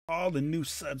all the new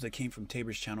subs that came from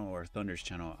Tabor's channel or Thunder's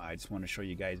channel, I just want to show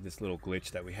you guys this little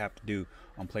glitch that we have to do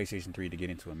on PlayStation 3 to get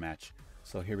into a match.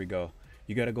 So here we go.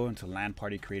 You got to go into LAN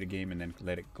party, create a game, and then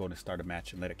let it go to start a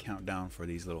match and let it count down for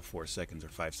these little 4 seconds or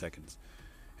 5 seconds.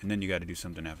 And then you got to do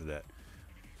something after that.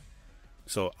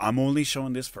 So I'm only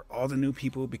showing this for all the new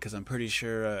people because I'm pretty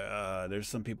sure there's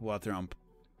some people out there on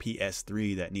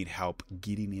PS3 that need help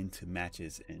getting into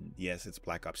matches. And yes, it's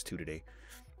Black Ops 2 today.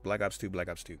 Black Ops 2, Black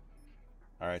Ops 2.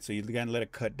 All right, so you gotta let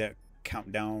it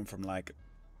count down from like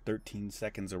 13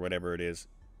 seconds or whatever it is.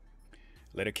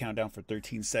 Let it count down for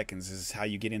 13 seconds. This is how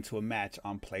you get into a match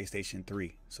on PlayStation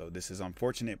 3. So this is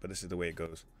unfortunate, but this is the way it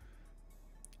goes.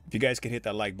 If you guys could hit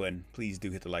that like button, please do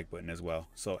hit the like button as well.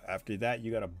 So after that,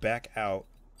 you gotta back out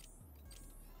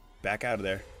of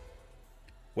there.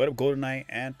 What up, GoldenEye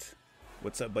Ant?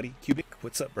 What's up, buddy? Cubic,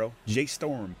 what's up, bro? J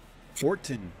Storm,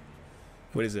 Fortin,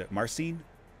 what is it? Marcine,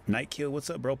 Nightkill, what's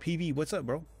up, bro? PV, what's up,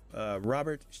 bro?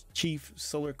 Robert, Chief,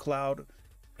 Solar Cloud,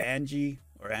 Angie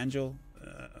or Angel,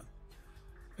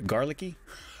 Garlicky,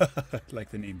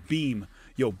 like the name. Beam,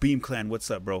 yo, Beam Clan,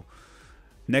 what's up, bro?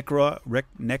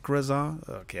 Necrazon,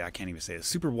 okay, I can't even say it.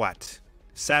 Super Watt,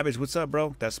 Savage, what's up,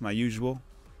 bro? That's my usual.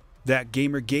 That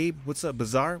Gamer Gabe, what's up?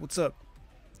 Bazaar, what's up?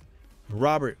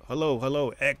 Robert, hello,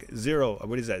 X0,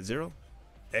 what is that, 0?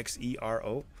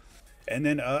 XERO. And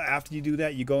then after you do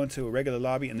that, you go into a regular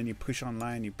lobby and then you push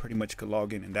online. You pretty much could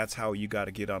log in, and that's how you got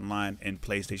to get online in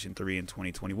PlayStation 3 in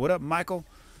 2020. What up, Michael?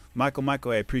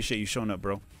 Michael, I appreciate you showing up,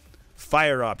 bro.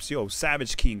 Fire Ops, yo,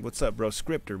 Savage King, what's up, bro?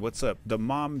 Scripter, what's up? The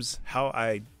Mom's, how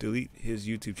I delete his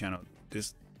YouTube channel.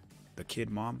 The kid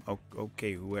mom? Oh,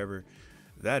 okay, whoever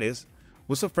that is.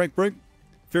 What's up, Frank Brink?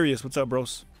 Furious, what's up,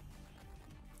 bros?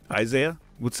 Isaiah,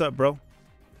 what's up, bro?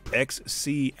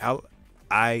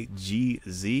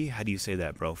 XCLIGZ, how do you say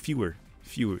that, bro?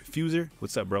 Fuser,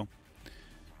 what's up, bro?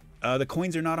 The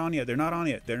coins are not on yet. They're not on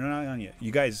yet.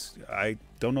 You guys, I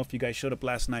don't know if you guys showed up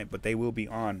last night, but they will be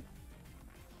on.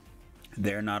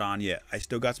 They're not on yet. I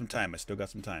still got some time. If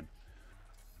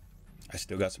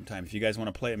you guys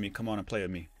want to play with me, come on and play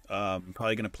with me. I'm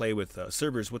probably gonna play with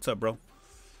servers. What's up, bro?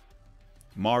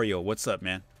 Mario, what's up,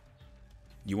 man?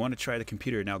 You want to try the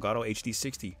computer now? Elgato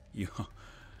HD60. You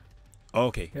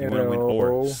okay? You want to win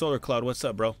or Solar Cloud? What's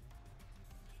up, bro?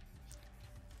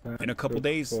 In a couple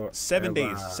days, 7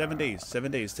 days.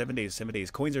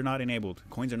 Coins are not enabled.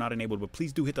 But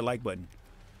please do hit the like button.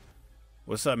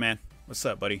 What's up, man? What's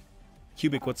up, buddy?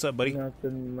 Cubic, what's up, buddy?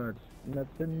 Nothing much.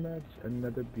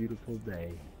 Another beautiful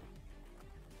day.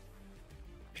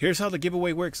 Here's how the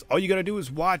giveaway works. All you gotta do is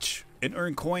watch and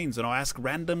earn coins, and I'll ask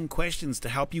random questions to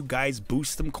help you guys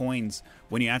boost some coins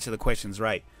when you answer the questions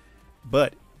right.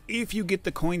 But if you get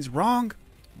the coins wrong,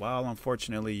 well,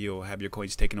 unfortunately, you'll have your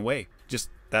coins taken away. Just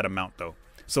that amount, though.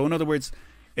 So in other words,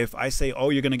 if I say, oh,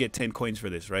 you're gonna get 10 coins for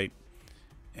this, right?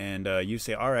 And you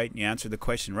say, all right, and you answer the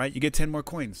question right, you get 10 more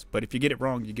coins. But if you get it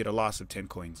wrong, you get a loss of 10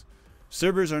 coins.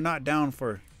 Servers are not down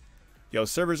for... Yo,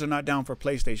 servers are not down for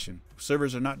PlayStation.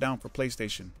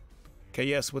 Okay,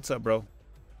 yes, what's up, bro?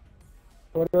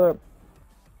 What up?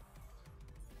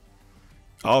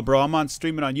 Oh, bro, I'm on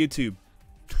streaming on YouTube.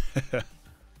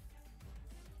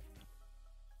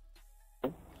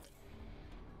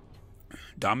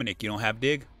 Dominic, you don't have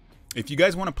dig? If you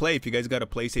guys want to play, if you guys got a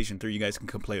PlayStation 3, you guys can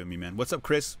come play with me, man. What's up,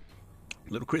 Chris?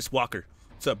 Little Chris Walker.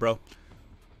 What's up, bro?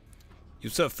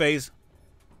 What's up, FaZe?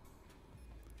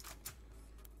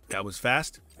 That was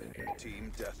fast.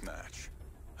 Team deathmatch.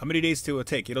 How many days till it'll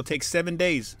take? It'll take 7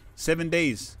 days. 7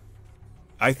 days.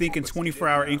 I think in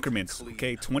 24-hour increments.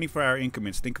 Okay, 24-hour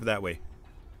increments. Think of it that way.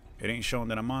 It ain't showing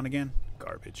that I'm on again.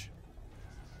 Garbage.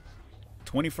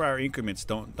 24-hour increments.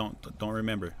 Don't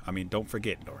remember. I mean, don't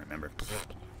forget. Don't remember.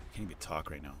 Can't even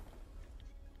talk right now.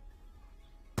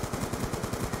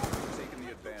 Taking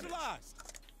the advantage.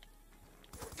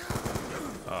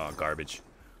 Oh, garbage.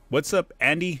 What's up,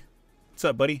 Andy? What's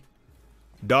up, buddy?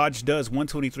 Dodge does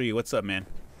 123. What's up, man?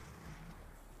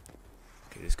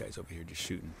 Okay, this guy's over here just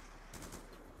shooting.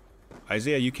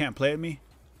 Isaiah, you can't play with me?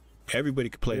 Everybody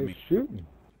can play with me. Shooting.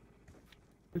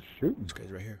 This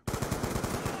guy's right here.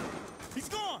 He's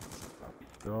gone.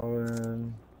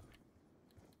 Going.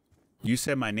 You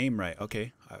said my name right.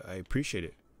 Okay, I appreciate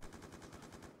it.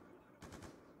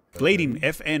 Blading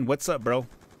FN, what's up, bro?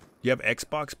 You have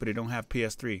Xbox, but you don't have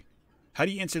PS3. How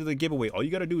do you enter the giveaway? All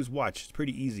you gotta do is watch. It's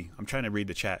pretty easy. I'm trying to read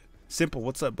the chat. Simple.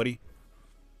 What's up, buddy?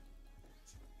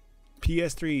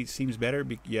 PS3 seems better.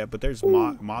 Yeah, but there's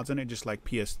mods in it, just like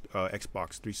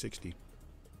Xbox 360.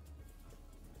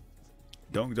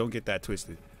 Don't get that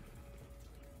twisted.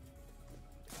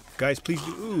 Guys, please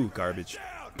do. Ooh, garbage.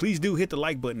 Please do hit the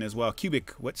like button as well.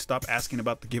 Cubic, what? Stop asking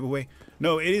about the giveaway.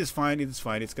 No, it is fine. It is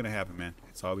fine. It's gonna happen, man.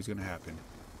 It's always gonna happen.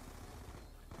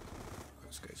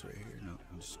 This guy's right here. No,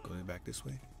 I'm just going back this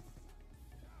way.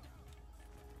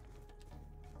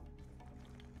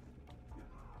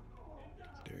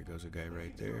 There goes a guy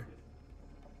right there.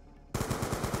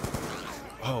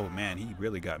 Oh man, he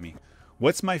really got me.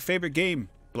 What's my favorite game?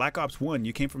 Black Ops 1.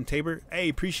 You came from Tabor? Hey,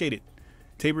 appreciate it.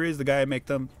 Tabor is the guy I make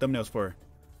thumbnails for.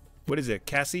 What is it?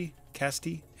 Cassie?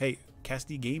 Hey,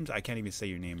 Casty Games? I can't even say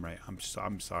your name right.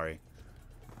 I'm sorry.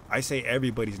 I say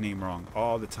everybody's name wrong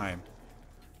all the time.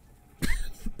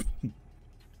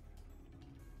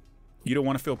 You don't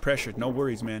want to feel pressured. No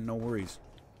worries, man. No worries.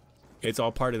 It's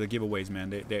all part of the giveaways, man.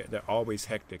 They're always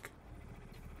hectic.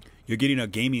 You're getting a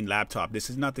gaming laptop. This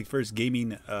is not the first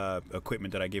gaming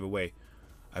equipment that I gave away.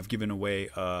 I've given away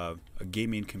a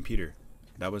gaming computer.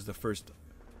 That was the first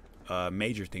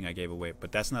major thing I gave away.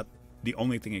 But that's not the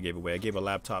only thing I gave away. I gave a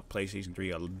laptop, PlayStation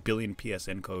 3, 1 billion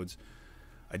PSN codes.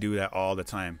 I do that all the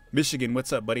time. Michigan,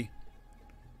 what's up, buddy?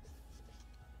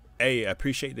 Hey, I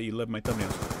appreciate that you love my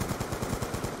thumbnails.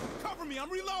 Cover me,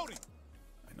 I'm reloading.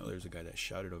 I know there's a guy that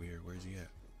shouted over here. Where's he at?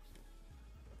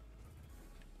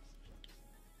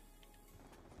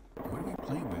 What are we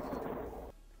playing with?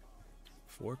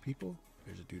 4 people?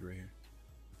 There's a dude right here.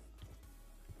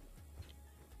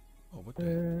 Oh, what the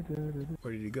heck?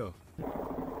 Where did he go?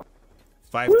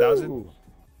 5,000?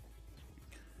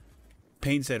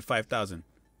 Payne said 5,000.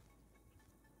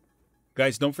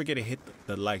 Guys, don't forget to hit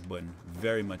the like button.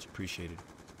 Very much appreciated.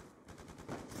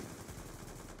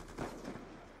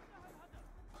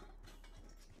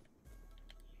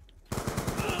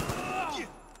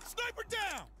 Sniper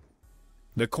down.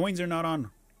 The coins are not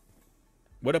on.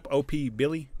 What up, OP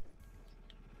Billy?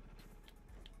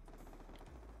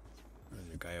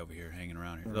 There's a guy over here hanging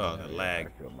around here. Oh, the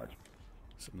lag.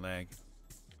 Some lag.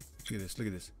 Look at this. Look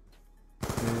at this.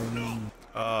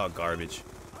 Oh, garbage.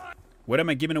 What am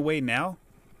I giving away now?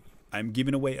 I'm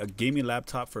giving away a gaming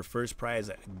laptop for first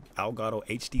prize, Elgato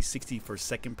HD60 for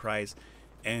second prize,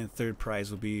 and third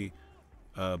prize will be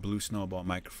a blue snowball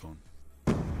microphone.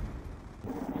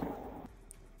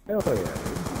 Hell yeah,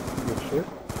 dude. Good shit.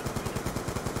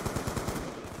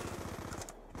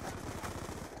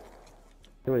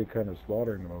 Really kind of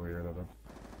slaughtering them over here, though.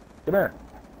 Come here.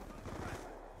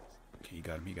 Okay, you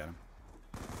got him. He got him.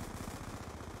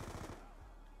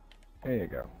 There you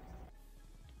go.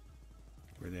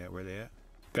 Where they at? Where they at?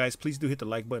 Guys, please do hit the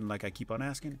like button like I keep on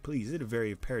asking. Please, it's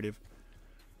very imperative.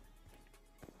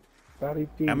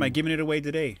 Am I giving it away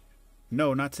today?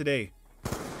 No, not today.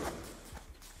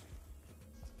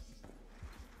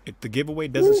 The giveaway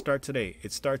doesn't start today.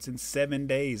 It starts in 7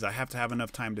 days. I have to have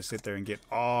enough time to sit there and get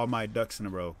all my ducks in a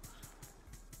row.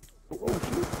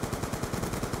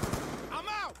 I'm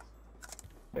out.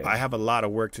 I have a lot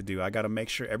of work to do. I got to make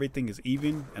sure everything is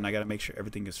even, and I got to make sure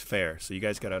everything is fair. So you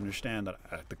guys got to understand that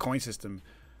the coin system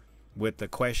with the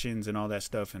questions and all that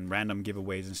stuff and random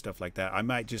giveaways and stuff like that, I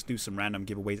might just do some random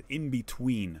giveaways in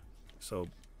between. So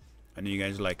I know you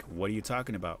guys are like, what are you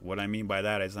talking about? What I mean by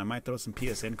that is I might throw some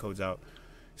PSN codes out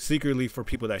secretly for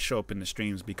people that show up in the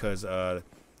streams, because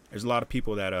there's a lot of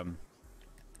people that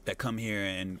that come here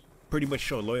and pretty much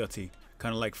show loyalty,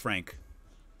 kind of like Frank.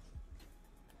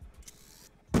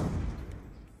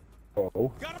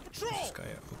 Oh. Got a patrol. This guy,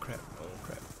 oh crap! Oh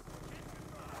crap!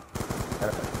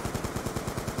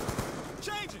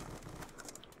 Changing.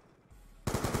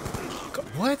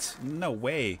 What? No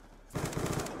way!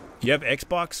 You have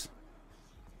Xbox?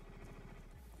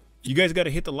 You guys got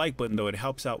to hit the like button though. It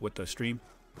helps out with the stream.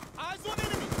 Eyes on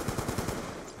enemy.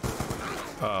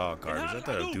 Oh, garbage. I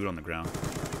thought a dude on the ground.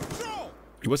 Patrol.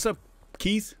 Hey, what's up,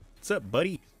 Keith? What's up,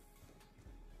 buddy?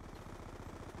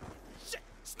 Shit.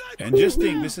 Sniper. And just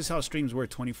think, this is how streams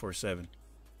work 24/7.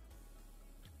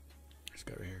 This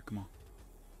guy right here. Come on.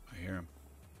 I hear him.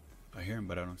 I hear him,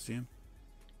 but I don't see him.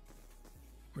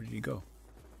 Where did he go?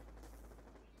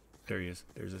 There he is.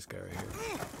 There's this guy right here.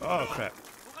 Oh, crap.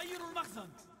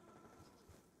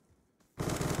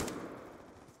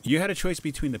 You had a choice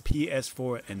between the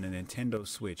PS4 and the Nintendo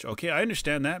Switch. Okay, I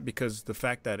understand that, because the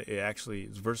fact that it actually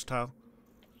is versatile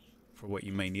for what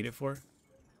you may need it for.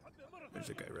 There's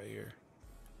a guy right here.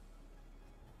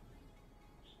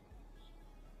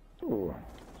 Ooh.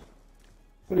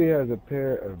 But he has a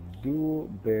pair of dual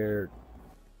bear.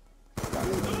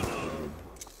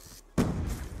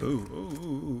 Ooh, ooh, ooh,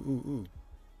 ooh, ooh, ooh.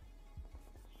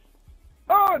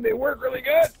 Oh, they work really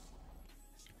good.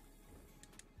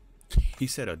 He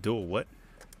said a dual what?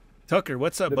 Tucker,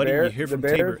 what's up, The buddy? bear- You're here the from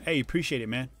bears? Tabor. Hey, appreciate it,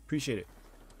 man. Appreciate it.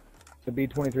 The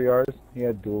B-23Rs, he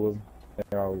had dual of them.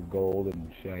 They're all gold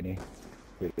and shiny.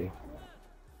 Pretty.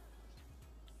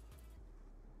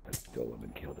 Stole him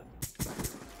and killed him.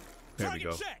 There we Target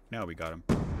go. check. Now we got him.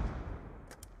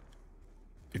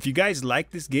 If you guys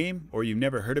like this game or you've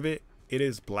never heard of it, it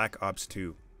is Black Ops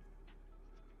 2.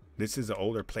 This is an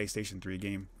older PlayStation 3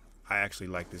 game. I actually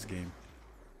like this game.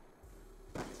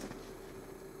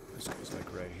 This goes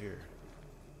like right here.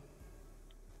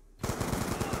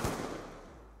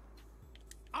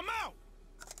 I'm out.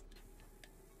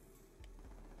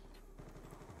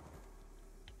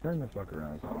 Turn the fuck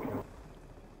around.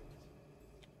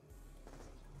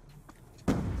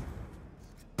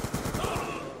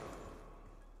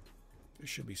 There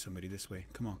should be somebody this way.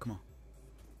 Come on, come on.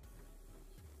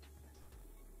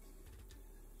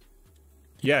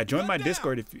 Yeah, join my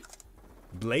Discord if you...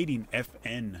 Blading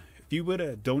FN. If you would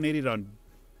have donated on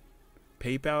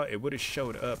PayPal, it would have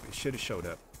showed up. It should have showed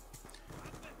up.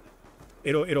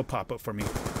 It'll pop up for me.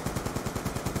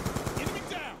 Enemy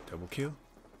down. Double kill.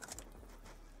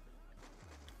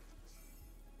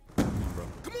 Come on, bro.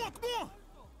 Come on, come on.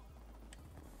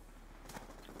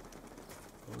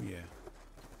 Oh yeah.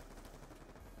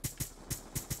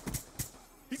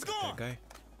 He's Got gone. that guy.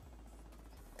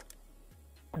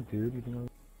 Dude, you know.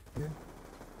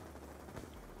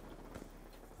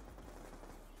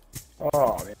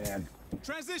 Oh man. Yeah,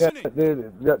 Transitioning.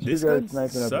 dude, that two This guys gun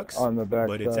sniping up sucks, on the back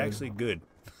but it's side. actually good.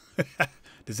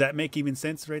 Does that make even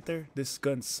sense right there? This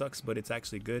gun sucks, but it's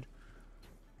actually good.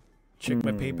 Check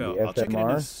my PayPal. the I'll check it in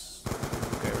SMR? this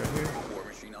guy right here. War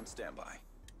machine on standby.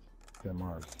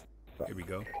 MRs. Here we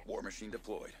go. War machine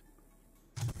deployed.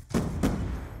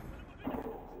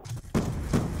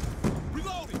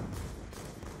 Reloading.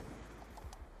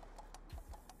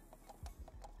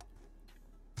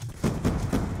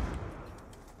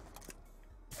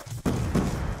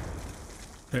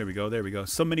 There we go. There we go.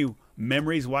 So many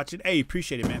memories watching. Hey,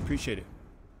 appreciate it, man. Appreciate it.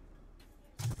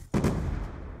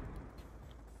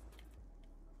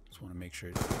 Just want to make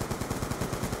sure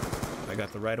I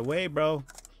got the right of way, bro.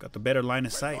 Got the better line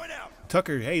of sight.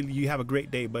 Tucker, hey, you have a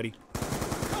great day, buddy.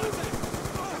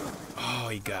 Oh,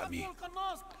 he got me.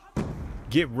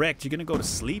 Get wrecked. You're going to go to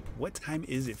sleep? What time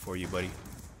is it for you, buddy?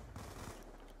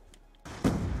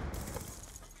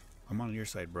 I'm on your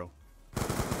side, bro.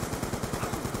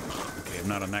 Okay, I'm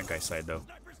not on that guy's side, though.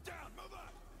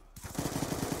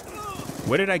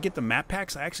 Where did I get the map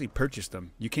packs? I actually purchased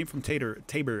them. You came from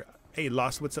Tabor. Hey,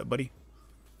 Lost, what's up, buddy?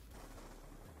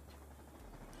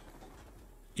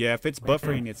 Yeah, if it's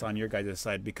buffering, it's on your guys'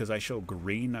 side because I show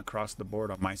green across the board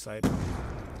on my side. There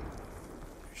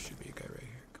should be a guy right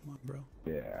here. Come on, bro.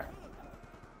 Yeah.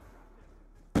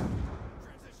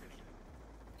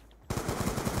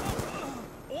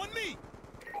 On me.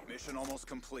 Mission almost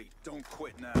complete. Don't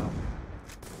quit now.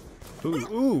 Ooh,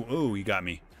 ooh, ooh, you got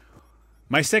me.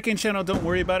 My second channel, don't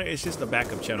worry about it. It's just a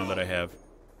backup channel that I have.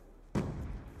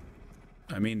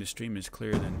 I mean, the stream is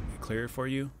clear for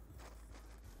you.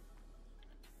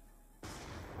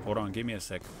 Hold on, give me a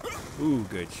sec. Ooh,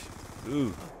 good.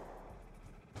 Ooh.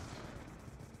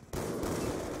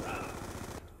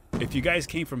 If you guys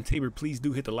came from Tabor, please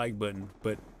do hit the like button.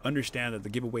 But understand that the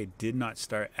giveaway did not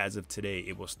start as of today.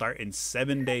 It will start in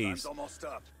 7 days. Time's almost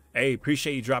up. Hey,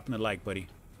 appreciate you dropping the like, buddy.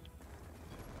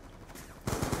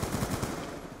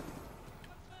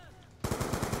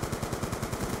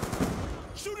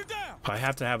 Shoot it down. I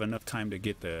have to have enough time to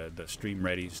get the stream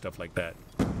ready, stuff like that.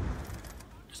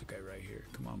 There's a guy right here.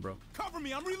 Come on, bro. Cover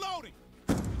me. I'm reloading.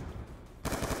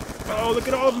 Oh, look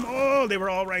at all of them. Oh, they were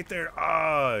all right there.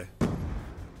 Ah.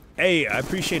 Hey, I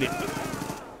appreciate it.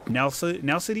 Now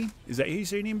City? Is that you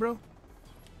say your name, bro?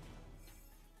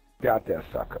 Got that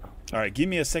sucker. All right, give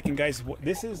me a second, guys.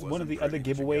 This is one of the other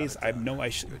giveaways. I know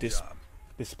I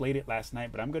displayed it last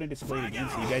night, but I'm going to display it again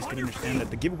so you guys can understand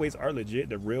that the giveaways are legit.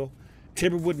 They're real.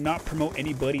 Tabor would not promote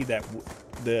anybody that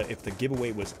if the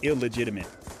giveaway was illegitimate.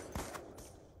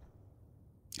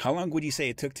 How long would you say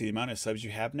it took to the amount of subs you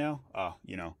have now?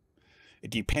 You know, it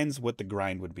depends what the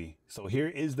grind would be. So here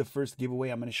is the first giveaway.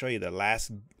 I'm going to show you the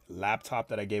last laptop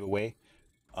that I gave away.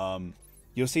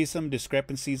 You'll see some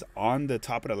discrepancies on the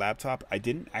top of the laptop. I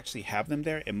didn't actually have them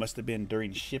there. It must have been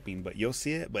during shipping, but you'll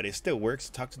see it. But it still works.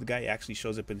 Talk to the guy. It actually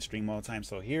shows up in the stream all the time.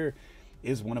 So here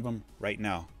is one of them right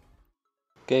now.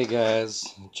 Okay guys,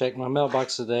 check my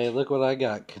mailbox today. Look what I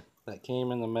got that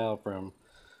came in the mail from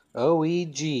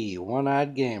OEG,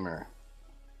 One-Eyed Gamer.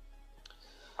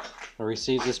 I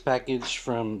received this package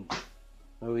from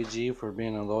OEG for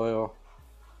being a loyal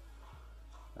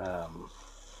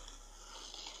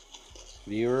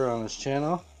viewer on his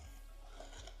channel.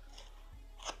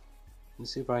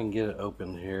 Let's see if I can get it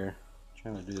opened here. I'm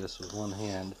trying to do this with one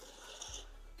hand.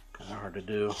 Kind of hard to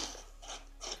do.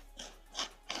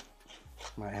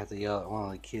 Might have to yell at one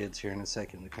of the kids here in a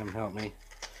second to come help me.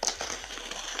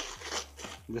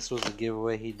 This was a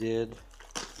giveaway he did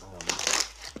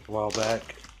a while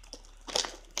back.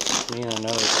 Me and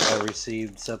another guy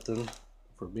received something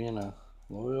for being a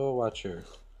loyal watcher.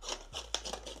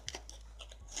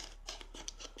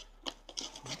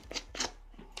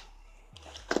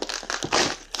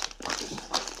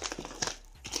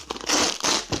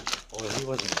 Boy, he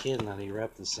wasn't kidding that he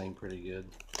wrapped this thing pretty good.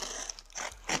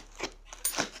 Let's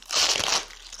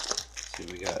see,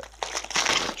 we got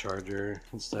a charger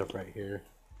and stuff right here.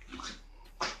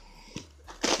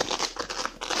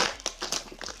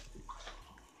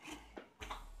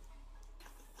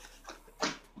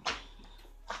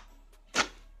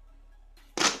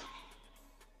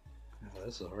 Oh,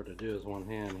 this is hard to do with one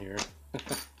hand here.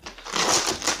 If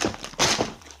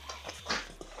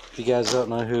you guys don't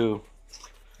know who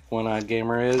One Eyed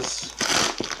Gamer is,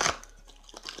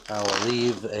 I will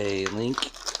leave a link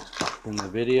in the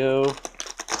video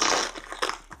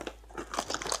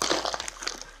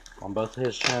on both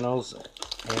his channels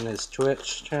and his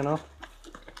Twitch channel.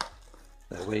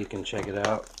 That way you can check it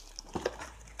out.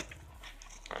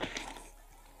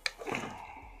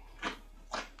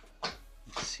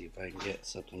 Let's see if I can get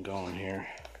something going here.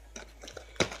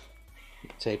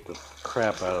 Take the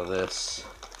crap out of this.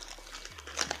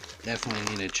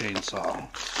 Definitely need a chainsaw.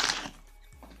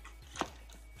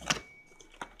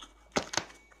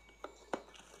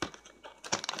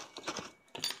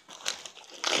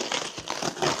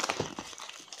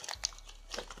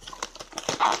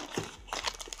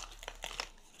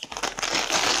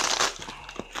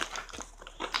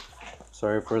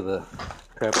 Sorry for the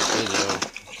crappy video. I'm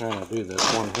trying to do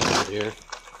this one-handed here.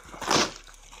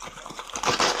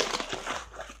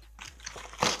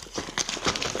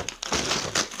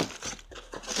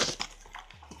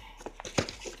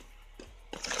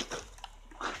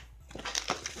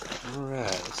 Alright,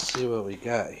 let's see what we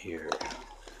got here.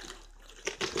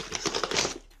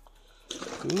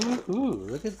 Ooh,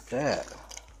 look at that.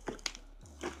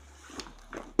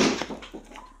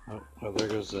 Oh, there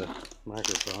goes the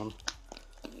microphone.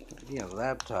 Yeah,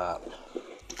 laptop.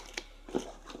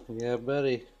 Yeah,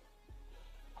 buddy.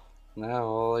 Now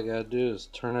all I gotta do is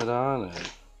turn it on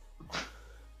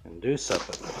and do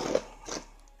something.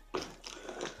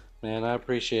 Man, I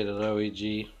appreciate it,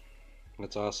 OEG.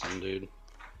 That's awesome, dude.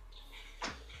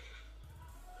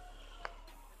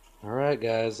 Alright,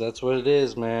 guys, that's what it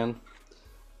is, man.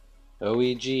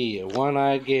 OEG, a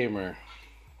one-eyed gamer,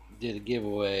 did a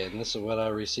giveaway, and this is what I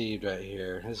received right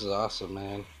here. This is awesome,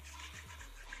 man.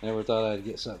 Never thought I'd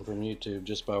get something from YouTube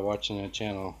just by watching a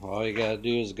channel. All you gotta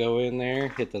do is go in there,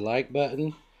 hit the like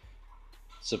button,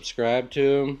 subscribe to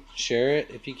him, share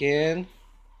it if you can,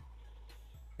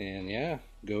 and yeah,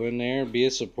 go in there, be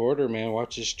a supporter, man.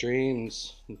 Watch his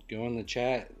streams, go in the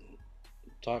chat,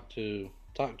 talk to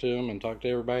him, and talk to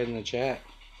everybody in the chat.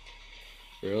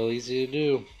 Real easy to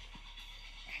do.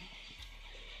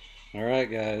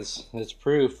 Alright, guys, it's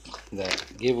proof that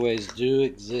giveaways do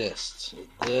exist. It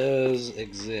does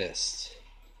exist.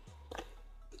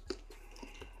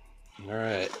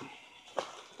 Alright.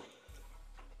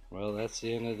 Well, that's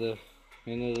the end of the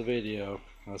video.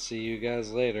 I'll see you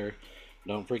guys later.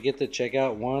 Don't forget to check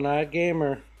out One Eyed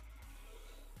Gamer.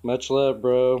 Much love,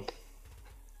 bro.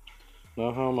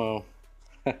 No homo.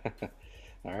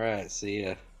 Alright, see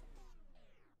ya.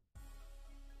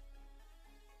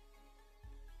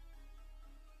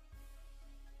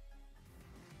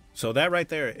 So that right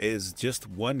there is just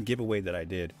one giveaway that I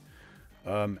did.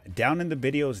 Down in the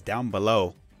videos down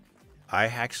below, I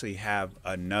actually have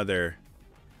another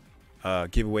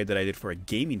giveaway that I did for a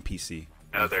gaming PC.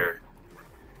 Hey,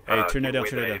 turn it down,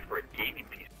 turn it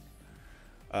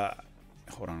down.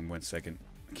 Hold on 1 second.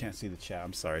 I can't see the chat.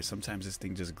 I'm sorry. Sometimes this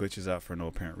thing just glitches out for no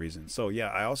apparent reason. So yeah,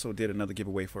 I also did another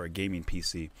giveaway for a gaming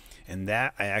PC, and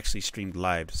that I actually streamed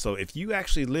live. So if you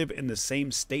actually live in the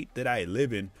same state that I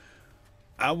live in,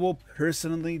 I will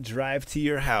personally drive to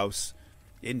your house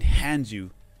and hand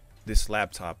you this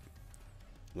laptop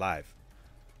live.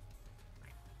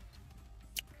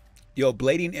 Yo,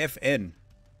 Blading FN.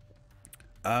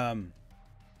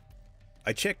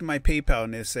 I checked my PayPal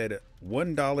and it said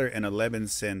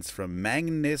 $1.11 from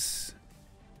Magnus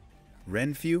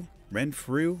Renfrew.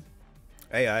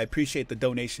 Hey, I appreciate the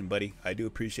donation, buddy. I do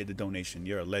appreciate the donation.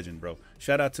 You're a legend, bro.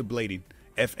 Shout out to Blading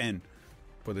FN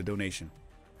for the donation.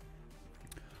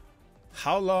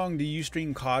 How long do you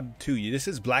stream COD 2? This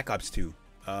is Black Ops 2.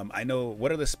 I know.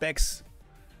 What are the specs?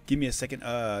 Give me a second.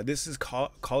 This is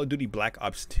Call of Duty Black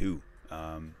Ops 2.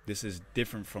 This is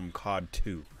different from COD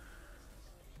 2.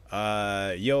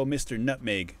 Yo, Mr.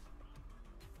 Nutmeg.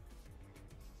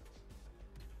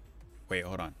 Wait,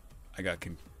 hold on.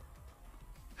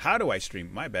 How do I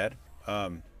stream? My bad.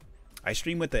 I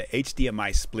stream with the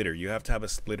HDMI splitter. You have to have a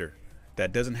splitter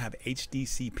that doesn't have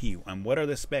HDCP. And what are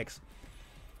the specs?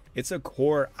 It's a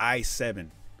Core i7.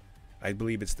 I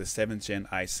believe it's the 7th gen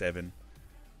i7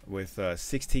 with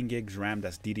 16 gigs RAM.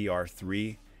 That's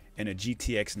DDR3 and a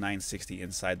GTX 960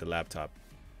 inside the laptop.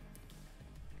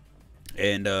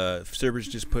 And servers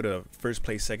just put a first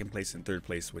place, second place, and third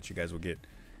place. What you guys will get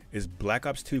is Black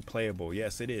Ops 2 playable.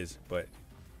 Yes, it is, but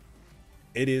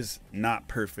it is not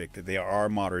perfect. There are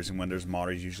modders, and when there's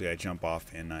modders, usually I jump off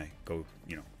and I go,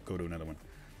 go to another one.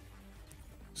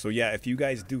 So yeah, if you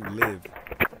guys do live,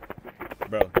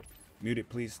 bro, mute it,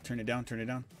 please. Turn it down. Turn it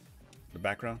down. The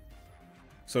background.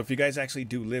 So if you guys actually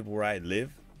do live where I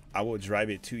live, I will drive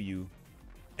it to you,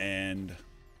 and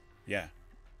yeah,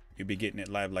 you'll be getting it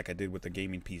live like I did with the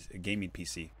gaming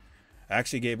PC. I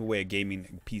actually gave away a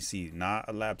gaming PC, not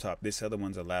a laptop. This other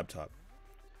one's a laptop.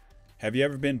 Have you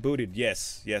ever been booted?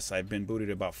 Yes, I've been booted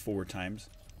about 4 times.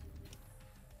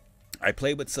 I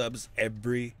play with subs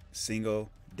every single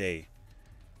day.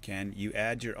 Can you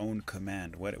add your own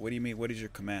command? What do you mean? What is your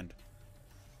command?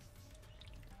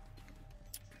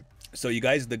 So you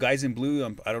guys, the guys in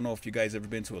blue, I don't know if you guys ever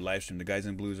been to a live stream. The guys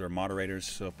in blues are moderators.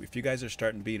 So if you guys are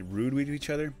starting being rude with each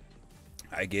other,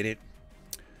 I get it.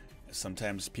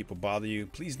 Sometimes people bother you.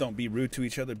 Please don't be rude to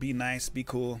each other. Be nice, be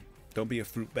cool. Don't be a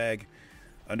fruit bag.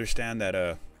 Understand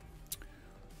that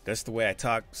that's the way I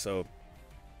talk. So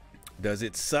does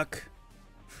it suck?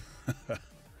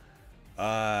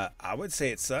 I would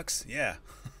say it sucks, yeah.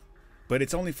 But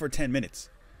it's only for 10 minutes.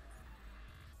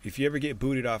 If you ever get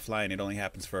booted offline, it only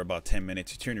happens for about 10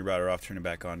 minutes. You turn your router off, turn it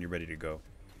back on, you're ready to go.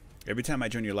 Every time I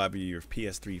join your lobby, your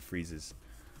PS3 freezes.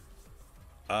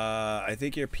 I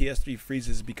think your PS3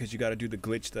 freezes because you got to do the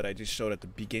glitch that I just showed at the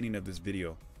beginning of this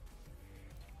video.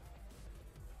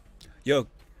 Yo,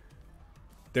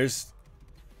 there's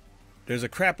a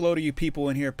crap load of you people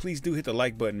in here. Please do hit the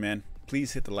like button, man.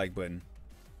 Please hit the like button.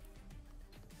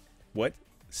 What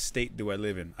state do I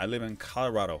live in? I live in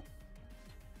Colorado.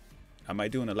 Am I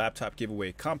doing a laptop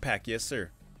giveaway? Compact, yes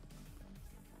sir.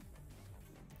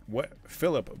 What,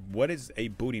 Philip, what is a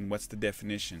booting? What's the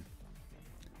definition?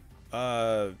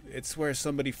 It's where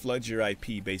somebody floods your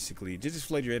IP, basically. Just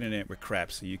flood your internet with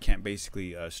crap, so you can't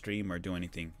basically stream or do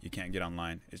anything. You can't get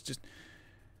online. It's just,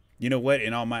 you know what,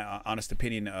 in all my honest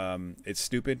opinion, it's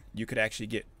stupid. You could actually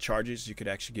get charges. You could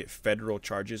actually get federal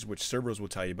charges, which servers will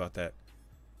tell you about that.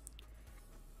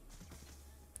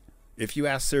 If you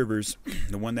ask servers,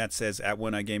 the one that says at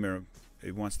One Eye Gamer,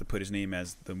 it wants to put his name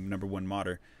as the #1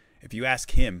 modder. If you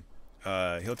ask him,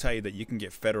 he'll tell you that you can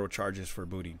get federal charges for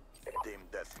booting. Team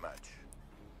deathmatch.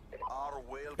 Our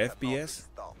whale FBS?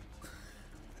 cannot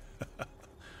be stopped.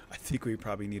 I think we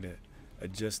probably need to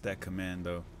adjust that command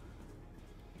though.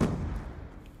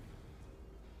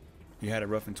 You had it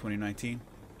rough in 2019?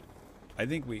 I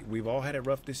think we've all had it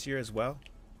rough this year as well.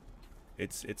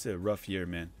 It's a rough year,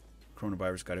 man.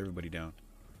 Coronavirus got everybody down.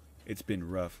 It's been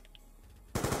rough.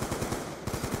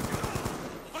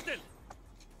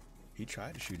 He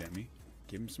tried to shoot at me.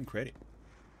 Give him some credit.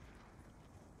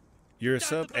 You're a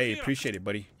sub? Hey, appreciate it,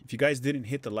 buddy. If you guys didn't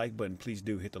hit the like button, please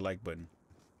do hit the like button.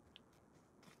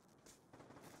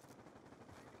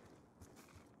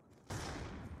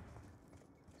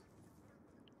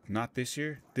 Not this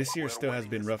year. This year still has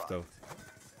been rough though.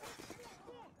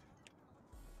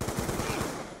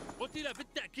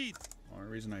 The only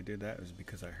reason I did that was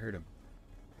because I heard him.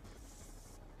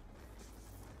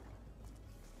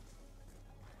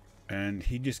 And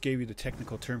he just gave you the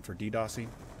technical term for DDoSing.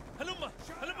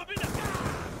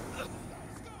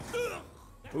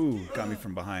 Ooh, got me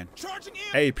from behind.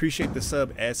 Hey, appreciate the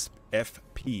sub,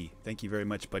 SFP. Thank you very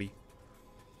much, buddy.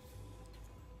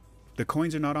 The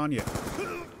coins are not on yet.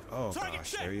 Oh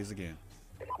gosh, there he is again.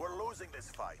 We're losing this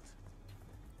fight.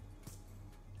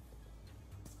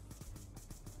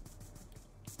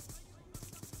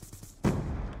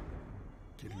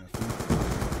 Get enough food.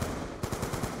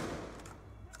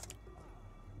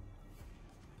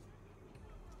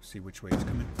 See which way he's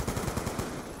coming.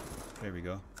 There we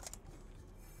go.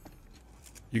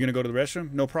 You gonna go to the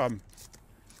restroom? No problem.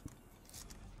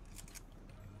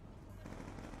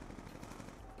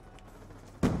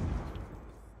 I'm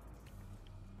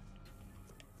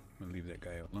gonna leave that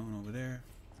guy alone over there.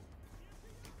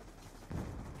 I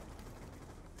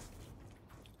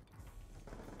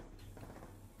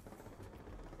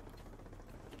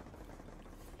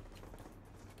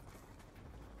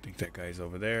think that guy's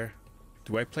over there.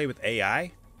 Do I play with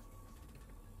AI?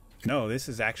 No, this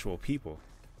is actual people.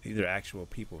 These are actual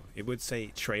people. It would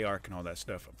say Treyarch and all that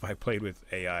stuff if I played with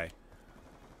AI.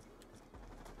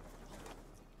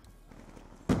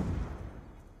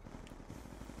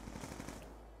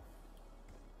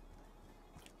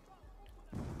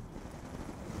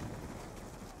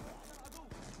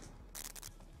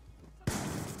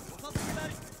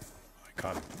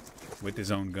 with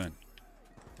his own gun.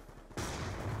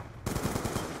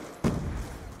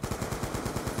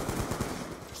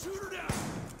 Shoot her down.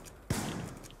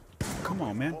 Come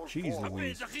on, man. Jeez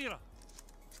Louise. ذخيرة.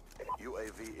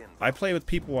 UAV in. I play with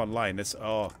people online. That's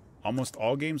almost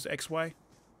all games XY.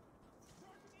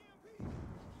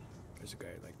 There's a guy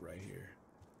like right here.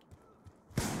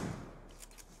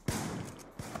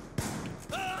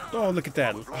 Oh, look at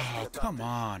that. Oh, come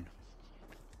on.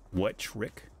 What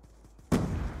trick? We're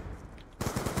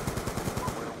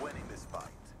winning this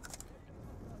fight.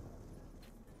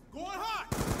 Going hot.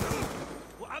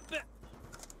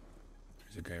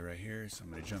 There's a guy right here.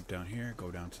 Somebody jump down here.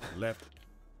 Go down to the left.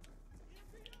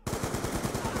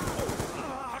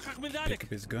 Pick up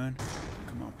his gun.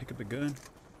 Come on, pick up the gun.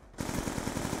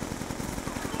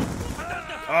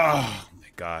 Oh my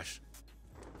gosh.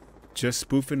 Just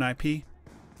spoofing IP?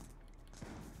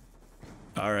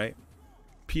 Alright.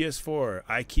 PS4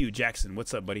 IQ Jackson,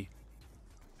 what's up, buddy?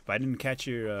 If I didn't catch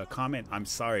your comment, I'm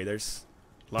sorry. There's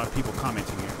a lot of people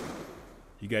commenting here.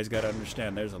 You guys gotta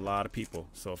understand, there's a lot of people.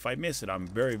 So if I miss it, I'm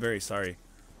very, very sorry.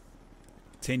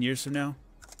 10 years from now?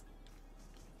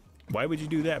 Why would you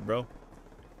do that, bro?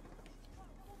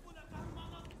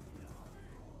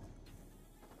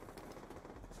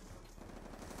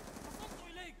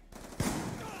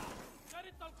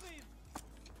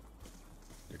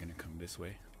 They're gonna come this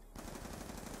way.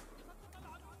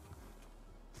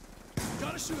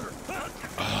 Got a shooter.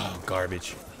 Oh,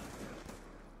 garbage.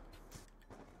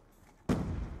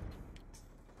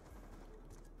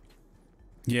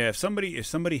 Yeah, if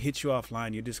somebody hits you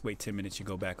offline, you just wait 10 minutes, you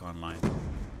go back online.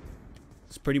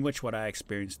 It's pretty much what I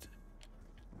experienced.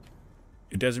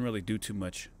 It doesn't really do too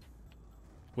much.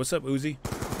 What's up, Uzi?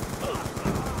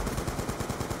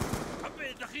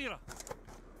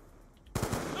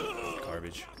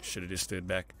 Garbage. Should have just stood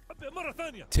back.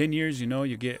 10 years, you know,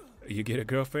 you get a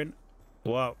girlfriend.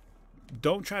 Well,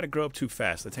 don't try to grow up too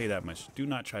fast. I'll tell you that much. Do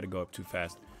not try to go up too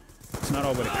fast. It's not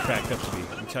all what it cracked up to be.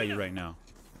 I'll tell you right now.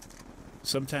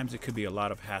 Sometimes it could be a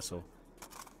lot of hassle.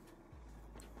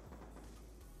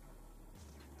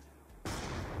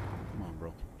 Come on,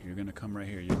 bro. You're gonna come right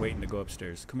here. You're waiting to go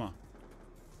upstairs. Come on.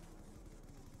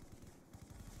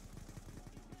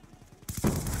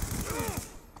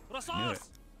 I knew it.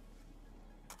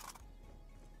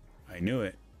 I knew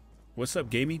it. What's up,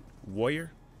 gaming?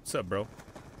 Warrior? What's up, bro?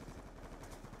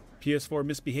 PS4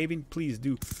 misbehaving? Please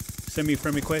do send me a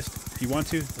friend request if you want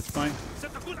to. That's fine.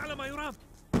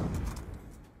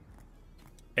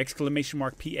 Exclamation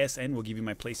mark PSN will give you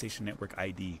my PlayStation Network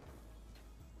ID.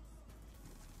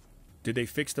 Did they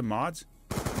fix the mods?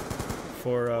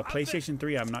 For PlayStation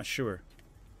 3, I'm not sure.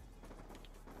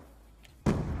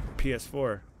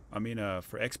 PS4, I mean,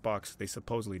 for Xbox, they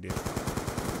supposedly did.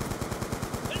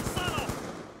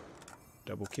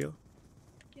 Double kill?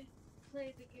 Yeah,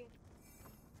 play the game.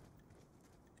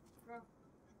 Bro.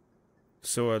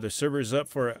 So are the servers up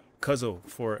for Cuzzo,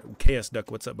 for KS Duck?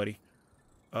 What's up, buddy?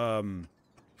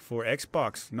 For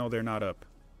Xbox, no, they're not up.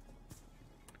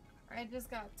 I just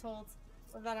got told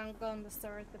that I'm going to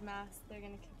store with the mask. They're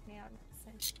gonna kick me out.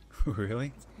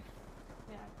 Really?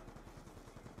 Yeah.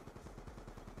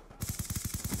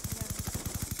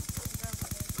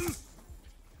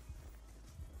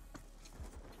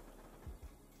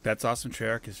 That's awesome.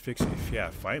 Treyarch is fixing it. Yeah,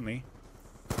 finally.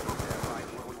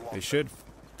 They should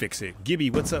fix it. Gibby,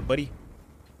 what's up, buddy?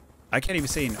 I can't even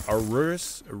say an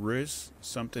Arus,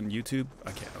 something YouTube.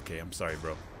 I can't. Okay, I'm sorry,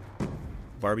 bro.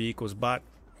 Barbie equals bot.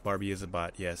 Barbie is a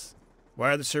bot, yes.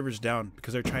 Why are the servers down?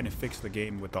 Because they're trying to fix the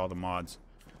game with all the mods.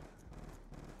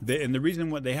 And the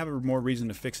reason they have a more reason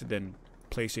to fix it than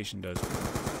PlayStation does.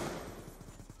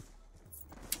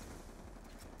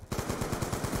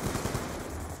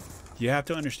 You have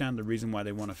to understand the reason why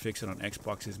they want to fix it on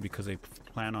Xbox is because they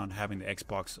plan on having the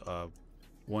Xbox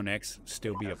One X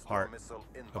still be a part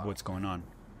of what's going on.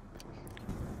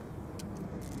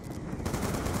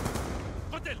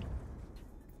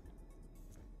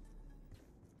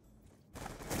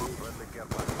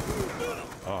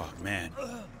 Oh man.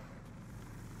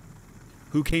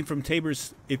 Who came from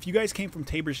Tabor's? If you guys came from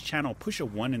Tabor's channel, push a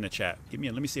 1 in the chat. Let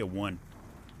me see a 1.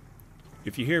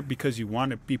 If you're here because you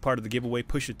want to be part of the giveaway,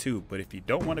 push a 2. But if you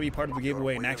don't want to be part of the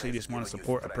giveaway and actually just want to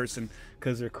support a person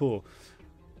because they're cool,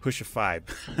 push a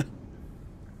 5.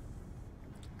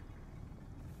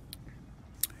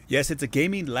 Yes, it's a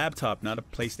gaming laptop, not a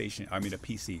PlayStation. I mean a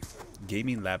PC.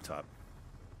 Gaming laptop.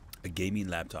 A gaming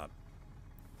laptop.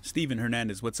 Steven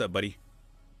Hernandez, what's up, buddy?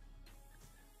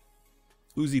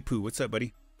 Uzi Poo, what's up,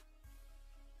 buddy?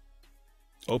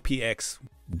 OPX,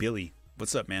 Billy,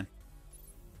 what's up, man?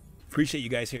 Appreciate you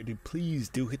guys here, dude. Please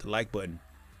do hit the like button.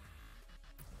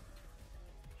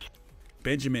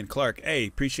 Benjamin Clark. Hey,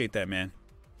 appreciate that, man.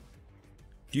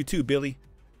 You too, Billy.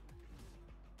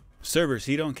 Servers,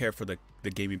 he don't care for the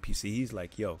gaming PC. He's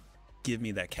like, yo, give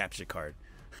me that capture card.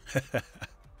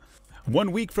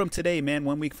 1 week from today, man.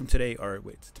 1 week from today. Or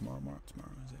wait, it's tomorrow. Is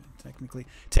it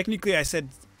technically I said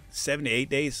 7 to 8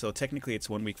 days, so technically it's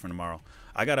 1 week from tomorrow.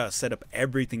 I gotta set up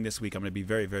everything this week. I'm gonna be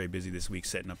very, very busy this week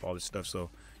setting up all this stuff. So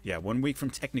yeah, 1 week from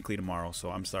technically tomorrow. So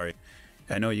I'm sorry.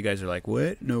 I know you guys are like,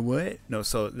 what? No, what? No.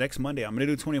 So next Monday, I'm gonna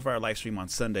do a 24-hour live stream on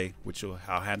Sunday, which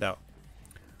I'll hand out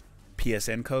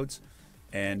PSN codes.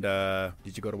 And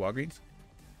did you go to Walgreens?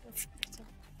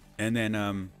 And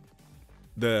then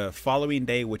the following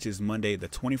day, which is Monday, the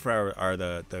 24-hour or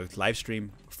the live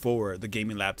stream for the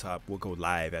gaming laptop will go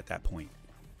live at that point.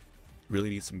 Really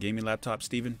need some gaming laptop,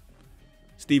 Steven?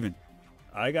 Steven,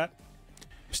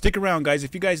 stick around, guys.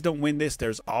 If you guys don't win this,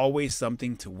 there's always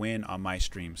something to win on my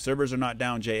stream. Servers are not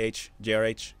down, JRH,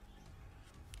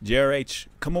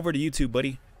 come over to YouTube,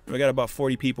 buddy. We got about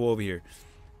 40 people over here.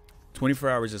 24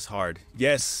 hours is hard.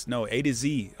 Yes, no, A to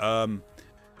Z.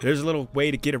 There's a little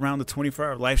way to get around the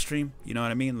 24-hour live stream. You know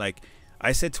what I mean? Like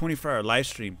I said, 24-hour live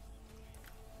stream.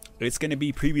 It's going to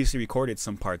be previously recorded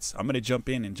some parts. I'm going to jump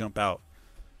in and jump out.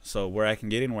 So where I can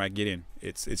get in, where I get in.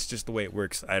 It's just the way it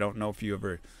works. I don't know if you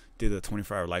ever did a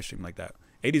 24-hour live stream like that.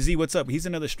 A to Z, what's up? He's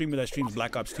another streamer that streams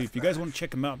Black Ops 2. If you guys want to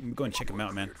check him out, go and check him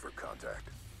out, man.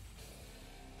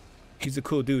 He's a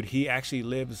cool dude. He actually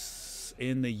lives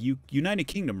in the United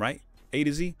Kingdom, right? A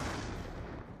to Z.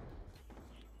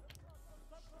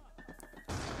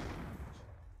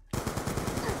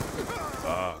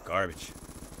 Oh, garbage.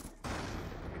 Let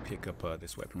me pick up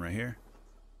this weapon right here.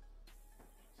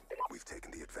 We've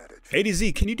taken the advantage. A to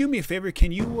Z, can you do me a favor?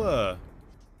 Can you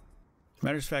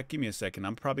matter of fact, give me a second.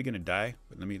 I'm probably gonna die,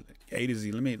 but let me A to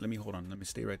Z, let me hold on. Let me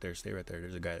stay right there. Stay right there.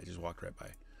 There's a guy that just walked right by.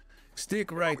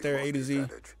 Stick right there, A to Z.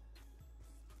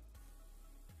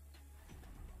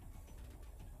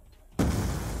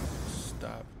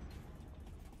 Stop.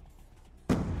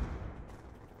 All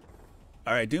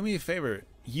right, do me a favor.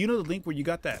 You know the link where you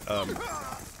got that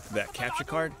that capture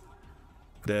card,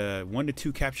 the 1 to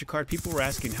 2 capture card. People were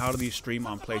asking how do you stream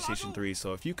on PlayStation 3.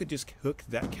 So if you could just hook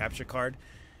that capture card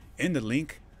in the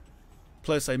link.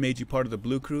 Plus, I made you part of the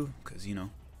Blue Crew because you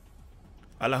know.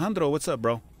 Alejandro, what's up,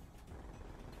 bro?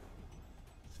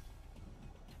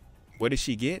 What did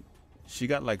she get? She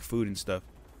got like food and stuff.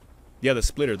 Yeah, the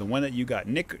splitter, the one that you got.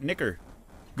 Nicker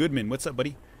Goodman, what's up,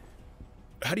 buddy?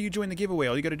 How do you join the giveaway?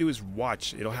 All you gotta do is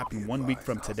watch. It'll happen 1 week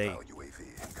from today.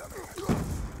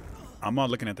 I'm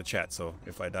not looking at the chat, so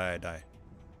if I die, I die.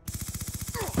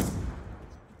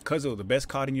 Cuzzo, the best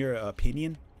COD in your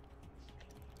opinion?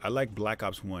 I like Black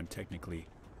Ops 1, technically.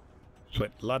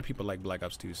 But a lot of people like Black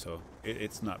Ops 2, so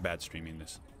it's not bad streaming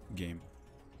this game.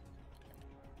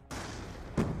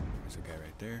 There's a guy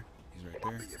right there. He's right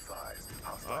there.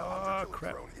 Oh,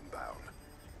 crap.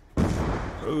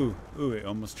 Ooh, it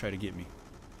almost tried to get me.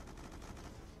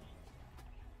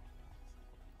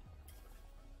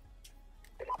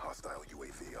 Hostile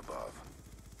UAV above.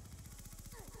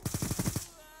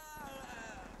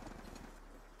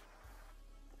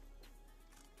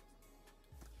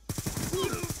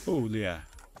 Oh, yeah.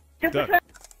 Duck.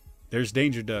 There's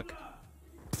Danger Duck.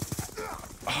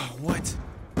 Oh, what?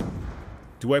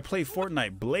 Do I play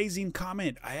Fortnite? Blazing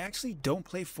comment. I actually don't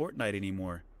play Fortnite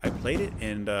anymore. I played it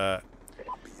and I'm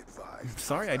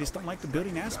sorry, I just don't like the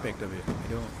building aspect of it.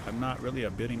 I'm not really a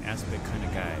building aspect kind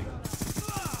of guy.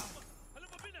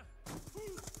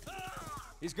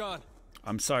 He's gone.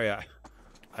 I'm sorry, I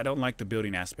don't like the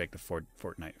building aspect of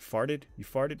Fortnite. Farted? You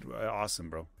farted?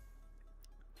 Awesome, bro.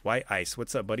 White Ice,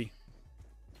 what's up, buddy?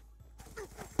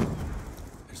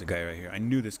 There's a guy right here. I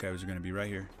knew this guy was gonna be right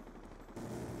here.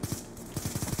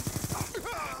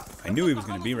 I knew he was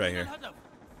gonna be right here.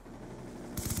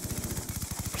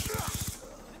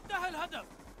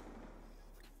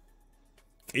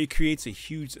 It creates a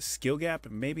huge skill gap.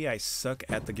 Maybe I suck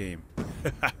at the game.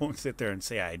 I won't sit there and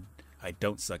say I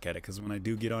don't suck at it, because when I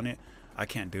do get on it, I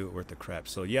can't do it worth the crap.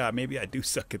 So yeah, maybe I do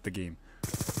suck at the game.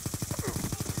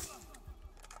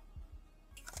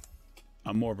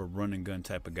 I'm more of a run and gun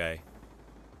type of guy.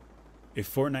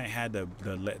 If Fortnite had the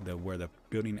where the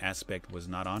building aspect was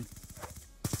not on,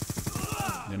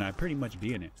 then I'd pretty much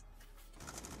be in it.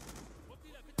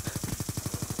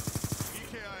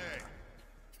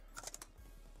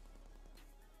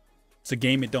 It's a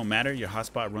game, it don't matter. Your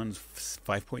hotspot runs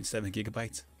 5.7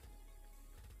 gigabytes.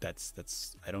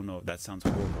 That's I don't know. That sounds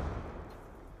horrible.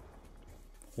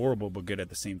 Horrible, but good at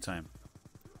the same time.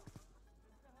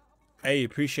 Hey,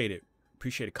 appreciate it.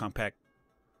 Appreciate it, Compact.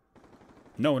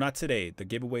 No, not today. The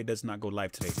giveaway does not go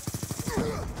live today.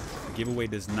 The giveaway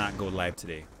does not go live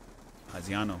today.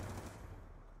 Haziano.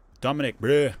 Dominic,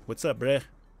 bruh. What's up, bruh?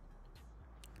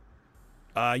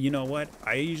 You know what?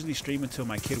 I usually stream until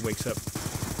my kid wakes up.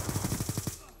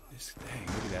 Dang,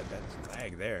 look at that. That's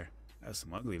lag there. That's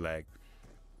some ugly lag.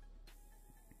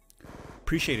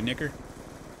 Appreciate it, Nicker.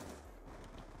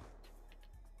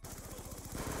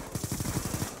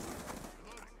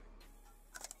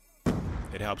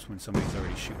 It helps when somebody's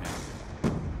already shooting at you.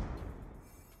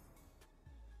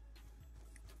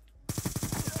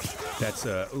 That's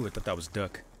ooh, I thought that was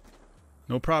duck.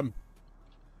 No problem.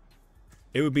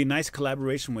 It would be nice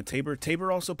collaboration with Tabor.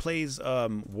 Tabor also plays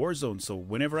Warzone, so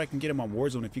whenever I can get him on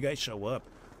Warzone, if you guys show up,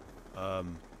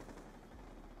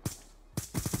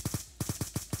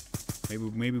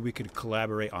 maybe we could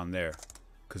collaborate on there,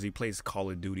 because he plays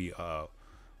Call of Duty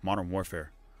Modern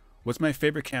Warfare. What's my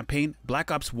favorite campaign?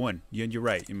 Black Ops 1. You're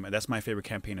right. That's my favorite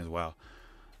campaign as well.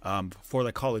 For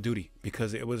the Call of Duty,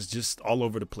 because it was just all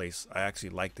over the place. I actually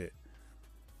liked it.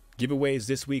 Giveaways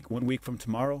this week, 1 week from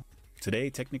tomorrow. Today,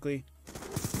 technically.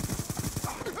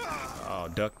 Oh,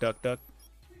 duck, duck, duck.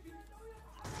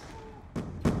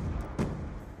 Ooh,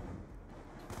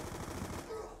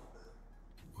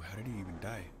 how did he even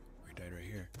die? He died right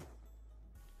here.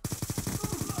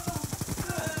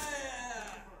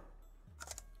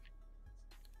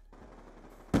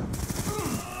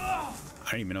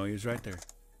 I didn't even know he was right there.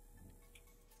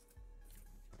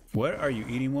 What are you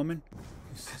eating, woman?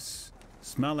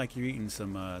 Smell like you're eating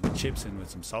some the chips in with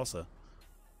some salsa.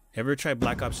 Ever tried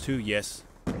Black Ops 2? Yes.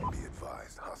 Be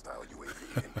advised, hostile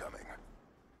UAV incoming.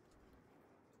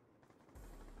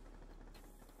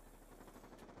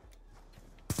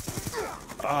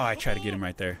 Oh, I tried to get him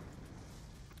right there.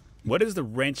 What does the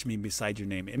wrench mean beside your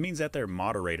name? It means that they're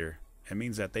moderator. It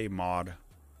means that they mod.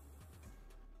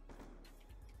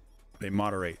 They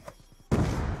moderate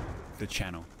the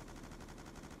channel.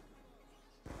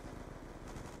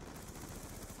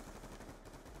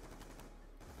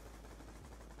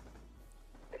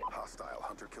 Hostile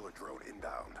hunter-killer drone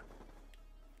inbound.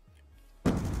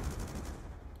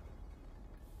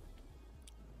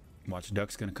 Watch,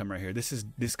 Duck's gonna come right here.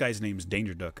 This guy's name is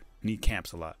Danger Duck, and he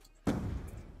camps a lot.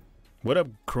 What up,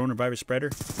 coronavirus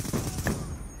spreader?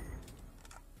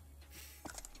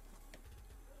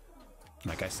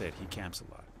 Like I said, he camps a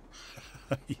lot.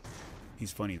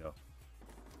 He's funny though.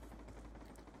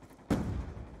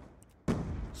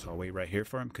 So I'll wait right here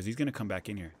for him, because he's gonna come back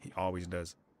in here. He always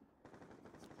does.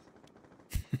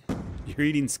 You're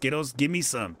eating Skittles? Give me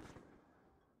some.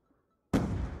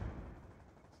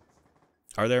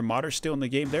 Are there modders still in the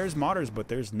game? There's modders, but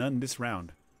there's none this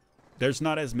round. There's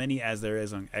not as many as there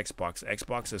is on Xbox.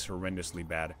 Xbox is horrendously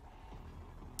bad.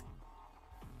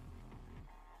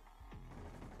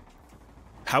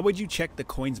 How would you check the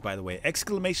coins, by the way?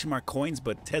 Exclamation mark coins,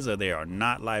 but Teza, they are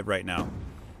not live right now.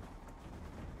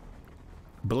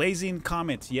 Blazing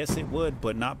comments, yes it would,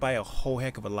 but not by a whole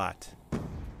heck of a lot.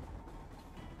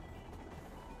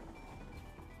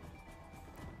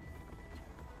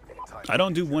 I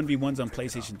don't do 1v1s on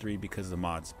PlayStation 3 because of the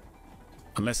mods.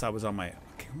 Unless I was on my...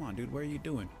 Come on, dude, what are you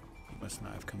doing? You must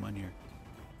not have come on here.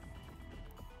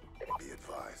 Be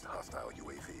advised, hostile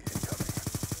UAV incoming.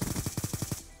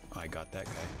 Oh, I got that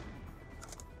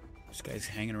guy. This guy's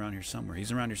hanging around here somewhere.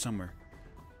 He's around here somewhere.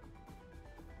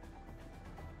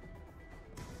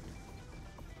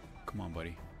 Come on,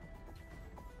 buddy.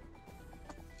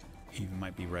 He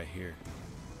might be right here.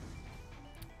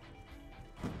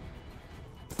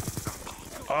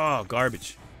 Oh,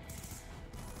 garbage.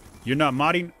 You're not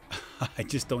modding? I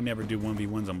just don't never do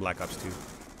 1v1s on Black Ops 2.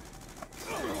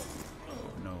 Oh,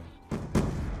 no.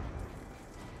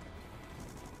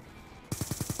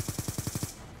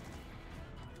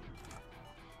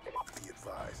 Be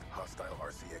advised, hostile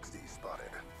RCXD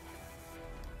spotted.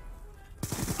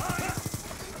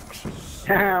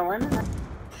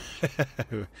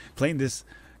 Playing this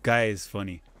guy is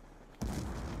funny.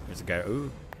 There's a guy.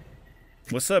 Ooh.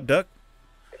 What's up, Duck?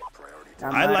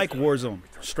 I like Warzone.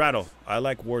 Straddle. I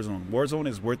like Warzone. Warzone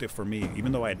is worth it for me,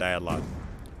 even though I die a lot.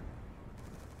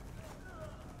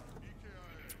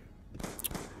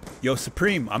 Yo,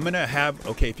 Supreme, I'm going to have...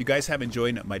 Okay, if you guys haven't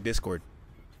joined my Discord.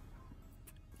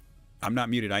 I'm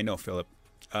not muted. I know, Philip.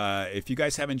 If you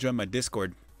guys haven't joined my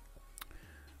Discord,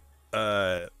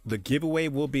 the giveaway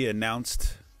will be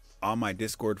announced on my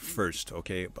Discord first,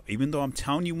 okay? But even though I'm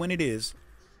telling you when it is,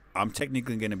 I'm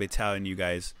technically going to be telling you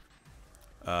guys...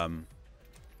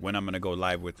 when I'm going to go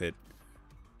live with it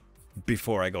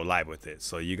before I go live with it,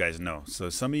 so you guys know.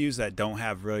 So some of you that don't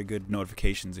have really good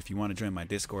notifications, if you want to join my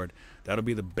Discord, that'll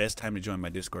be the best time to join my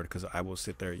Discord, because I will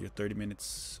sit there. You're 30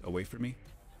 minutes away from me.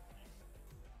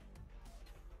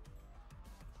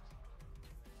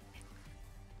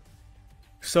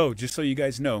 So, just so you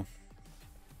guys know,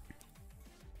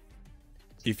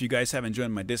 if you guys haven't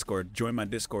joined my Discord, join my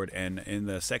Discord, and in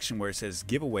the section where it says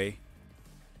giveaway,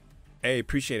 hey,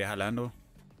 appreciate it, Halando.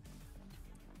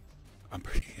 I'm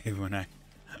pretty when I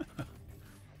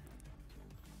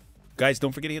guys,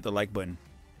 don't forget to hit the like button.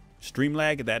 Stream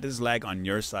lag, that is lag on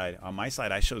your side. On my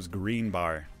side, I shows green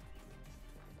bar.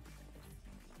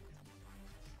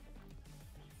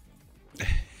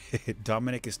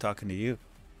 Dominic is talking to you.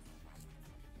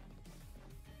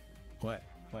 What?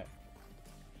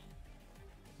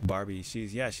 Barbie,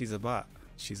 she's a bot.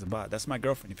 She's a bot. That's my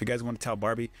girlfriend. If you guys want to tell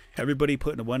Barbie, everybody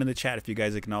put a 1 in the chat if you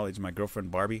guys acknowledge my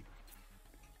girlfriend Barbie.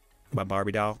 My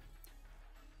Barbie doll.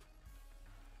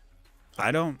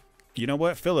 I don't, you know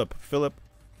what, Philip,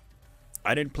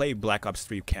 I didn't play Black Ops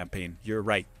 3 campaign. You're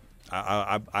right.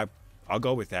 I'll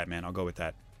go with that, man. I'll go with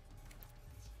that.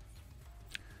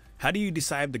 How do you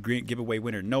decide the green giveaway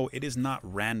winner? No, it is not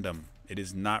random. It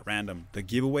is not random. The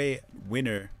giveaway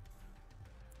winner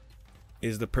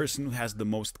is the person who has the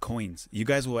most coins. You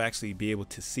guys will actually be able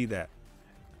to see that.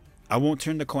 I won't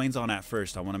turn the coins on at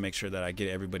first. I want to make sure that I get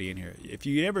everybody in here. If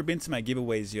you've ever been to my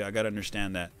giveaways, I got to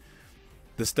understand that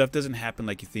the stuff doesn't happen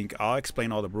like you think. I'll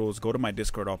explain all the rules. Go to my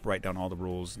Discord. I'll write down all the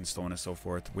rules and so on and so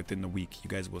forth. Within the week, you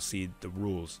guys will see the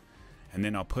rules. And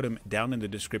then I'll put them down in the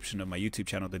description of my YouTube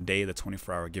channel the day the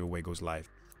 24-hour giveaway goes live.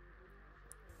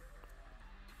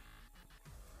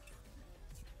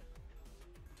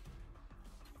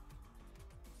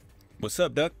 What's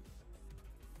up, Duck?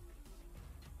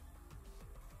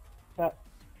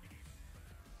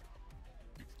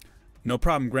 No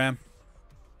problem, Graham.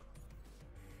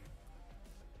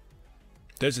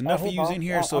 There's enough views in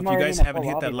here, so if you guys haven't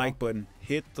hit that like button,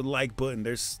 hit the like button.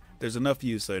 There's enough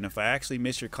views. So, and if I actually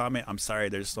miss your comment, I'm sorry.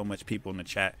 There's so much people in the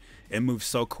chat. It moves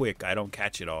so quick, I don't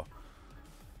catch it all.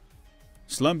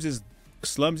 Slums is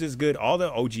good. All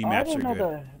the OG maps are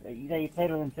good. That you played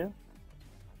with them too.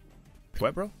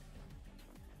 What, bro?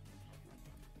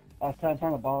 I was trying to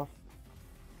find the balls.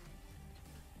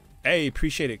 Hey,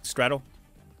 appreciate it, Straddle.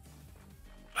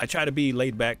 I try to be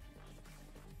laid back.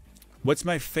 What's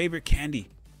my favorite candy?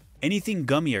 Anything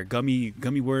gummy or gummy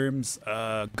worms,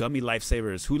 gummy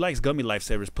lifesavers. Who likes gummy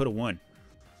lifesavers? Put a 1.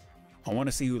 I want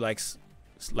to see who likes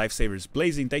lifesavers.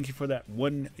 Blazing, thank you for that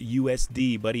 1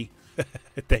 USD, buddy.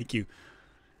 Thank you.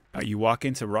 You walk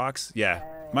into rocks? Yeah.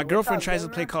 My girlfriend tries to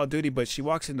play Call of Duty, but she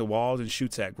walks into walls and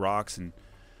shoots at rocks and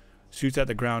shoots at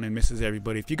the ground and misses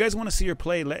everybody. If you guys want to see her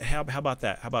play, how about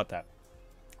that? How about that?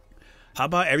 How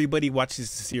about everybody watches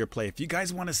to see her play? If you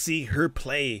guys want to see her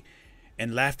play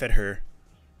and laugh at her,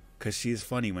 because she's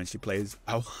funny when she plays,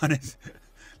 I want to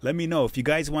let me know. If you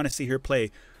guys want to see her play,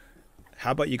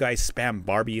 how about you guys spam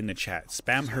Barbie in the chat?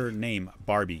 Spam her name,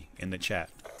 Barbie, in the chat.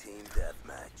 Team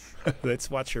deathmatch.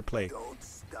 Let's watch her play. Don't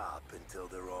stop until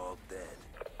they're all dead.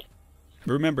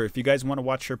 Remember, if you guys want to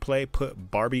watch her play,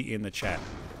 put Barbie in the chat.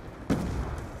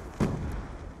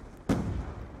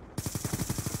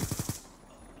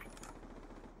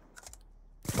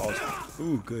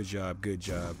 Ooh, good job, good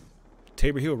job.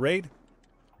 Tabor Hill raid?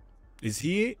 Is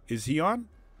he on?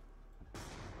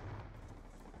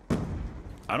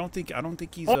 I don't think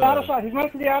he's auto shot. He's running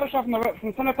to the auto shot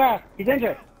from center pass. He's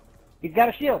injured. He's got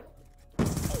a shield.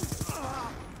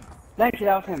 Thank you,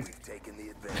 that was him.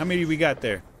 How many we got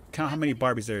there? Count how many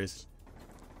Barbies there is.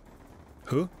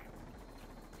 Who?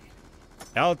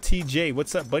 LTJ,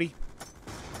 what's up, buddy?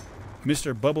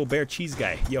 Mr. Bubble Bear Cheese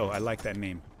Guy. Yo, I like that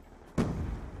name.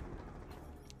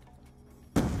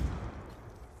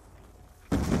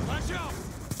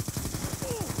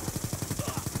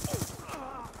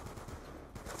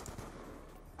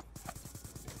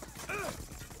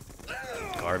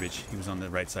 Garbage. He was on the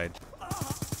right side.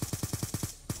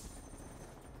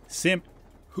 Simp.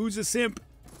 Who's a simp?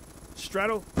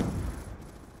 Straddle.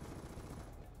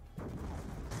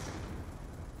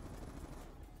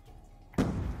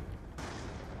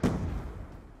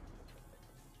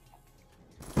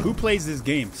 Who plays this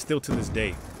game still to this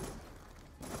day?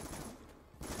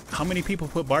 How many people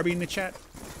put Barbie in the chat?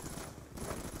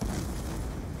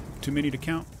 Too many to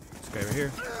count. This guy right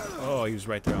here. Oh, he was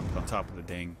right there on top of the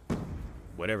dang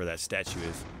whatever that statue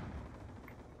is.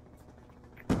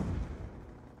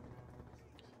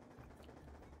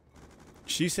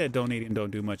 She said donating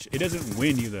don't do much. It doesn't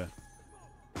win you the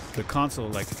console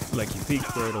like you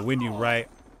think, where it'll win you right,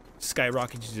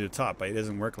 skyrocket you to the top, but it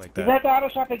doesn't work like that. He's at the auto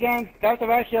shop again. Got the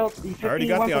right shield. I already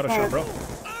got the auto shot, bro.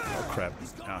 Oh crap.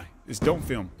 It's don't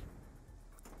film.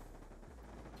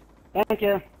 Thank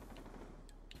you.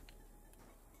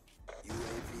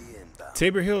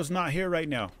 Tabor Hill's not here right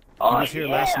now. He was here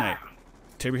last night.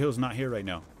 Tabor Hill's not here right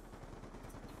now.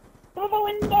 Through the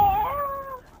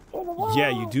window. Yeah,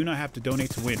 you do not have to donate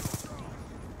to win.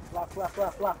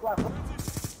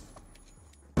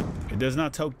 It does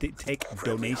not take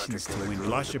donations to win. You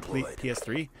lost your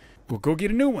PS3? Well, go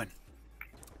get a new one.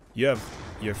 You're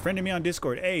friending me on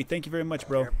Discord. Hey, thank you very much,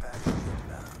 bro.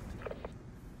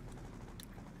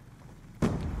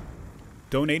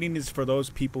 Donating is for those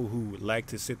people who like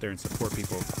to sit there and support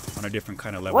people on a different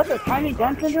kind of level. What the tiny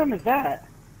gun syndrome is that?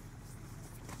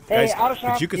 Guys, Hey, auto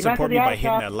shop, but you can support me by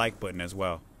hitting that like button as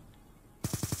well.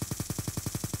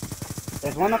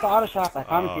 There's one at the auto shop, I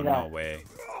promise you that. No way.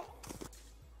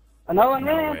 Another one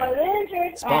No ran, way. but they're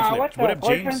injured. Spawn What flip. What the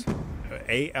up, James?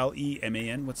 boyfriend?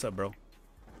 Aleman. What's up, bro?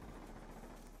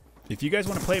 If you guys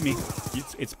want to play me,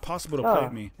 it's possible to play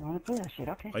me. You want to play that shit?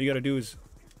 Okay. All you gotta do is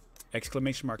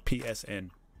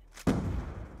 !PSN.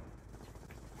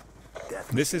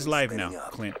 This is live now,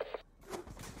 Clint.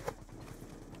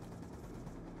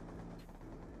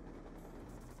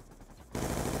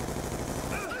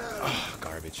 Oh,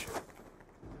 garbage.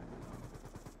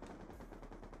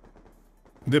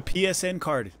 The PSN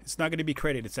card. It's not going to be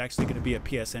credit. It's actually going to be a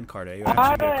PSN card. You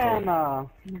actually get a code.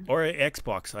 Or an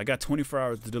Xbox. I got 24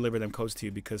 hours to deliver them codes to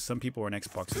you because some people are on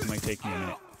Xbox. It might take me a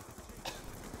minute.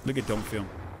 Look at Don't Film.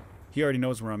 He already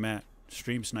knows where I'm at.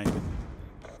 Stream sniping.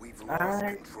 We've lost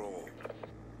control.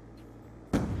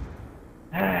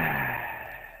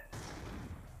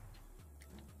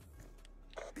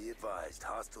 Be advised,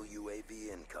 hostile UAV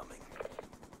incoming.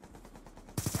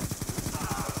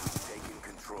 Taking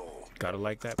control. Gotta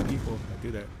like that, people. I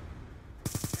do that.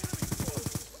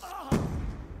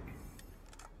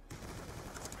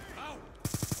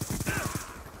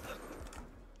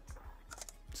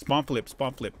 Spawn flip,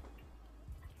 spawn flip.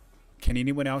 Can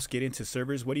anyone else get into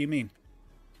servers? What do you mean?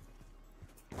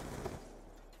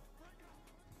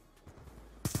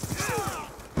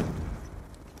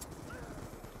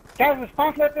 Guys, the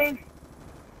spawn flipping.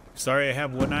 Sorry, I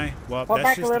have one eye. Well, Pull that's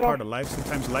back a just a little. part of life.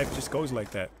 Sometimes life just goes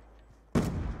like that.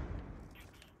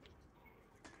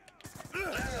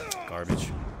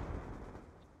 Garbage.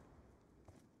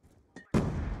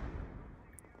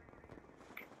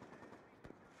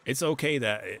 It's okay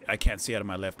that I can't see out of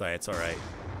my left eye. It's all right.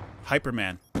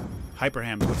 Hyperman.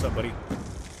 Hyperham, what's up, buddy?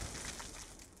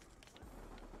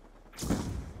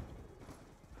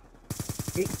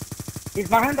 He's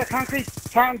behind the concrete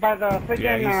fountain by the freaking.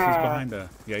 Yeah, he's behind the.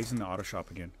 Yeah, he's in the auto shop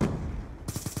again.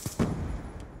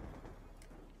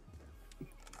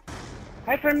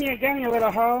 Hide from me again, you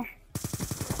little hoe.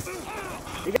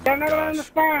 You got another one in the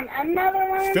spawn. Another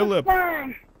one in Philip, the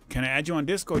spawn. can I add you on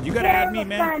Discord? You gotta add me,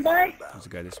 man. Spawn, boy. There's a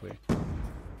guy this way.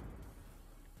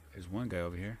 There's one guy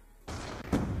over here.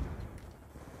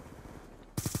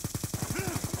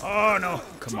 Oh no!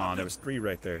 Come on, there was 3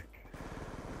 right there.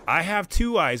 I have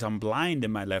 2 eyes. I'm blind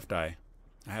in my left eye.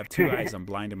 I have 2 eyes. I'm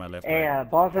blind in my left Hey, eye.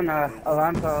 Balls and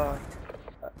Alonso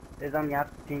is on the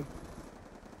opposite team.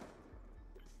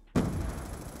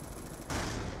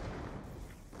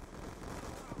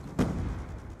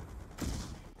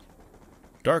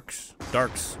 Darks,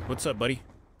 what's up, buddy?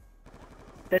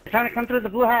 They're trying to come through the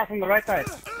blue house on the right side.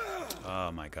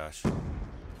 Oh my gosh.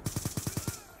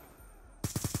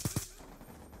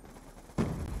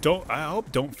 I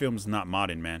hope Don't Film's not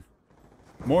modding, man.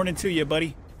 Morning to you,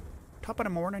 buddy. Top of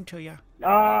the morning to you.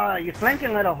 Oh, you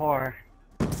flanking little whore.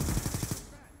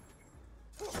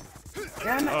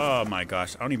 Damn it. Oh my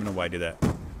gosh, I don't even know why I did that.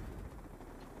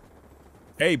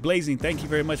 Hey, Blazing, thank you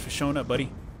very much for showing up,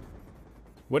 buddy.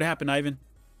 What happened, Ivan?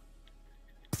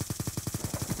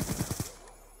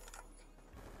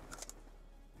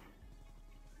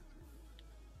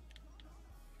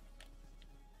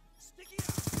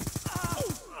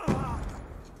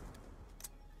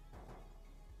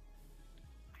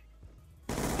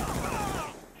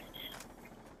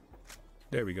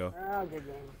 There we go. Oh, good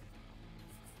game.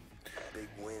 Big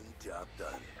win, job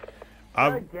done.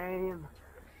 Good game.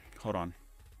 Hold on.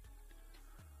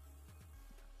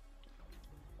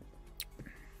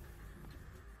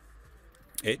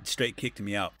 It straight kicked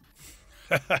me out.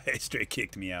 It straight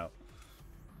kicked me out.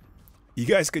 You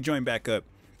guys could join back up.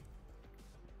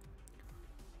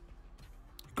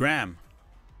 Graham,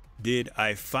 did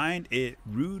I find it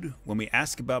rude when we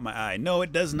ask about my eye? No,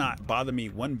 it does not bother me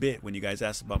one bit when you guys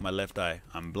ask about my left eye.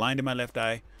 I'm blind in my left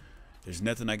eye. There's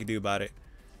nothing I can do about it.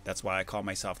 That's why I call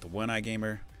myself the one eye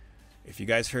gamer. If you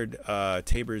guys heard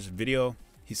Tabor's video,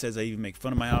 he says I even make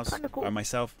fun of my house or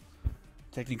myself.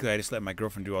 Technically, I just let my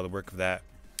girlfriend do all the work of that.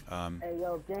 Hey,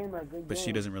 yo, gamer, good But game.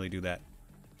 she doesn't really do that.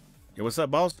 Yo, what's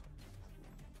up, balls?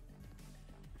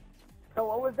 So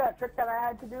what was that trick that I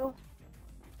had to do?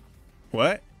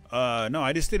 What? No,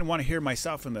 I just didn't want to hear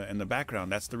myself in the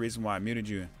background. That's the reason why I muted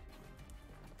you.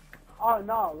 Oh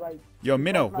no, like. Yo,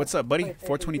 Minnow, my what's up, buddy? PlayStation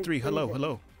 423. Hello, season.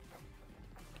 hello.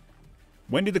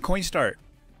 When did the coin start?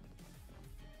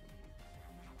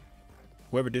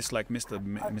 Whoever disliked missed the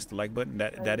like button.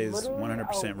 That is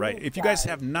 100% right. If you guys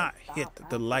have not hit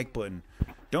the like button,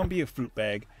 don't be a fruit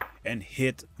bag and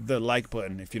hit the like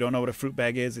button. If you don't know what a fruit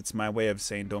bag is, it's my way of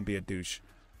saying don't be a douche.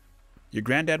 Your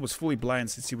granddad was fully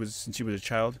blind since he was a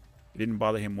child. It didn't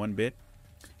bother him one bit.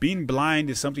 Being blind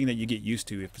is something that you get used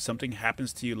to. If something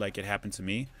happens to you like it happened to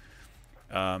me,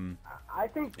 I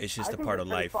think it's just I a think part it's of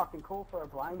pretty life. Fucking cool for a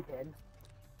blind kid,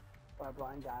 for a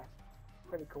blind guy.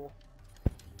 Pretty cool.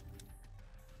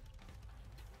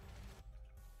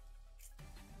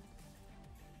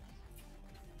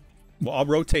 Well, I'll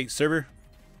rotate server,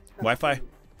 Wi-Fi.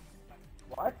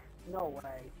 What? No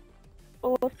way.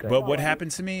 Oh, what's good? But what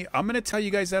happened to me? I'm gonna tell you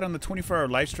guys that on the 24-hour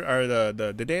live stream, or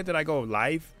the day that I go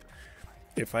live.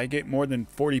 If I get more than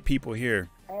 40 people here,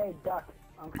 Hey, Duck,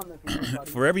 I'm coming for you,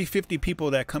 buddy. for every 50 people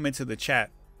that come into the chat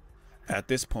at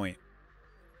this point,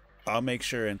 I'll make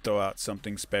sure and throw out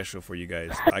something special for you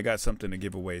guys. I got something to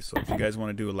give away, so if you guys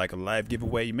want to do like a live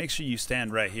giveaway, you make sure you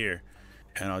stand right here,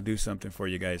 and I'll do something for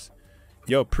you guys.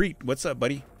 Yo, Preet, what's up,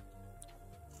 buddy?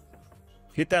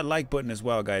 Hit that like button as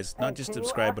well, guys. Not just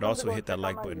subscribe, but also hit that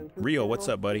like button. Rio, what's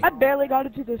up, buddy? I barely got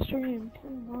into the stream.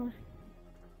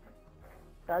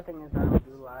 Sad thing is I don't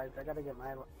do lives. I gotta get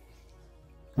my.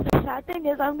 Sad thing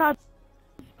is I'm not.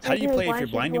 How do you play if you're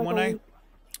blind in one eye?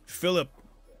 Philip,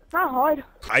 It's not hard.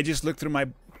 I just looked through my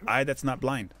eye that's not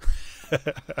blind.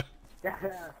 Yeah.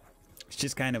 It's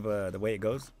just kind of the way it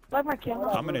goes. Like my camera.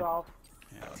 I'm gonna. Rudolph.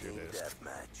 Yeah, I'll do this.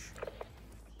 Deathmatch.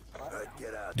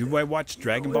 Get out Do I watch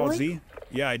Dragon Ball Z?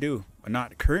 Yeah, I do.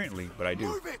 Not currently, but I do.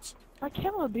 Move it! My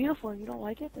camera beautiful and you don't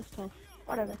like it? That's tough.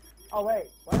 Whatever. Oh wait,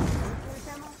 what? Can you see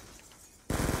the camera?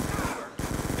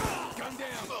 Gun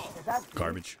down! Is that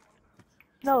Garbage.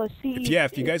 No, it's CE.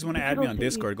 If you guys want to add me on CE.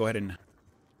 Discord, go ahead and.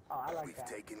 Oh, I like We've that.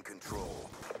 taken control.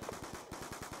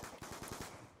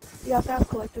 You have to have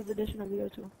collector's edition of Video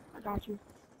 2. I got you.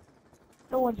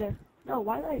 No one's there. No,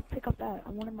 why did I pick up that? I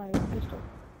wanted my pistol.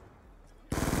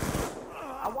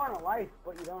 I want a life,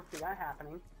 but you don't see that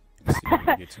happening.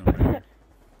 Get to 'em right here.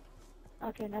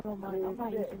 Okay, never mind. I'm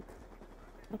not using.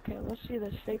 Okay, let's see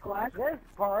this fake lag. This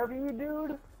Barbie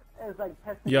dude is like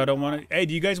testing. Y'all don't want to. Hey,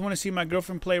 do you guys want to see my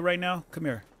girlfriend play right now? Come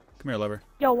here, love.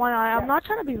 Yo, one eye. I'm not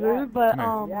trying to be rude, but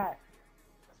Come Yes.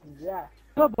 Yes.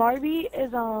 but Barbie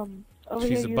is over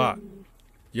She's here a bot. using-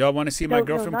 Y'all want to see my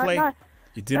girlfriend play?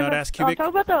 You did not ask Cubic.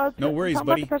 Talk about the, No worries, talk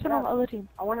buddy. About the person on the other team.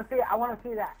 I want to see it. I want to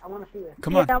see that. I want to see this.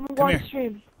 Come on, Yeah, I'm come going to here.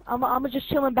 stream. I'm just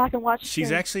chilling back and watch. She's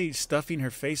stream. actually stuffing her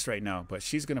face right now, but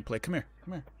she's gonna play. Come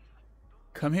here.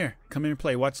 Come here and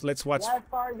play. Watch. Let's watch. Yes,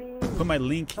 Barbie. Put my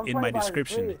link Come in play, my Barbie,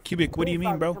 description. please. Cubic, what do you Please,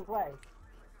 mean, Barbie, bro? come play.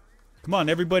 Come on,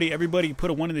 everybody, put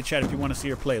a 1 in the chat if you want to see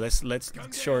her play. Let's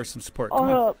show her some support. Come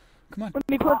on. Come on. Let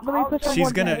me put some She's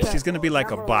one in the gonna chat. be like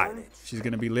a Number bot. one. She's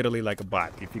gonna be literally like a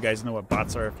bot. If you guys know what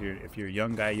bots are, if you're a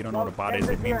young guy, you don't know what a bot is.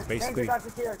 It means basically.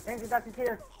 Change Dr.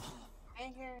 Tear.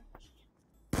 Right here.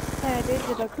 Hey, they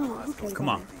did a cool. Who cares Come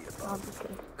on. about it? No, I'm just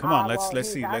kidding. Come on, well, let's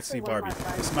he's see actually one of Barbie. my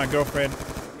friends. This is my girlfriend.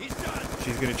 He's done!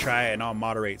 She's gonna try and I'll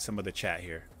moderate some of the chat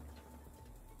here.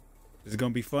 Is it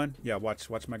gonna be fun? Yeah, watch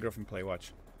my girlfriend play.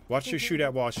 Watch her shoot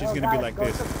at wall. She's gonna be like go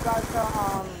this.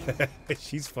 Subscribe to,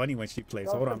 She's funny when she plays.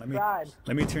 go Hold on, subscribe.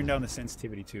 let me turn down the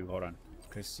sensitivity too. Hold on,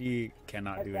 because she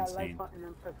cannot Hit do that like insane. button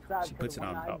and subscribe She to puts the it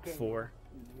on One-Eyed about King. 4.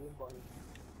 Yeah, buddy.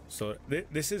 So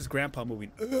this is Grandpa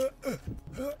moving.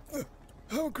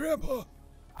 Oh, Grandpa.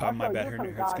 Oh, my Also, bad. you're Her some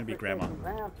it's gonna be godforsaken Grandma.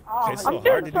 Grandpa. Okay, Oh, so I'm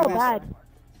hard to doing do so this. bad.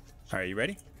 All right, you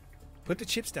ready? Put the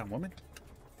chips down, woman.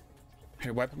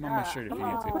 Here, wipe them on my shirt if you come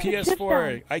need on. to. Put the chips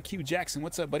PS4 IQ Jackson,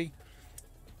 what's up, buddy?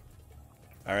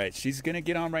 All right, she's gonna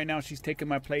get on right now. She's taking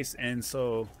my place, and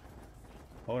so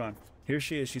hold on. Here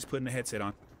she is. She's putting the headset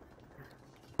on.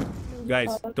 Guys,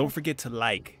 don't forget to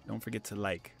like. Don't forget to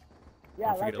like. Yeah,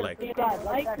 Don't forget to like. subscribe.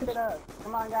 Like that shit up.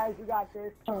 Come on, guys, you got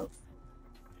this. Oh.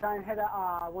 Try and hit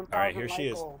a 1,000 All right, here she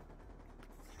like is. goal.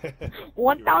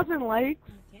 1,000 likes.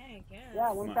 Yeah, I guess.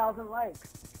 Yeah, 1,000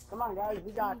 likes. Come on, guys,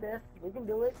 we got this. We can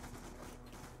do it.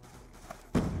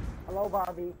 Hello,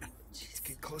 Barbie. Jeez,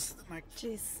 get close to the mic.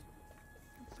 Jeez.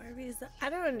 Barbie's. I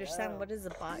don't understand what is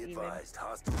a bot Be even. advised,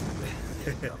 hostile UAV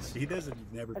incoming. She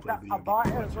doesn't never It's play a video bot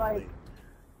games. is like.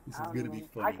 This is I don't gonna be know.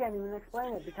 funny. I can't even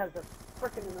explain it because it's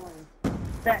freaking annoying.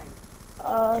 Bang.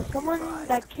 Someone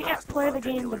that can't play the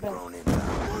game the best. Drone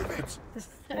inbound. That's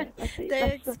the, They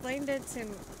that's the, explained it to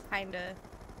me, kinda.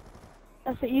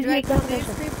 that's the Do I easiest kill these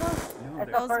definition. people? No,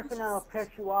 It's there- the person that'll piss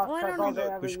you off Well, I because don't all know. they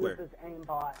ever Push use square. is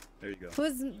aimbot. there you go.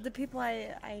 Who's the people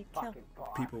I kill? Fucking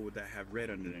bot. People that have red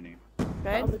under their name.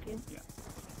 Right? Other team.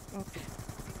 Okay.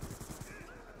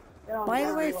 They don't Why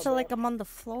care do a I little feel like bit. I'm on the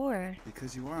floor?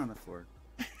 Because you are on the floor.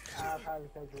 Probably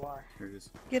because you are. Here it is.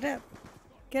 Get up.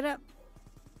 Get up.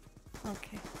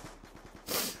 Okay.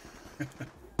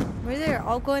 Where they're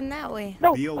all going that way.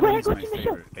 No, BO1 quit is my glitching the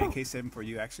favorite. show. AK-7 for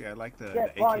you. Actually, I like the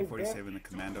Get body, AK-47 and the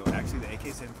Commando. Actually, the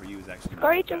AK-7 for you is actually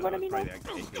Scar, you probably wanna be the nice?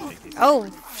 AK-7. Oh,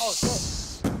 Oh,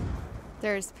 shit.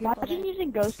 there's people Imagine there.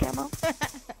 using ghost camo.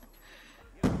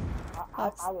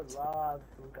 I would love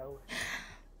some ghosts.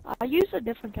 I use a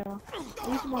different camo.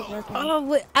 I use more rare camo. Oh,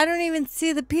 wait, I don't even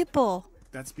see the people.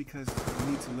 That's because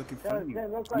you need to look in front of They you.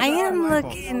 look like I they're am on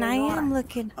looking. I am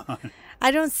looking.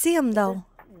 I don't see them though.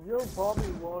 You'll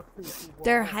probably walk through people.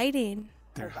 They're hiding.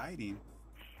 They're hiding.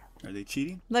 Are they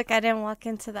cheating? Look, I didn't walk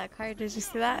into that car. Did you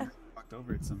see that? Walked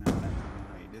over it somehow. I don't know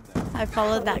how you did that. I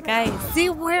followed that guy. See,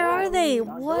 where are they?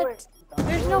 What?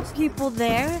 There's no people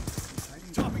there.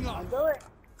 Chopping off. Do it.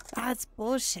 That's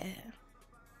bullshit.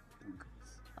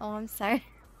 Oh, I'm sorry.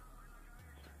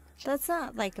 That's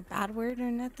not like a bad word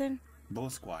or nothing. Bull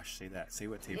squash. Say that. Say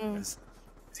what Tabor does.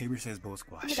 Tabor says bull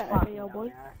squash. Look at that FAO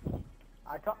boy.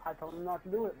 I told him not to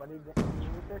do it, but he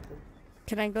didn't.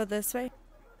 Can I go this way?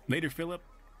 Later, Philip.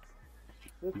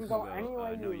 You can go any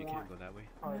way no, you you want. can't go that way.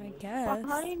 I guess.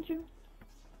 Behind you.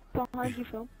 Behind you,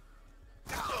 Phil.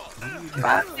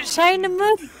 I'm trying to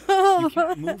move. You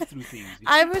can't move through things.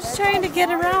 I was trying to get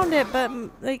around it, but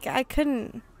like I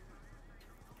couldn't.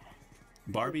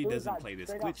 Barbie doesn't play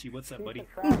this. Glitchy, what's up, buddy?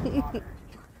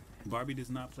 Barbie does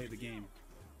not play the game.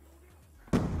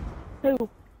 Who?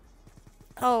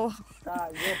 Oh,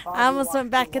 I almost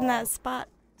went back in that spot.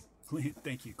 Clint,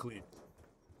 thank you, Clint.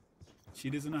 She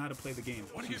doesn't know how to play the game.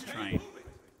 She's trying.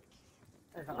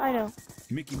 I know.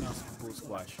 Mickey Mouse is bull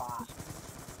squash.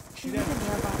 Shoot at him.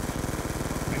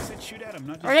 I said shoot at him,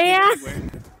 not just Where they at? everywhere.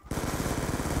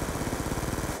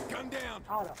 Gun down.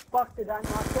 How the fuck did I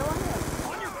not kill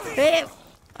him? On your feet. Babe.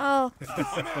 Oh,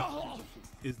 I'm out.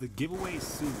 Is the giveaway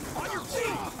soon?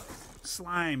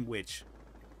 Slime Witch.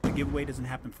 The giveaway doesn't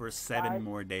happen for 7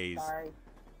 more days. Sorry.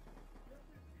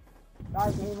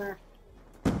 Sorry, gamer.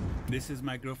 This is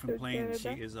my girlfriend playing. She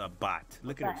is a bot.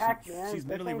 Look The at her. heck, man? She's This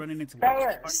literally ain't running into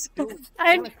fair. me.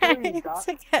 I'm What trying is that?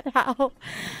 to get out.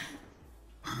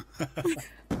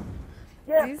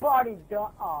 Get body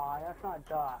dot. Aw, that's not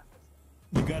dot.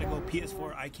 You gotta go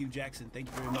PS4 IQ Jackson. Thank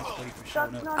you very much, buddy, for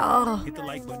showing That's up. not Oh. Hit the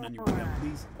like button on your way up,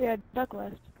 please. Yeah, Duck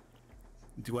West.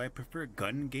 Do I prefer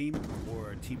gun game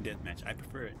or team deathmatch? I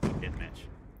prefer a team deathmatch.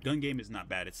 Gun game is not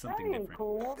bad. It's That something ain't different.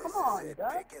 cool. Come on,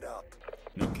 duck. Pick it up.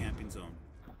 No camping zone.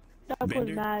 Duck was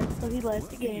Bender? mad, so he left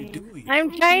What the are you game. doing?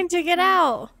 I'm trying to get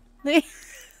out. Leave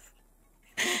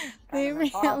me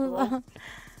impossible. alone.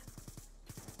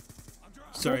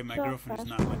 Sorry, my What's up, girlfriend is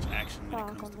not Fast much action when it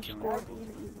Talk comes on to the killing score.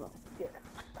 people.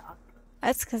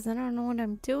 That's because I don't know what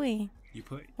I'm doing. You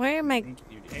put. Where am I? Thank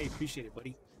you. Hey, appreciate it,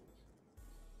 buddy.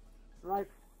 Like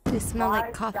You smell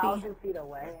like coffee. 5,000 feet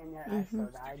away and your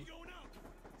exo died.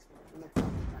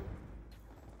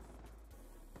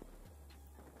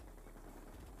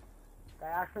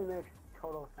 That actually makes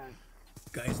total sense.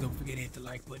 Guys, don't forget to hit the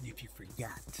like button if you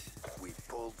forgot. We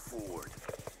pulled forward.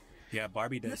 Yeah,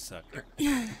 Barbie does suck.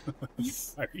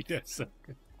 Barbie does suck.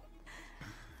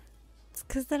 It's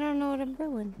because I don't know what I'm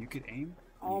doing. You could aim.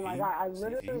 Oh You my aim. god, I See,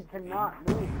 literally aim, cannot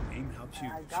aim, move. Aim helps you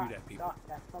I got shoot at people. stuck.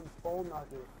 That's some bull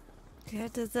nugget. Yeah,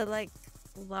 does it like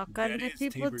lock That onto is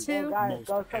people Tabor's Oh, too? guys, Most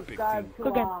go epic subscribe thing. to,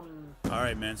 Okay. All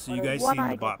right, man. So you guys One seen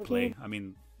the eye bot play? game. I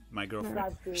mean, my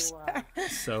girlfriend. subscribe to,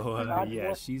 So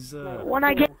yeah, she's When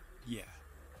I get yeah.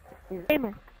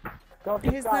 gamer. go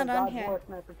He's subscribe not on to here. God's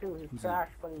Sniper 2. He's Who's trash,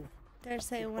 but he's They're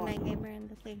saying when I gamer in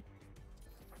the thing.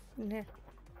 In here.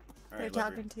 All They're right, love her.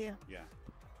 talking to you. Yeah.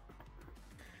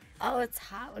 Oh, it's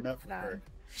hot when Enough it's for on. her.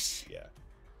 Yeah.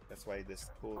 That's why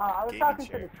this whole I was gaming talking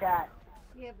to chair. the chat.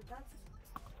 Yeah, but that's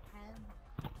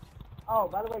 10. Oh,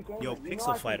 by the way, gamer, Yo, you know I Pixel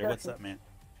can Fighter, just- what's up, man?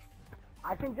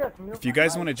 I can just mute If you my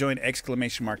guys mic. want to join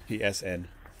 !PSN.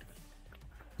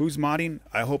 Who's modding?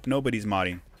 I hope nobody's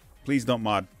modding. Please don't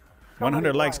mod.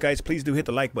 100 likes, guys. Please do hit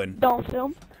the like button. Don't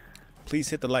film. Please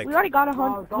hit the like. We already got No,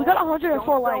 100. We don't- got 104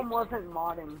 don't likes. film wasn't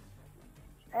modding.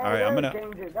 Hey, All right, I'm there's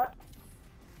gonna- danger. That-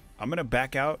 I'm gonna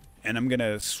back out and I'm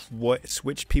gonna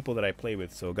switch people that I play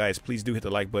with. So guys, please do hit the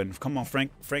like button. Come on,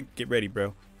 Frank. Frank, get ready,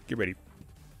 bro. Get ready.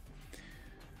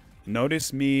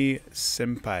 Notice me,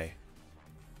 senpai.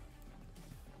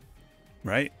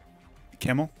 Right?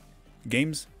 Camel?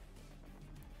 Games?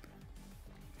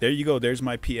 There you go. There's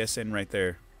my PSN right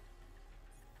there.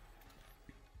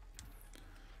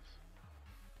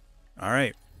 All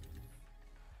right.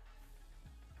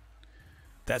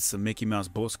 That's the Mickey Mouse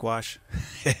bull squash.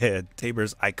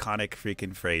 Tabor's iconic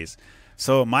freaking phrase.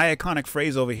 So my iconic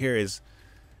phrase over here is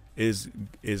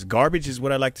garbage is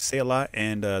what I like to say a lot,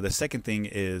 and the second thing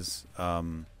is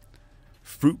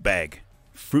fruit bag.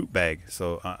 Fruit bag.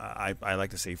 So I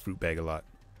like to say fruit bag a lot.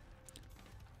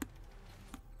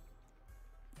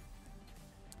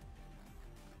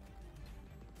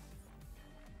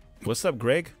 What's up,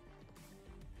 Greg?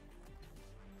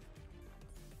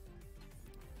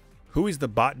 Who is the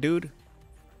bot dude?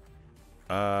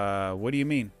 What do you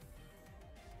mean?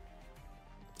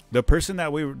 The person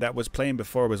that was playing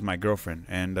before was my girlfriend,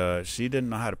 and she didn't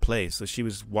know how to play, so she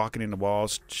was walking in the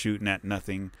walls, shooting at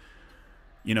nothing,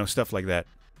 you know, stuff like that.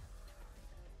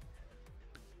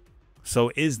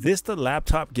 So is this the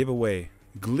laptop giveaway?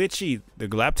 Glitchy, the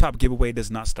laptop giveaway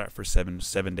does not start for seven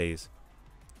days.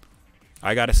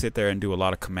 I gotta sit there and do a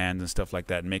lot of commands and stuff like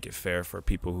that and make it fair for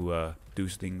people who do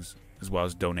things as well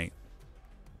as donate.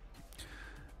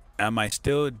 Am I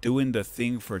still doing the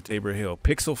thing for Tabor Hill?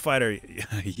 Pixel Fighter,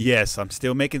 yes, I'm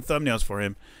still making thumbnails for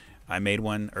him. I made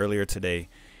one earlier today.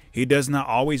 He does not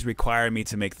always require me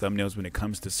to make thumbnails when it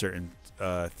comes to certain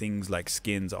things like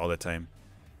skins all the time.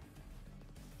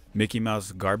 Mickey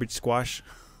Mouse garbage squash.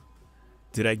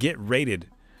 Did I get rated?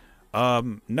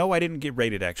 No, I didn't get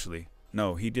rated actually.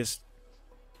 No, he just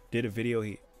did a video.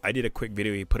 I did a quick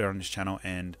video. He put it on his channel,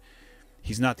 and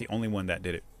he's not the only one that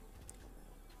did it.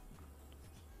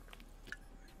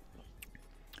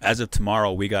 As of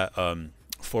tomorrow, we got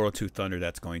 402 Thunder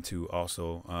that's going to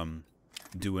also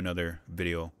do another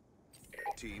video.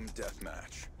 Team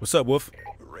deathmatch. What's up, Wolf?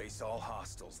 Erase all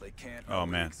hostiles. They can't. Oh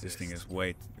man, this thing is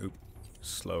way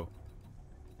slow.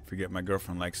 Forget my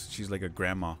girlfriend likes. She's like a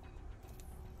grandma.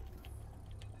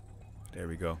 There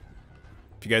we go.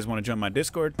 If you guys want to join my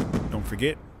Discord, don't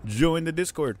forget, join the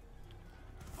Discord.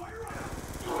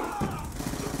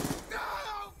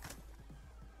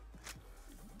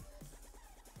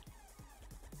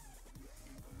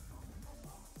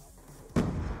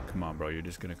 Come on, bro. You're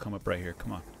just going to come up right here.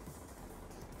 Come on.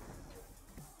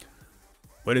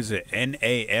 What is it?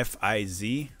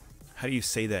 N-A-F-I-Z? How do you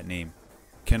say that name?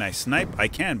 Can I snipe? I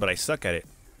can, but I suck at it.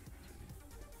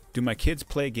 Do my kids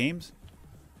play games?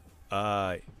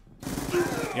 Yeah,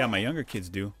 my younger kids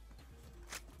do.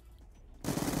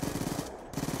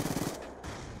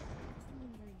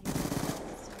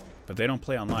 But they don't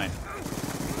play online.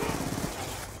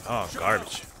 Oh,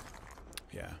 garbage.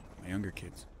 Yeah, my younger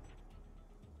kids.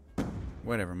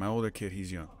 Whatever, my older kid,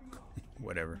 he's young.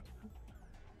 Whatever.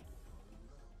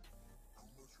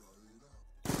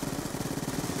 We've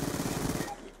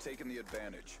taken the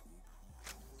advantage.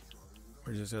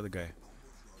 Where's this other guy?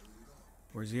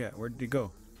 Where's he at? Where did he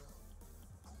go?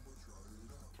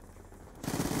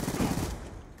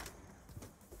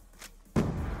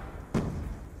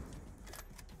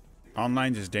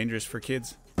 Online is dangerous for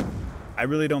kids. I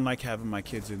really don't like having my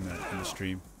kids in the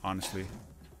stream, honestly.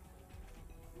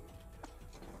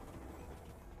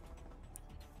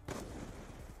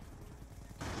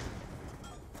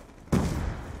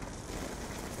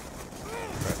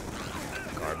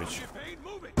 Garbage.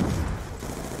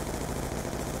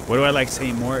 What do I like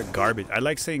saying more? Garbage. I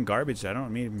like saying garbage. I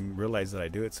don't even realize that I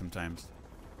do it sometimes.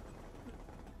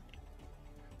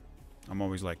 I'm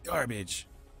always like, garbage.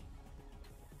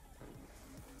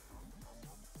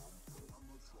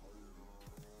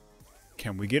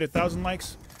 Can we get 1,000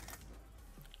 likes?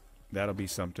 That'll be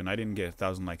something. I didn't get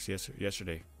 1,000 likes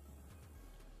yesterday.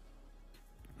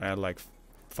 I had like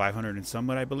 500 and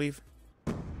somewhat, I believe.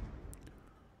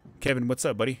 Kevin, what's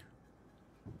up, buddy?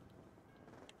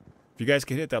 If you guys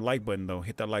can hit that like button, though,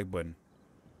 hit that like button.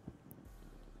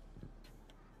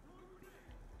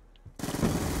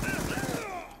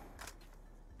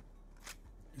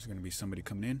 There's going to be somebody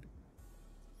coming in.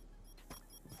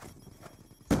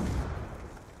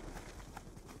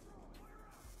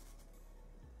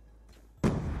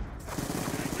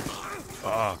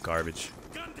 Oh, garbage.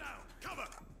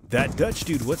 That Dutch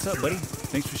dude, what's up, buddy?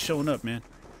 Thanks for showing up, man.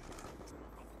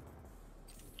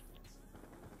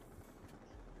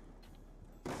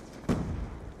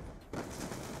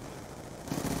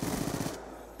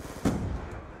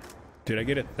 Did I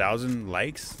get 1,000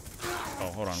 likes?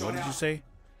 Oh, hold on. What did you say?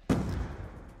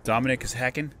 Dominic is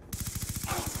hacking.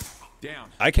 Down.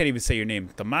 I can't even say your name.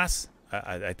 Tomas?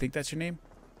 I think that's your name.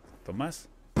 Tomas?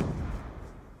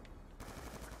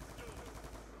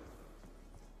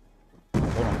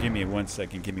 Hold on. Give me 1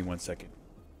 second. Give me 1 second.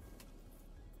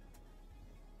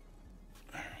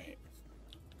 All right.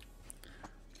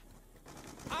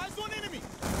 Eyes on enemy.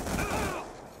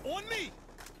 On me.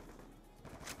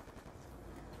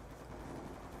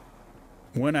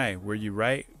 One Eye, were you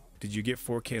right? Did you get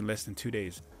 4K in less than 2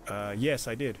 days? Yes,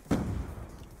 I did.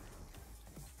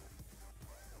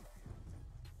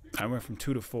 I went from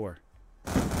 2 to 4.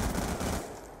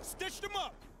 Stitched him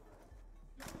up.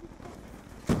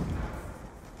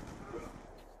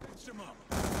 Stitched him up.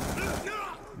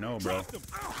 No, bro.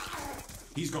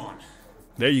 He's gone.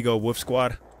 There you go, Wolf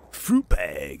Squad. Fruit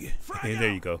bag. Hey,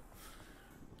 there you go.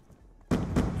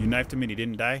 You knifed him and he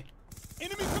didn't die?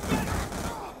 Enemy combatant.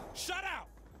 Shut out.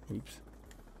 Oops.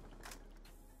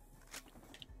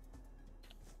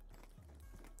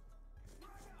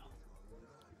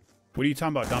 What are you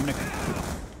talking about, Dominic?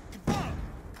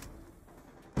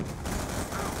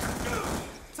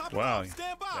 Wow,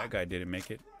 that guy didn't make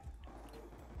it.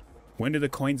 When do the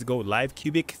coins go live,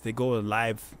 Cubic? They go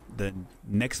live the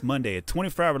next Monday. A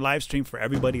 24-hour live stream for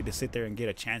everybody to sit there and get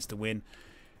a chance to win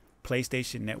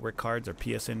PlayStation Network cards or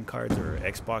PSN cards or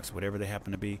Xbox, whatever they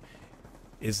happen to be,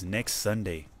 is next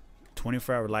Sunday.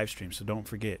 24-hour live stream, so don't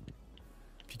forget.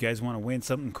 If you guys want to win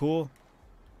something cool,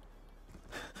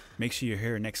 make sure you're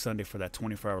here next Sunday for that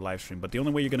 24-hour live stream. But the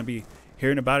only way you're going to be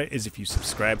hearing about it is if you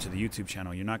subscribe to the YouTube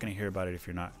channel. You're not going to hear about it if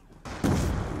you're not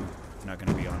going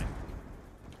to be on it.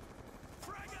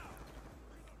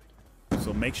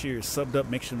 So make sure you're subbed up,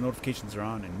 make sure the notifications are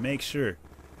on, and make sure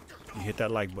you hit that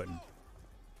like button.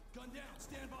 Gun down.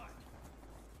 Stand by.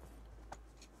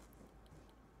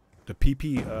 The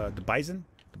PP, the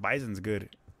Bison's good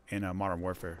in Modern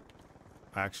Warfare.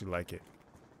 I actually like it.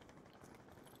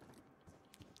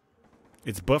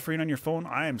 It's buffering on your phone.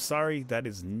 I am sorry, that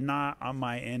is not on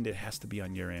my end. It has to be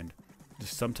on your end.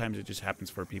 Just sometimes it just happens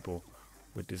for people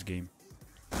with this game.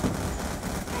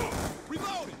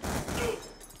 Reloading.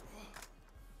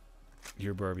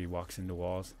 Your Barbie walks into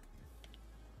walls.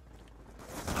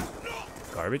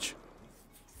 Garbage.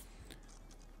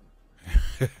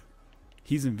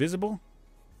 He's invisible.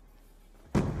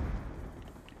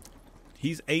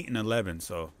 He's 8 and 11,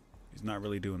 so he's not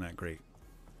really doing that great.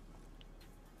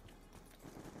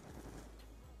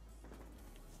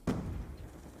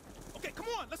 Okay, come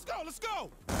on. Let's go. Let's go.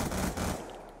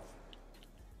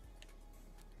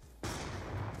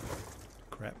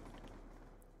 Crap.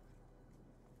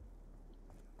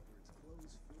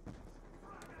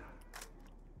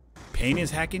 Payne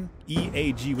is hacking.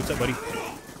 EAG, what's up, buddy?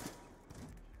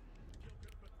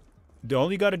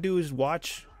 All you got to do is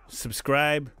watch,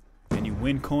 subscribe, and you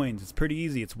win coins. It's pretty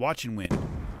easy. It's watch and win.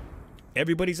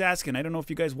 Everybody's asking. I don't know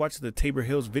if you guys watched the Tabor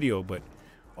Hills video, but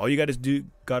all you got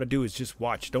to do is just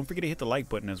watch. Don't forget to hit the like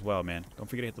button as well, man. Don't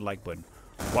forget to hit the like button.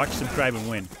 Watch, subscribe, and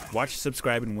win. Watch,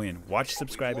 subscribe, and win. Watch,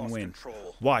 subscribe, and win.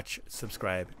 Watch,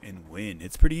 subscribe, and win.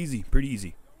 It's pretty easy. Pretty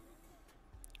easy.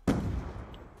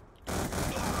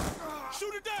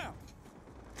 Shoot it down.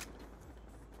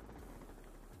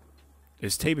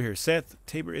 Is Tabor here? Seth,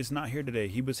 Tabor is not here today.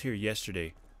 He was here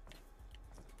yesterday.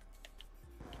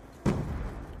 Come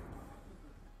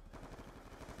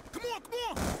on, come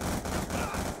on.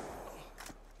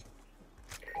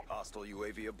 Hostile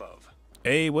UAV above.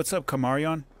 Hey, what's up,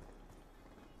 Kamarion?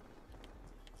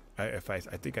 I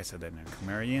think I said that name.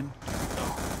 Kamarion?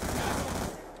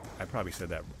 I probably said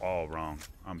that all wrong.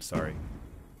 I'm sorry.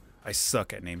 I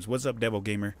suck at names. What's up, Devil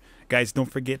Gamer? Guys,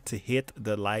 don't forget to hit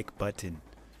the like button.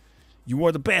 You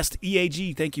are the best.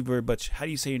 EAG, thank you very much. How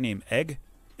do you say your name? Egg?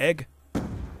 Egg?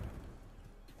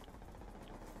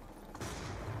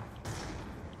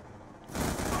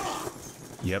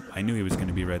 Yep, I knew he was going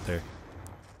to be right there.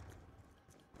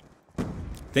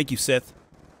 Thank you, Seth.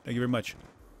 Thank you very much.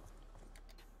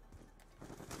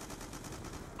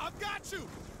 I've got you.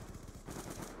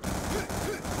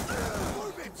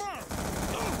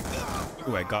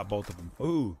 Ooh, I got both of them.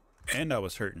 Ooh, and I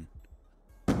was hurting.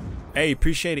 Hey,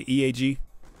 appreciate it, EAG.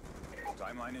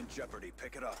 Timeline in jeopardy.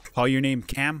 Pick it up. Call your name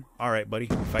Cam? All right, buddy.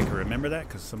 If I can remember that,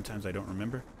 because sometimes I don't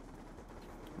remember.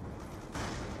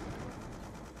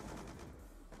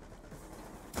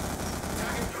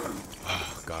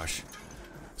 Oh, gosh.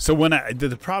 So when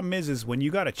the problem is when you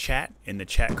got a chat and the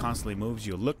chat constantly moves,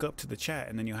 you'll look up to the chat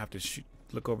and then you'll have to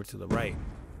look over to the right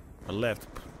or left.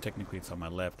 Technically, it's on my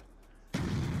left.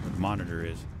 Where the monitor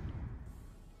is.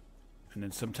 And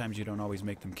then sometimes you don't always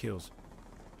make them kills.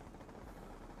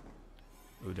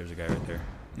 Ooh, there's a guy right there.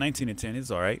 19 and 10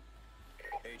 is all right.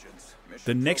 Agents,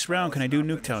 The next round, can I do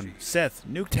profile has not been Nuketown? achieved. Seth,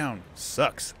 Nuketown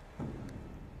sucks.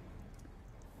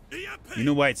 You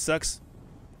know why it sucks?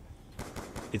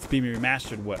 It's being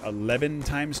remastered, what, 11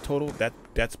 times total?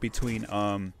 That's between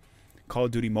Call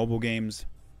of Duty mobile games,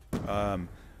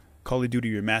 Call of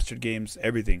Duty remastered games,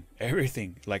 everything.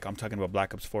 Like, I'm talking about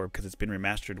Black Ops 4 because it's been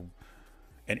remastered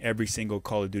in every single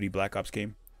Call of Duty Black Ops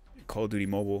game. Call of Duty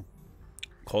mobile,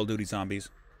 Call of Duty Zombies.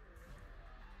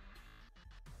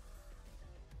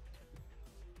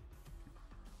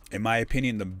 In my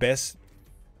opinion, the best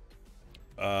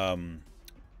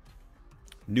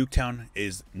Nuketown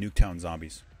is Nuketown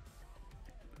Zombies.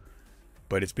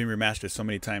 But it's been remastered so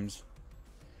many times.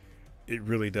 It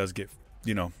really does get,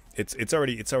 you know, it's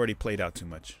already played out too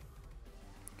much.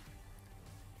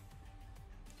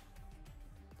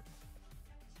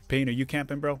 Payne, are you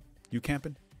camping, bro? You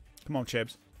camping? Come on,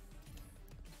 Chebs.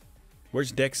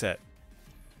 Where's Dex at?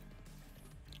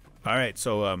 All right,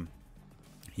 so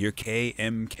you're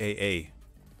KMKA.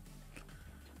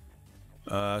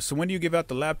 So when do you give out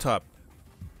the laptop?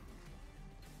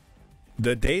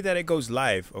 The day that it goes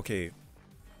live. Okay.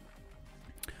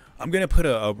 I'm gonna put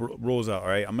a rules out. All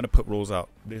right, I'm gonna put rules out.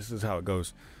 This is how it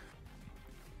goes.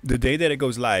 The day that it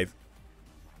goes live,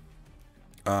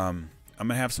 I'm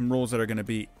gonna have some rules that are gonna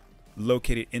be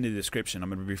located in the description. I'm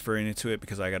gonna be referring to it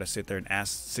because I gotta sit there and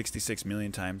ask 66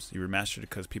 million times. You remastered it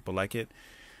because people like it.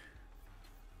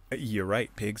 You're right,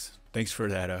 pigs. Thanks for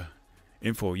that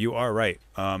info. You are right.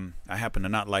 I happen to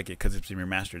not like it because it's been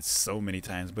remastered so many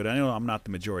times, but I know I'm not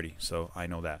the majority, so I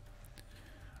know that.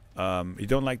 You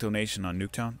don't like donation on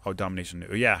Nuketown? Oh, domination.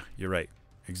 Yeah, you're right.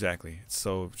 Exactly. It's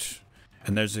so,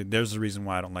 and there's a reason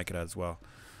why I don't like it as well.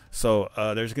 So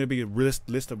there's gonna be a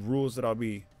list of rules that I'll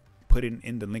be putting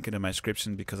in the link in my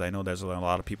description because I know there's a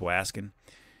lot of people asking.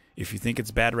 If you think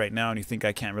it's bad right now and you think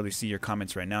I can't really see your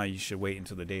comments right now, you should wait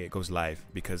until the day it goes live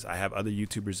because I have other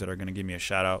YouTubers that are gonna give me a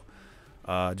shout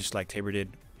out, just like Tabor did,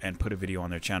 and put a video on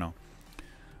their channel.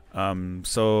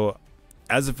 So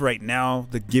as of right now,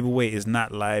 the giveaway is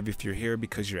not live. If you're here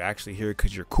because you're actually here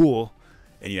because you're cool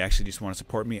and you actually just want to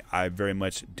support me, I very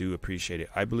much do appreciate it.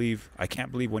 I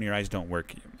can't believe one of your eyes don't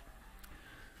work.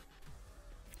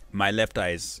 My left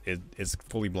eye is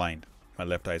fully blind. My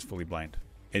left eye is fully blind.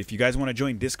 And if you guys want to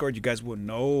join Discord, you guys will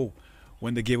know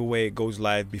when the giveaway goes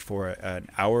live before an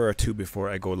hour or two before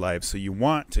I go live. So you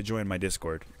want to join my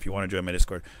Discord. If you want to join my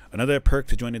Discord, another perk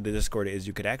to joining the Discord is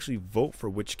you could actually vote for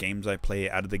which games I play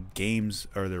out of the games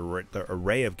or the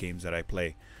array of games that I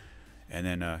play, and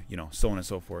then you know, so on and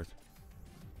so forth.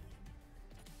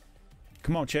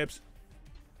 Come on, Chips.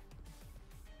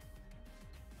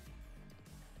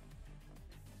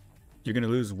 You're gonna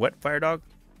lose what, Fire Dog?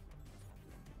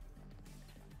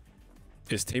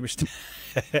 Is Tabor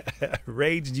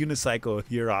Rage Unicycle?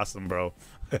 You're awesome, bro.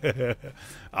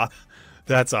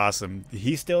 That's awesome.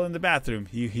 He's still in the bathroom.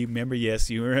 He remember? Yes,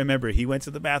 you remember. He went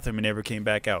to the bathroom and never came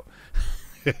back out.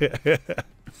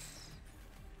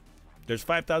 There's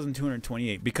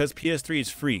 5,228 because PS3 is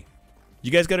free.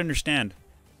 You guys gotta understand.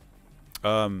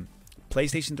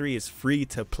 PlayStation 3 is free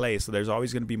to play, so there's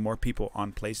always going to be more people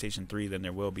on PlayStation 3 than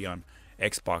there will be on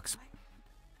Xbox.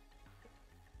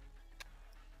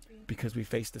 Because we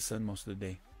face the sun most of the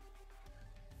day.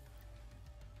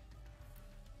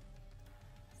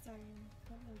 Sorry.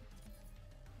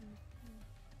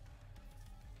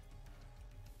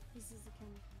 This is the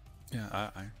camera.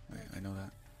 Yeah, I know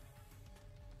that.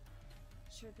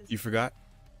 Sure, You forgot?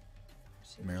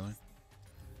 Maryland?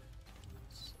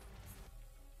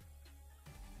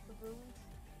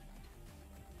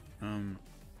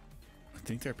 I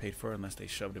think they're paid for unless they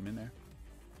shoved them in there.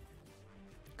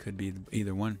 Could be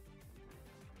either one.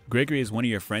 Gregory is one of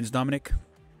your friends, Dominic.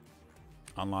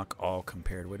 Unlock all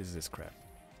compared. What is this crap?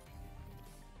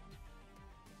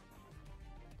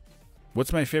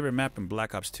 What's my favorite map in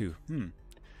Black Ops 2?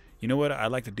 You know what? I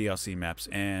like the DLC maps.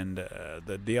 And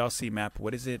the DLC map,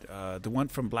 what is it? The one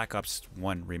from Black Ops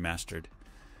 1 remastered.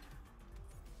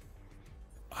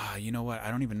 You know what?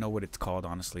 I don't even know what it's called,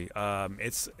 honestly.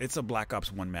 It's a Black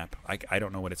Ops 1 map. I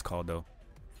don't know what it's called, though.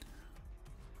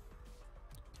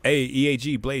 Hey,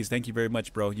 EAG Blaze, thank you very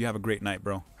much, bro. You have a great night,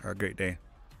 bro. Or a great day.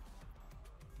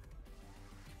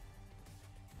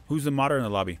 Who's the modder in the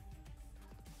lobby?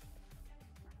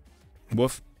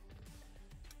 Woof.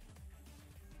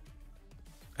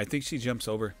 I think she jumps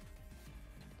over.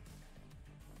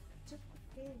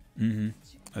 I'm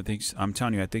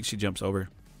telling you, I think she jumps over.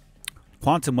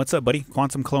 Quantum, what's up, buddy?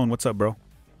 Quantum Clone, what's up, bro?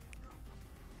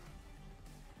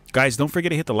 Guys, don't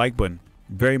forget to hit the like button.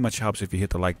 Very much helps if you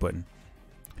hit the like button.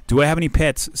 Do I have any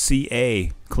pets?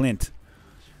 CA, Clint.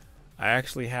 I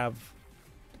actually have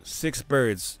 6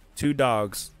 birds, 2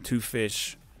 dogs, 2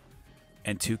 fish,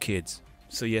 and 2 kids.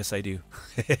 So yes, I do.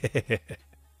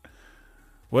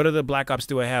 What other Black Ops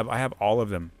do I have? I have all of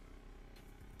them.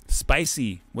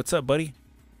 Spicy, what's up, buddy?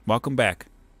 Welcome back.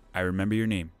 I remember your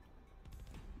name.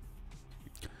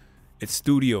 It's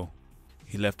Studio.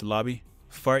 He left the lobby.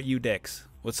 Fart you, Dex.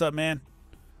 What's up, man?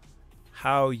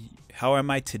 How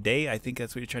am I today? I think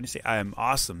that's what you're trying to say. I am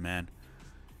awesome, man.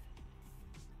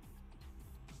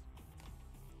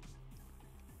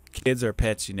 Kids are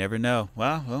pets. You never know.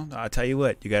 Well, I'll tell you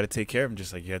what. You got to take care of them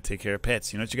just like you got to take care of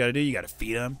pets. You know what you got to do? You got to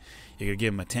feed them. You got to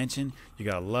give them attention. You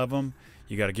got to love them.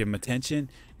 You got to give them attention.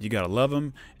 You got to love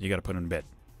them. You got to put them in bed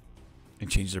and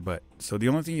change their butt. So the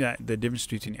only thing the difference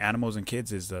between animals and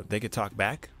kids is they could talk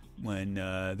back when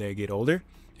they get older,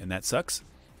 and that sucks.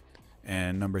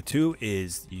 And number 2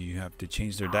 is you have to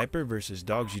change their diaper versus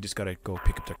dogs. You just got to go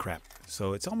pick up their crap.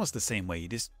 So it's almost the same way.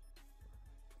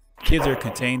 Kids are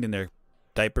contained in their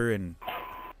diaper and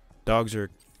dogs are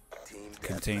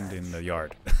contained in the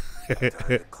yard.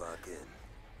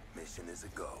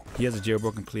 He has a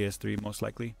jailbroken PS3 most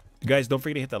likely. You guys, don't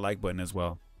forget to hit that like button as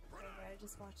well. I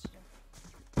just watched it.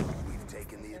 We've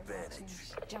taken the advantage.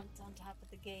 She jumped on top of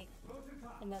the gate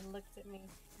and then looked at me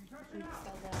and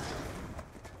fell down.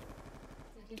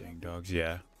 Dang dogs,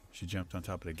 yeah. She jumped on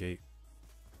top of the gate.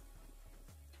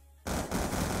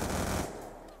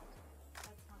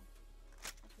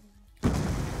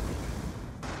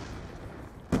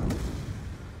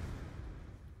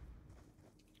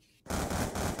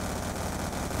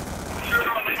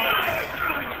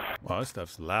 Wow, this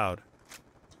stuff's loud.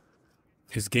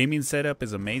 His gaming setup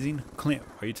is amazing. Clint,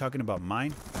 are you talking about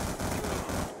mine?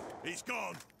 He's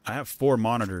gone. I have 4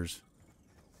 monitors.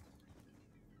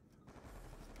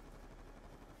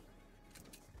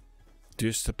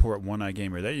 Just support One Eye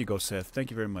Gamer. There you go, Seth. Thank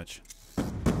you very much. Get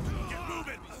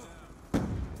moving.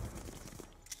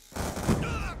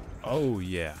 Oh,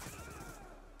 yeah.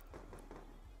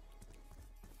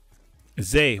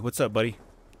 Zay, what's up, buddy?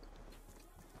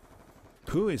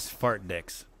 Who is Fart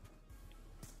Dex?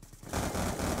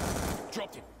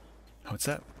 Dropped him. What's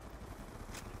that?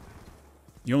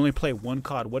 You only play one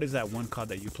COD. What is that one COD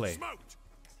that you play? Smoked.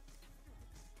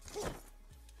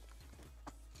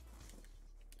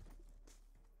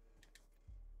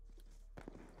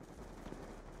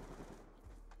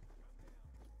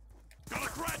 Got a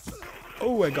crash.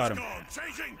 Oh, I got him. Gone.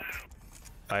 Changing.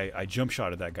 I jump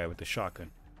shot at that guy with the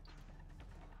shotgun.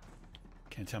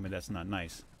 Can't tell me that's not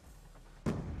nice.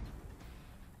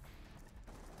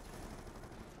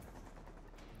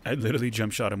 I literally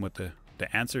jump shot him with the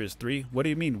answer is 3. What do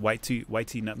you mean white tea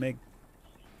nutmeg?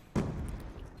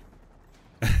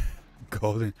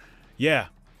 Golden. Yeah,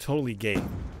 totally gay.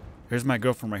 Here's my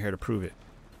girlfriend right here to prove it.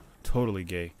 Totally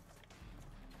gay.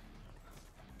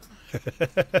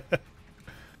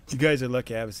 You guys are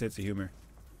lucky I have a sense of humor.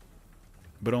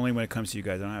 But only when it comes to you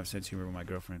guys. I don't have a sense of humor with my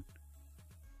girlfriend.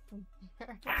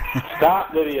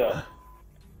 Stop video.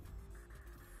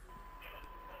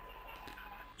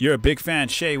 You're a big fan,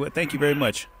 Shay. What? Thank you very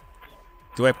much.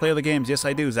 Do I play other games? Yes,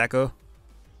 I do, Zacho.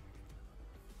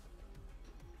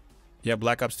 Yeah,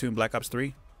 Black Ops 2 and Black Ops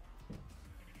 3.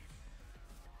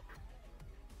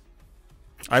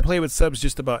 I play with subs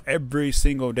just about every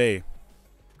single day.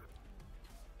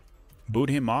 Boot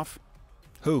him off?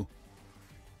 Who?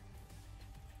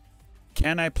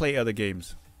 Can I play other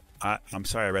games? I'm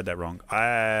sorry, I read that wrong.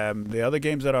 The other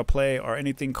games that I'll play are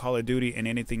anything Call of Duty and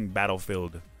anything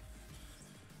Battlefield.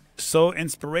 So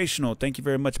inspirational. Thank you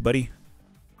very much, buddy.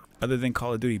 Other than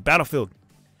Call of Duty. Battlefield.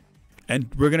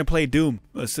 And we're going to play Doom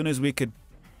as soon as we could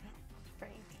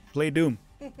play Doom.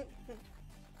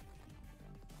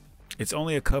 It's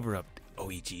only a cover-up.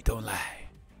 OEG, don't lie.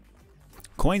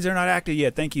 Coins are not active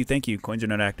yet. Thank you, thank you. Coins are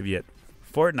not active yet.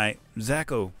 Fortnite.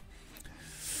 Zacho.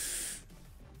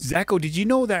 Zacho, did you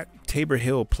know that Tabor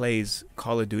Hill plays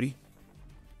Call of Duty?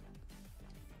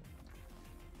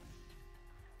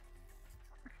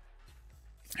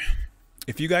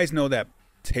 If you guys know that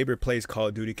Tabor plays Call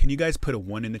of Duty, can you guys put a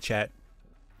 1 in the chat?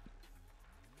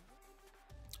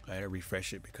 I had to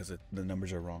refresh it because the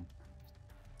numbers are wrong.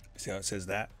 See how it says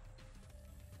that?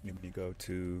 Let me go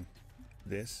to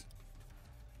this.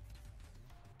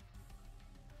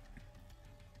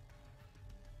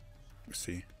 Let's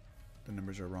see. The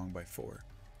numbers are wrong by 4.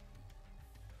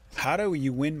 How do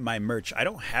you win my merch? I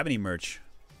don't have any merch.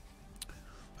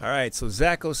 All right, so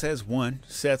Zacho says 1.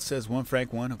 Seth says 1.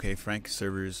 Frank 1. Okay, Frank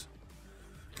servers.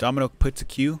 Domino puts a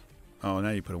Q. Oh,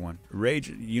 now you put a 1.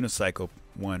 Rage Unicycle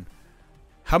 1.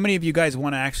 How many of you guys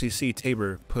want to actually see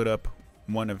Tabor put up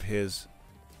one of his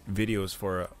videos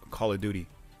for Call of Duty?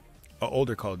 An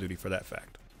older Call of Duty, for that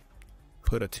fact.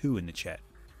 Put a 2 in the chat.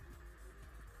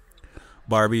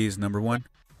 Barbie is number 1.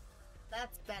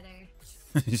 That's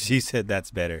better. She said that's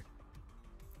better.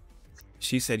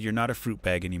 She said you're not a fruit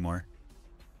bag anymore.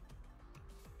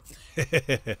 What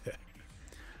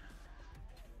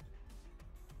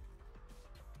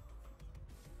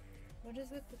is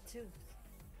with the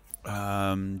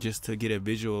 2? Just to get a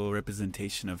visual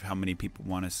representation of how many people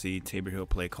want to see Tabor Hill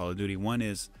play Call of Duty. 1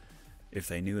 is if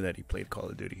they knew that he played Call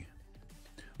of Duty.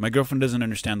 My girlfriend doesn't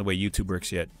understand the way YouTube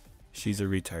works yet. She's a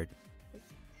retard.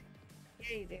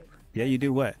 Yeah, you do. Yeah, you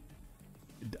do what?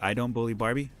 I don't bully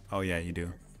Barbie? Oh, yeah, you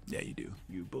do. Yeah, you do.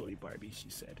 You bully Barbie, she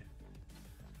said.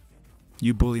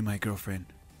 You bully my girlfriend.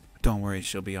 Don't worry,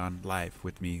 she'll be on live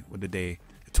with me with the day,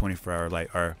 the 24-hour light.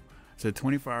 Or, is it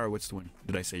 24-hour? What's the one?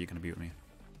 Did I say you're going to be with me?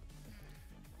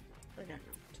 I don't know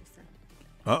what you said.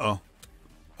 Uh-oh.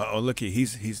 Uh-oh, looky.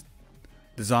 He's...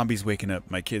 The zombie's waking up.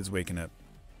 My kid's waking up.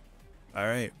 All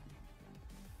right.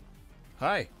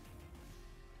 Hi.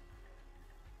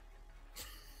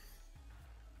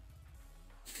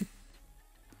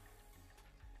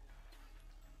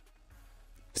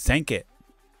 Sank it.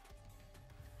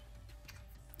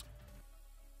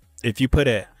 If you put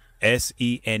a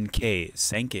S-E-N-K,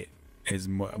 sank it is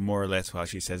more or less how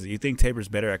she says it. You think Tabor's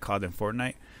better at COD than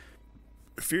Fortnite?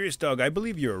 Furious Dog, I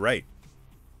believe you're right.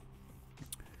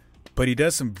 But he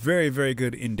does some very, very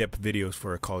good in-depth videos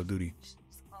for a Call of Duty. Just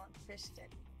call it fish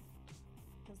stick.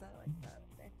 Because I like that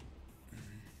thing.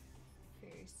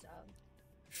 Furious Dog.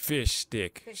 Fish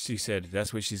stick. She said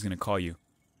that's what she's going to call you.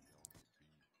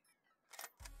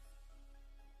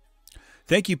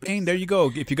 Thank you, Payne. There you go.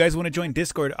 If you guys want to join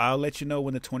Discord, I'll let you know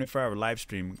when the 24-hour live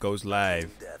stream goes live.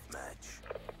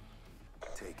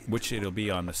 Which it'll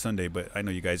be on the Sunday, but I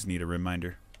know you guys need a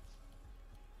reminder.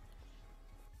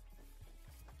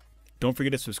 Don't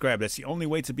forget to subscribe. That's the only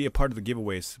way to be a part of the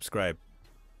giveaway is subscribe.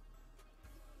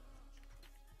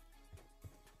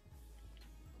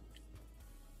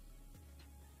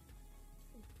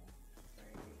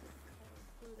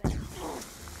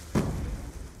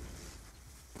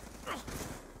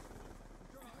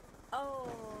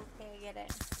 Oh, okay, I get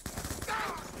it.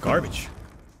 Garbage.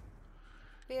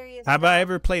 Furious Have Dog. I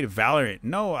ever played Valorant?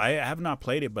 No, I have not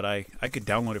played it, but I could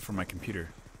download it from my computer.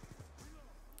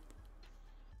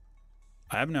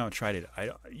 I have now tried it.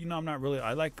 I'm not really.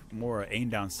 I like more aim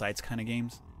down sights kind of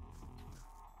games.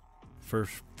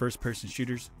 First person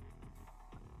shooters.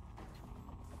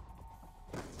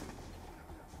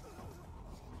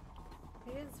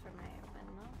 He is from Ireland,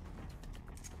 no?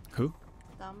 Who?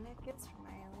 Dominic is from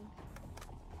Ireland.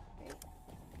 Right?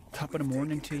 Top of the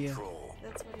morning to you.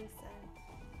 That's what he said.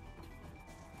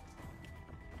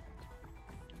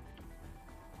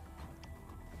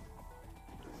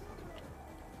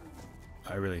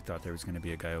 I really thought there was going to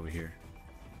be a guy over here.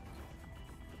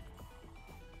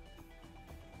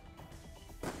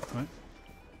 What?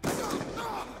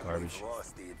 Garbage.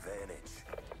 Lost the advantage.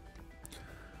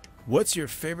 What's your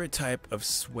favorite type of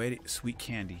sweet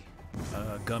candy?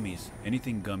 Gummies.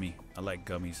 Anything gummy. I like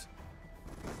gummies.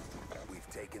 We've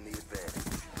taken the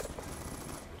advantage.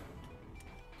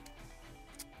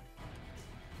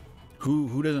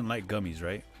 Who doesn't like gummies,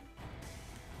 right?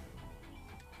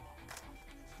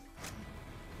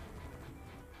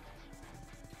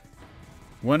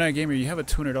 One Night Gamer, you have a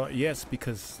 $200. Yes,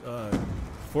 because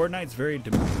Fortnite's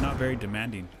not very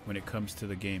demanding when it comes to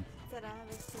the game. Said I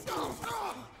have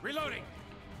a Reloading.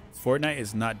 Fortnite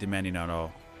is not demanding at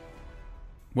all.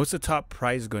 What's the top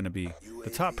prize going to be?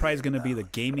 The top prize is going to be the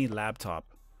gaming laptop.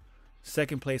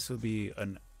 Second place will be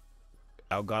an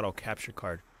Elgato capture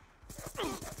card.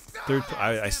 Third,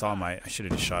 I saw him. I should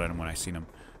have just shot at him when I seen him.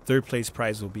 Third place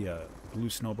prize will be a blue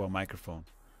SNOWBAL microphone.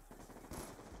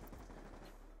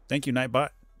 Thank you,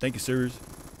 Nightbot. Thank you, sirs.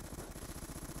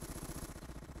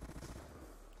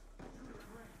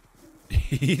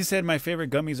 He said my favorite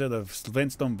gummies are the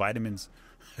Flintstone vitamins.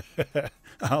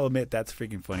 I'll admit that's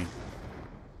freaking funny.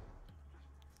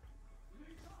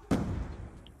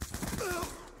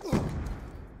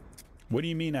 What do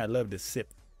you mean I love to sip?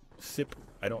 Sip?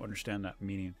 I don't understand that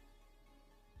meaning.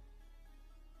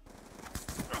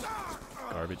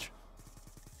 Garbage.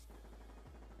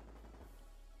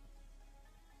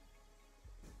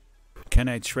 Can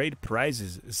I trade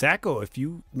prizes? Zacho, if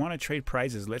you want to trade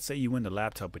prizes, let's say you win the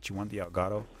laptop, but you want the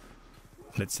Elgato.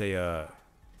 Let's say,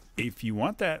 if you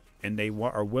want that and they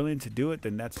are willing to do it,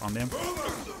 then that's on them.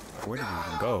 Where did we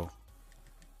even go?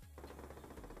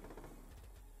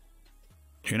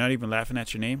 You're not even laughing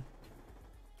at your name?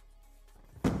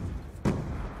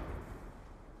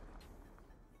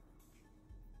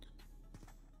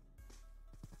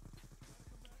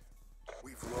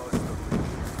 We've lost the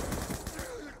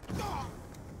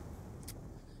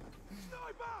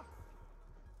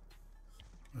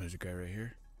There's a guy right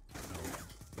here.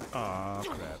 Oh,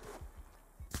 crap.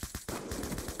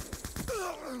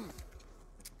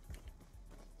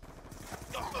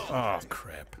 Oh,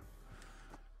 crap.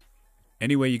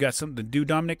 Anyway, you got something to do,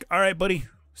 Dominic? All right, buddy.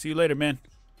 See you later, man.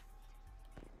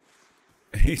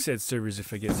 He said, servers,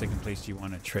 if I get second place, do you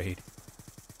want to trade?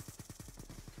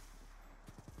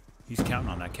 He's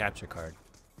counting on that capture card.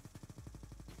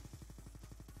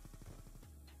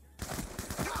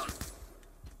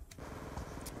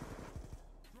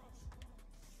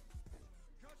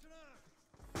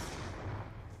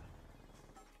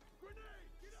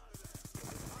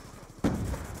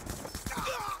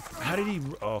 How did he?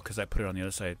 Oh, because I put it on the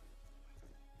other side.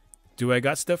 Do I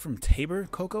got stuff from Tabor,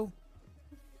 Coco?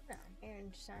 No,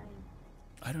 Aaron Shine.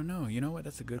 I don't know. You know what?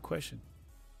 That's a good question.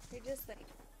 You're just like.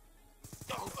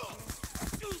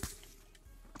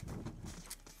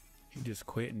 He just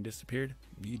quit and disappeared?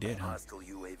 You did, huh? Hostile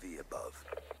UAV above.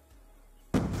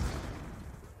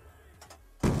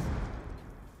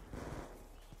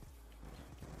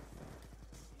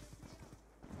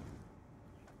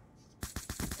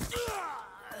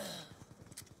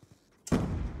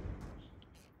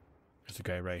 There's a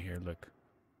guy right here, look.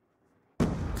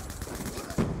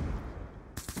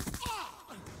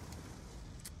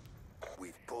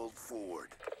 We've pulled forward.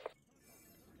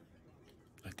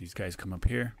 Let these guys come up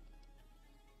here.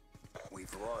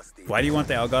 We've lost the Why do you want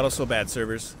the Elgato so bad,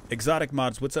 servers? Exotic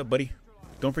Mods, what's up, buddy?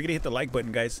 Don't forget to hit the like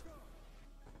button, guys.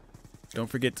 Don't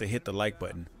forget to hit the like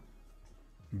button.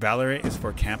 Valorant is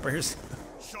for campers.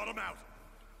 Shut him out.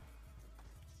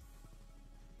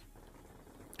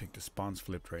 I think the spawn's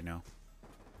flipped right now.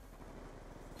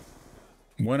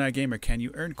 One Eye Gamer, can you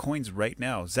earn coins right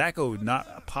now? Zacho,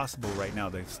 not possible right now.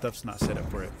 The stuff's not set up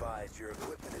for it. advised your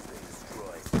equipment has been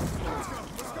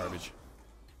destroyed. Garbage.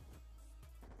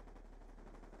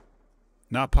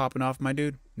 Not popping off, my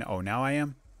dude? No, oh, now I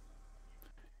am?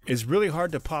 It's really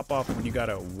hard to pop off when you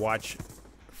gotta watch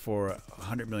for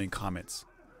 100 million comments.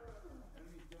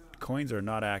 Coins are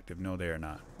not active. No, they are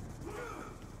not.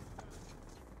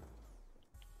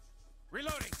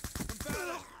 Reloading.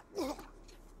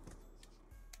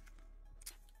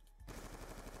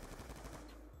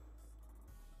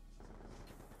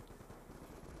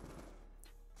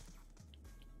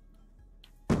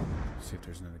 See if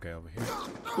there's another guy over here.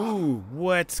 Ooh,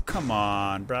 what? Come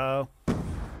on, bro.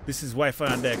 This is Wi-Fi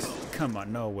on decks. Come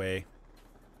on, no way.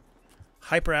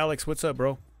 Hyper Alex, what's up,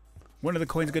 bro? When are the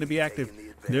coins going to be active?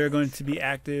 They're going to be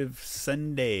active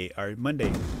Sunday or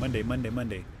Monday.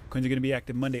 Monday. Coins are going to be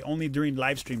active Monday. Only during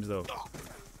live streams, though.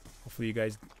 Hopefully you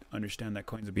guys understand that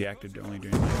coins will be active only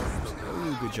during live streams.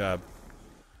 Ooh, good job.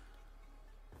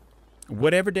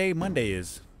 Whatever day Monday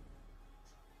is.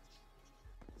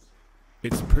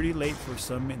 It's pretty late for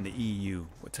some in the EU.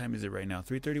 What time is it right now?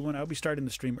 3:31? I'll be starting the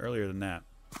stream earlier than that.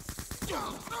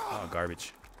 Oh,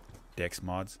 garbage. Dex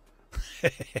mods.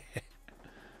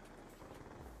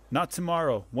 Not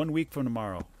tomorrow. 1 week from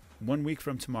tomorrow. 1 week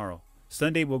from tomorrow.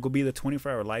 Sunday will go be the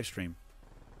 24-hour live stream.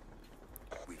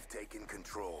 We've taken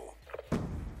control.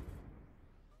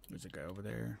 There's a guy over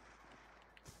there.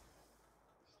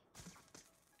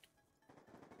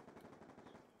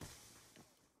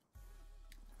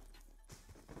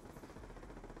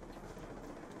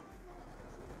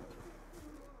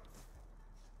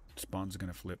 Spawn's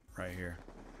gonna flip right here.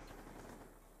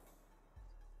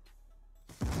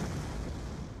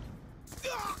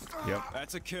 Yep.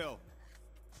 That's a kill.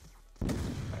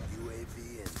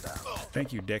 UAV inbound.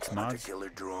 Thank you, Dex Mods. Killer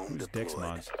drone Who's Dex deployed.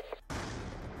 Mods?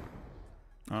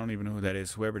 I don't even know who that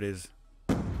is. Whoever it is.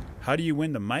 How do you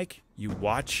win the mic? You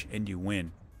watch and you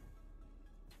win.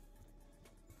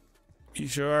 You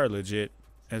sure are legit.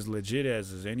 As legit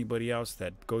as is anybody else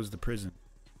that goes to prison.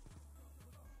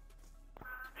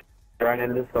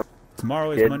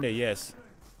 Tomorrow is Monday, yes.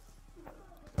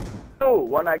 Oh,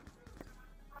 one eye.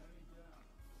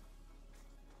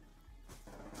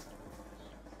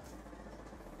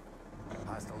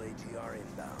 Hostile AGR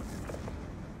inbound.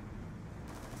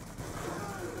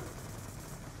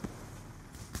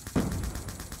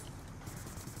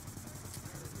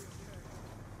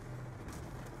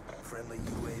 Friendly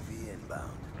UAV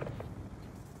inbound.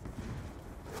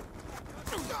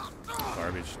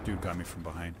 Garbage. Dude got me from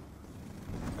behind.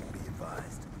 Be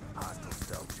advised. Hostile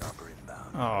stealth chopper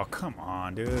inbound. Oh, come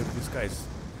on, dude. This guy's...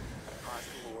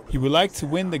 He would like to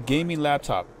win the gaming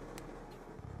laptop.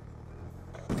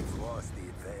 We've lost the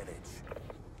advantage.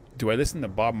 Do I listen to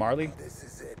Bob Marley? This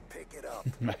is it. Pick it up.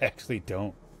 I actually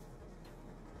don't.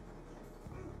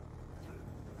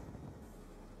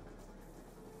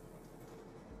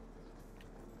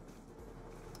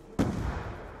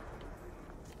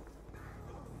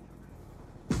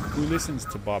 Who listens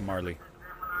to Bob Marley?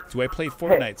 Do I play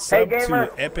Fortnite? Sub gamer.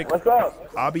 to Epic What's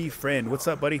up? Obby friend. What's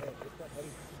up, buddy?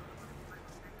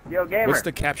 Yo, gamer. What's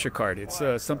the capture card? It's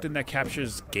something that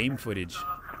captures game footage.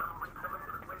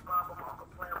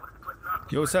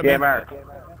 Yo, what's up, man? gamer?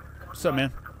 What's up,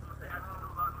 man?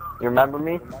 You remember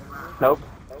me? Nope.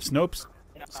 Snopes?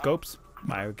 Scopes?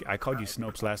 I called you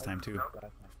Snopes last time, too.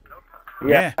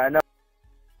 Yeah, I know.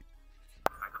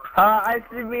 I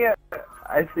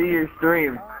see your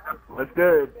stream. What's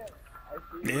good?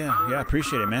 Yeah, I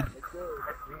appreciate it, man.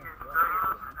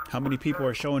 How many people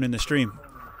are showing in the stream?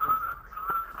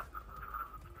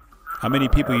 How many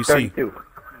people you see? 32.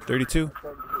 32.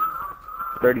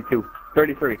 32.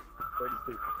 33.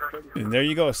 And there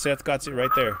you go. Seth got it right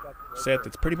there. Seth,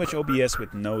 it's pretty much OBS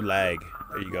with no lag.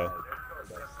 There you go.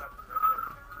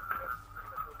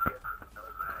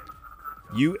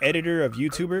 You editor of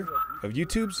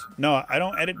YouTubes? No, I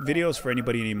don't edit videos for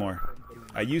anybody anymore.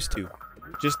 I used to.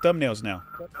 Just thumbnails now.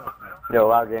 Yo,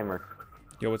 Loud Gamer.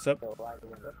 Yo, what's up?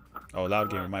 Oh, Loud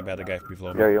Gamer. My bad, the guy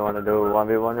below me. Yo, you want to do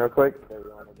 1v1 real quick?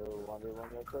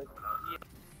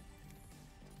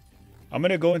 I'm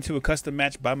going to go into a custom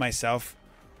match by myself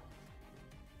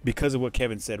because of what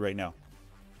Kevin said right now.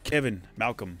 Kevin,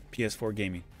 Malcolm, PS4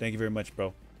 Gaming. Thank you very much,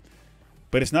 bro.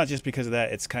 But it's not just because of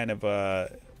that. It's kind of...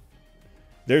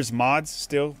 there's mods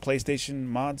still, PlayStation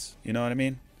mods, you know what I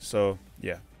mean? So,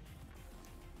 yeah.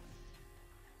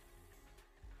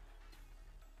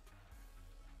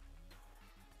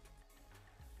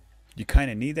 You kind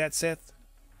of need that, Seth?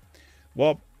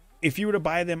 Well, if you were to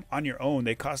buy them on your own,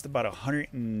 they cost about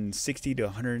 $160 to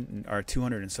 $100 or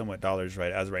 $200 and somewhat dollars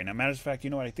right as right now. Matter of fact, you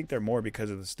know what? I think they're more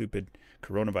because of the stupid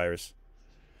coronavirus.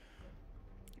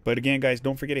 But again, guys,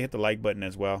 don't forget to hit the like button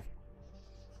as well.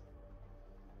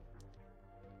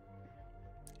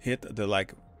 Hit the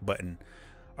like button.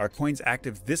 Are coins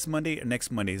active this Monday or next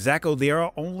Monday? Zacho, they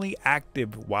are only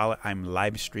active while I'm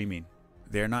live streaming.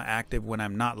 They're not active when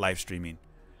I'm not live streaming.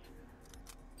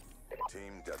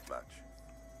 Team deathmatch.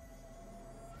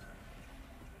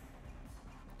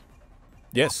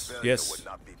 Yes, yes.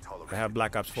 I have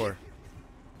Black Ops 4.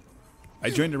 I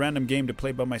joined a random game to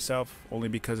play by myself only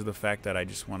because of the fact that I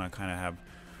just want to kind of have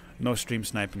no stream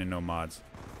sniping and no mods.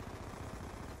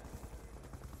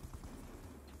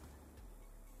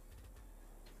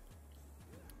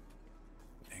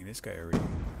 Dang, this guy already...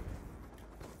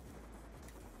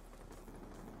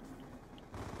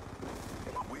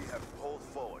 We have pulled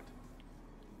forward.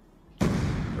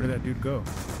 Where did that dude go?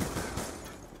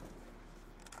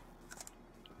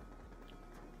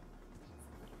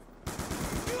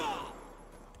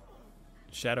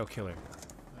 Shadow Killer.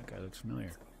 That guy looks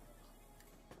familiar.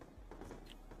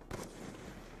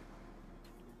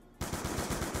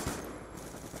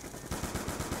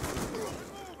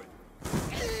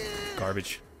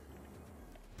 Garbage.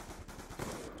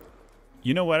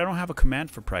 You know what? I don't have a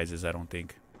command for prizes, I don't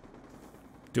think.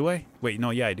 Do I? Wait, no,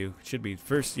 yeah, I do. It should be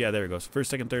first. Yeah, there it goes. First,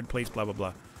 second, third place, blah, blah,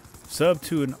 blah. Sub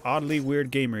to an oddly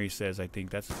weird gamer, he says. I think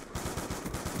that's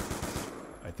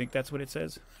what it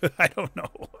says. I don't know.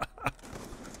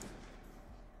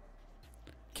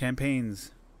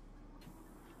 Campaigns.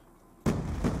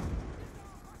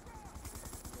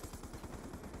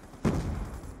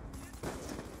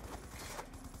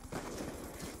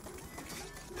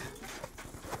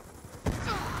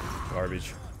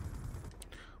 Garbage.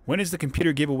 When is the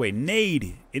computer giveaway?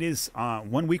 Nade! It is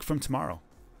 1 week from tomorrow.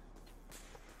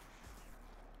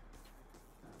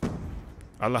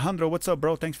 Alejandro, what's up,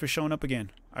 bro? Thanks for showing up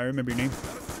again. I remember your name.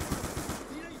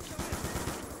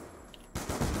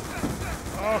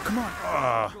 Oh, come on.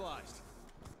 Oh.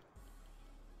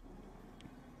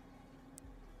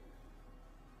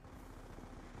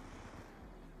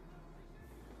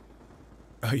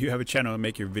 Oh, you have a channel to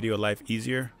make your video life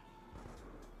easier?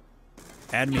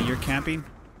 Add me, you're camping?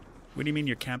 What do you mean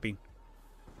you're camping?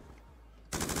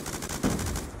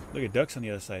 Look at ducks on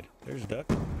the other side. There's a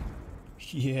duck.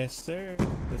 Yes, sir.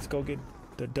 Let's go get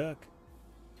the duck.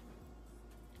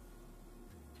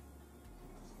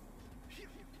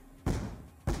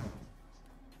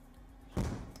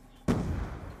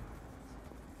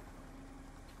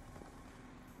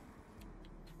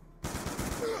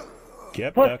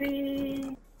 Yep,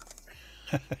 Pussy.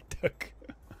 duck. Duck.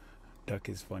 Duck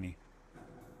is funny.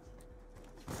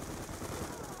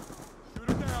 Shoot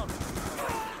him down.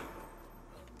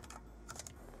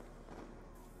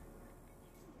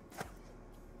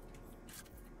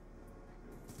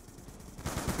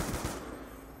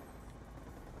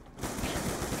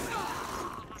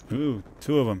 Ooh,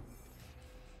 2 of them.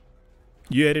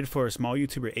 You edited for a small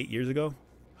YouTuber 8 years ago?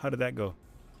 How did that go?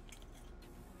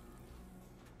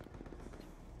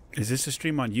 Is this a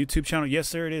stream on YouTube channel? Yes,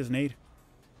 sir, it is, Nate.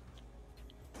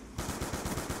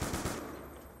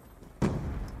 Oh,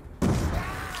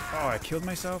 I killed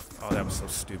myself? Oh, that was so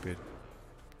stupid.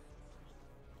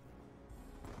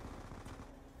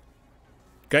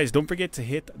 Guys, don't forget to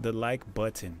hit the like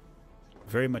button.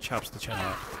 Very much helps the channel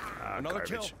out. Ah, Another garbage.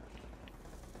 kill.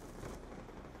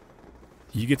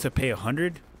 You get to pay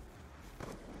 100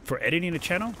 for editing a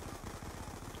channel?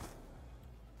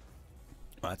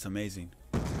 Oh, that's amazing.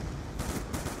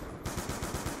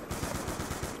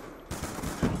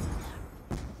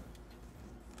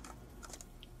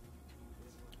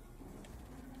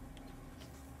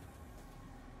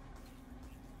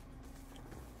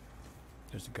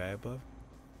 There's a guy above.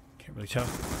 Can't really tell.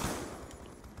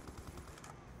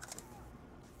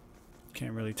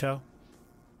 Can't really tell.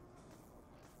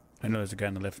 I know there's a guy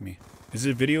on the left of me. Is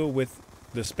it a video with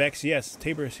the specs? Yes,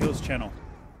 Tabor's Hills channel.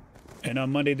 And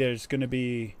on Monday there's gonna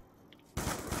be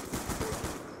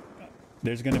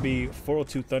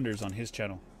 402 Thunders on his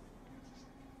channel.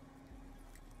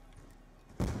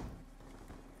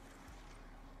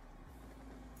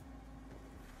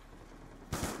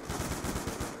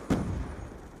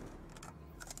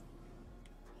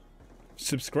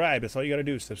 Subscribe. That's all you gotta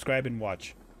do. Subscribe and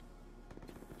watch.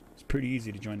 It's pretty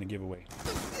easy to join the giveaway.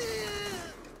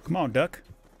 Come on, Duck.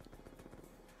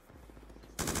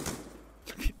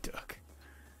 Look at Duck.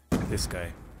 Look at this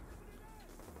guy.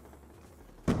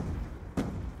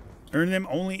 Earn them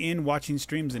only in watching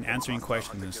streams and answering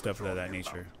questions and stuff of that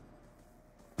nature.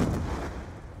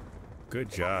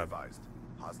 Good job.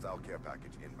 Hostile care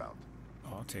package inbound.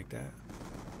 Oh, I'll take that.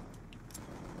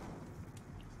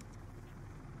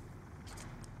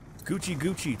 Gucci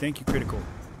Gucci, thank you, Critical.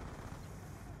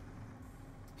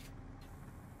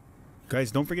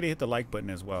 Guys, don't forget to hit the like button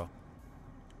as well.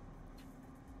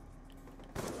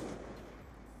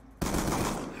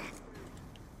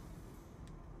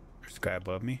 There's a guy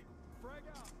above me.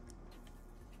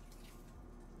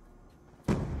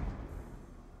 I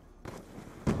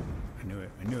knew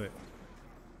it, I knew it.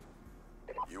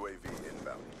 UAV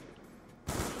inbound.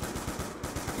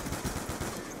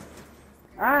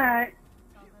 Alright.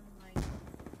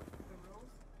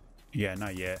 Yeah,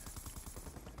 not yet.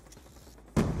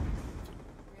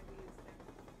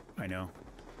 I know.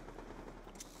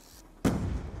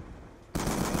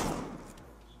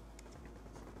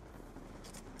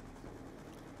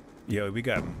 Yo, we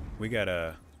got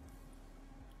a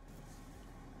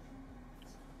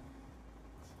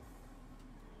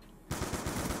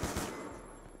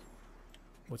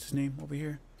what's his name over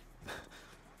here?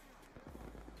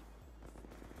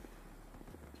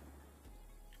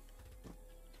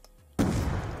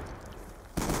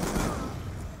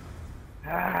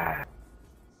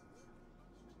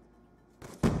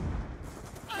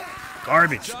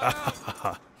 Garbage.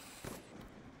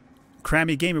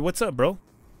 Crammy Gamer, what's up, bro?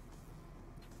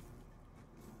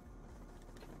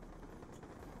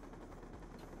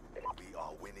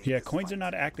 Yeah, coins are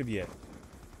not active yet.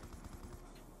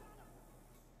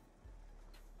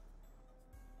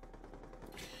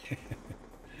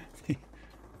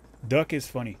 Duck is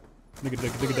funny. Look at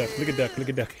Duck, look at Duck, look at Duck, look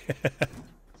at Duck.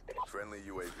 Friendly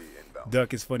UAV inbound.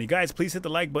 Duck is funny. Guys, please hit the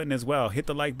like button as well. Hit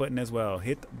the like button as well.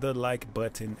 Hit the like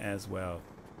button as well.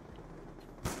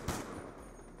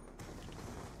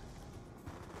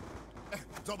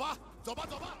 Zoba! Zoba!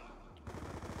 Zoba!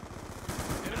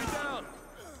 Enemy down!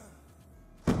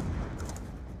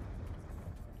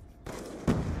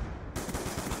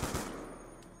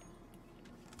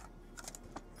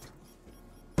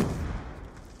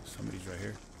 Somebody's right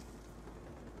here.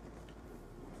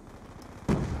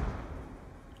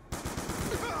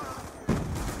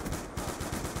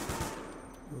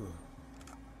 Ooh.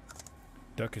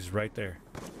 Duck is right there.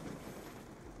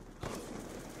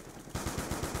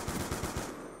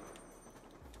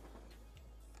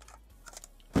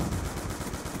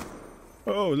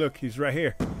 Oh, look, he's right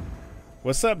here.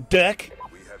 What's up, Duck?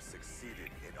 We have succeeded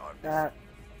in our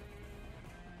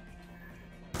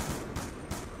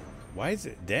Why is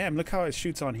it? Damn, look how it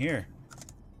shoots on here.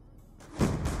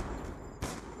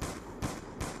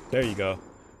 There you go.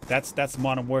 That's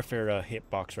Modern Warfare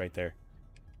hitbox right there.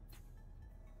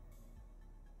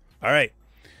 All right.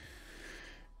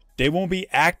 They won't be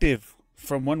active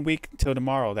from 1 week till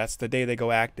tomorrow. That's the day they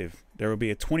go active. There will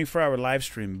be a 24-hour live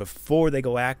stream before they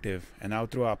go active, and I'll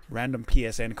throw out random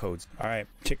PSN codes. All right,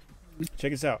 check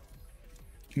this out.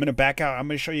 I'm gonna back out. I'm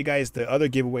gonna show you guys the other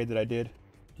giveaway that I did.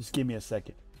 Just give me a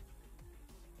second.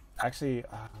 Actually,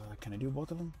 can I do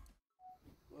both of them?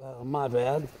 My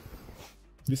bad.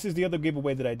 This is the other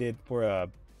giveaway that I did for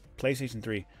PlayStation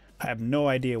 3. I have no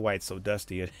idea why it's so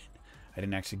dusty. I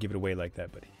didn't actually give it away like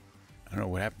that, but I don't know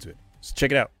what happened to it. So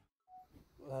check it out.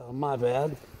 My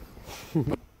bad.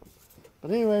 But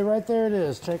anyway, right there it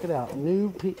is. Check it out.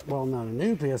 Well, not a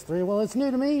new PS3. Well, it's new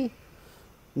to me.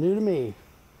 New to me.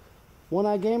 One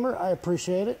Eye Gamer, I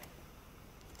appreciate it.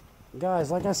 Guys,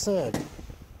 like I said,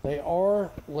 they are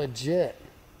legit.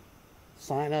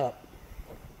 Sign up.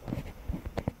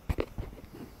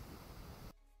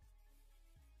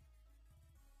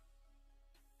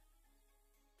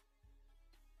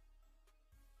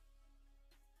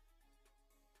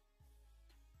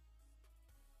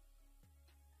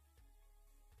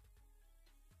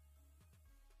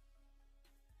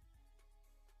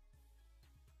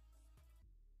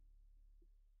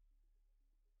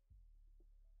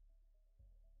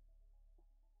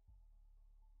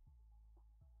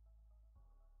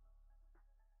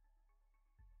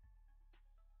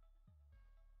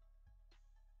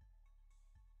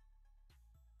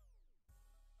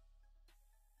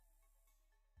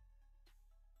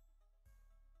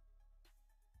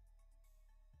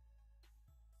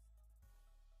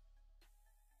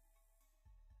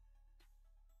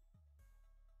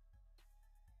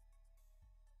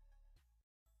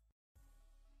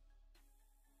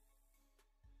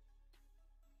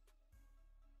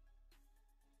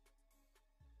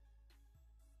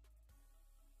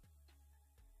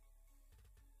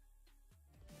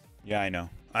 Yeah, I know.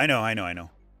 I know.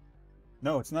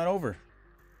 No, it's not over.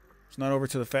 It's not over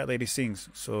till the fat lady sings.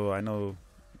 So I know.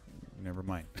 Never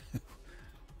mind.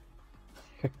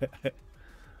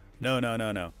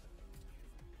 No.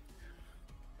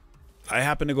 I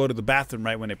happened to go to the bathroom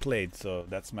right when it played, so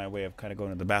that's my way of kind of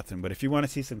going to the bathroom. But if you want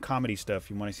to see some comedy stuff,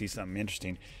 you want to see something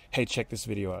interesting, hey, check this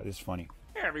video out. It's funny.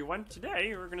 Hey everyone,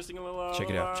 today we're gonna sing a little check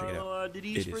it out.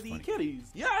 ditties for the kitties.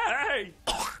 Yay!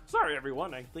 Sorry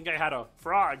everyone, I think I had a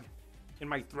frog in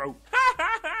my throat.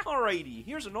 Alrighty,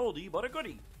 here's an oldie but a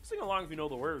goodie. Sing along if you know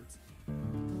the words.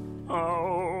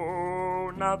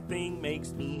 Oh, nothing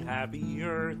makes me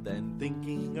happier than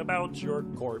thinking about your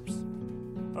corpse.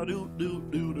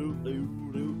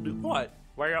 What?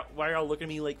 Why are y'all looking at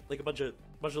me like a bunch of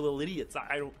little idiots?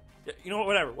 I don't. You know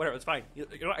what? Whatever. It's fine. You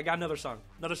know what? I got another song.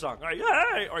 All right.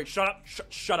 Yay! All right. Shut up.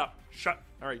 Shut up.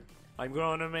 All right. I'm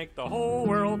gonna make the whole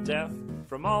world deaf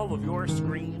from all of your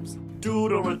screams.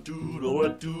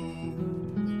 Doodle-a-doodle-a-doo.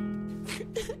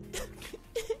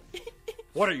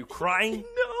 What are you crying?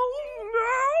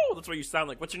 No. That's what you sound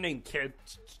like. What's your name, kid?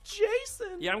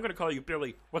 Jason. Yeah, I'm gonna call you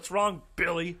Billy. What's wrong,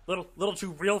 Billy? Little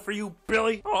too real for you,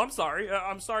 Billy? Oh, I'm sorry.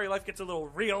 I'm sorry. Life gets a little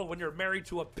real when you're married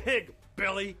to a pig,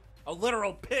 Billy. A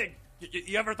literal pig.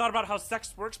 You ever thought about how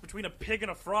sex works between a pig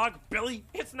and a frog, Billy?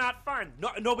 It's not fun.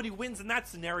 Nobody wins in that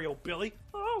scenario, Billy.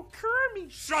 Oh, Kermie.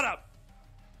 Shut up.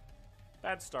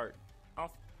 Bad start.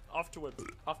 Off to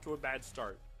a bad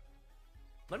start.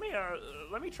 Let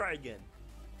me try again.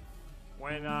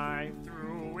 When I'm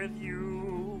through with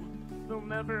you, they'll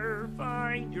never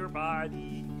find your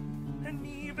body. And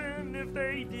even if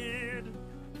they did,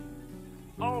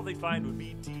 all they find would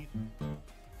be teeth.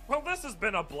 Well, this has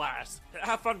been a blast.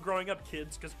 Have fun growing up,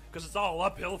 kids, because it's all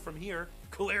uphill from here.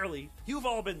 Clearly, you've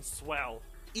all been swell.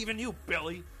 Even you,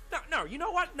 Billy. No, you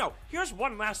know what? No, here's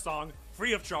one last song,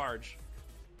 free of charge.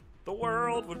 The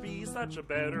world would be such a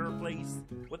better place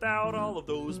without all of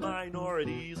those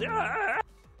minorities. Yeah.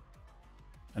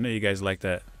 I know you guys like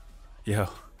that. Yo,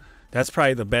 that's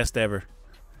probably the best ever.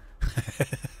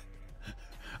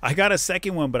 I got a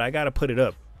second one, but I got to put it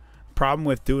up. Problem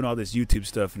with doing all this YouTube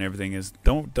stuff and everything is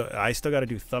I still got to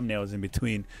do thumbnails in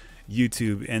between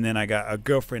YouTube, and then I got a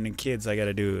girlfriend and kids I got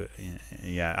to do.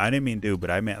 Yeah, I didn't mean do, but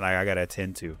I meant like I got to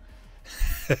attend to.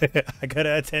 I got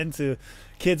to attend to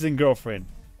kids and girlfriend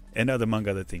and among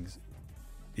other things.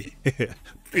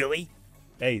 Really?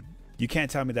 Hey, you can't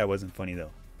tell me that wasn't funny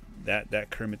though. That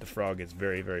Kermit the Frog is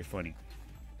very, very funny.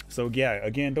 So yeah,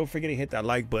 again, don't forget to hit that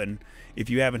like button.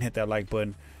 If you haven't hit that like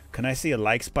button, can I see a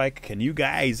like spike? Can you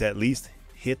guys at least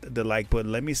hit the like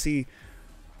button? Let me see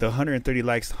the 130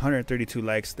 likes, 132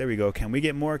 likes. There we go. Can we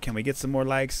get more? Can we get some more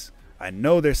likes? I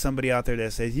know there's somebody out there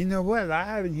that says, you know what? I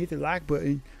haven't hit the like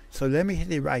button, so let me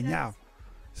hit it right now.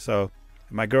 So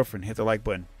my girlfriend, hit the like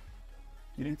button.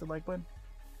 You didn't hit the like button?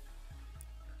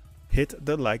 Hit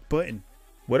the like button.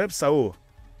 What up, Saul?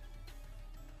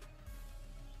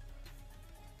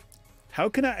 How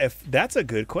can I? That's a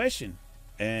good question.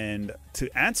 And to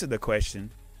answer the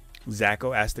question,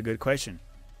 Zacho asked a good question.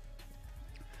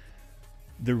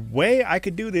 The way I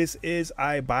could do this is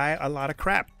I buy a lot of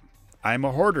crap. I'm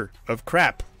a hoarder of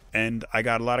crap, and I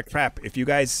got a lot of crap. If you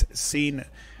guys seen,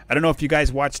 I don't know if you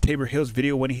guys watched Tabor Hill's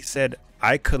video when he said,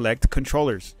 I collect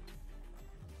controllers.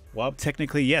 Well,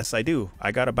 technically, yes, I do.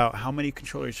 I got about how many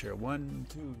controllers here? 1,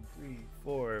 2, 3,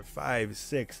 4, 5,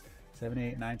 6, 7,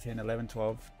 8, 9, 10, 11,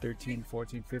 12, 13,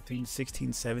 14, 15,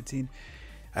 16, 17.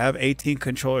 I have 18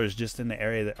 controllers just in the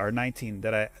area that are 19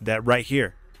 that right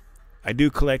here. I do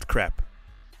collect crap.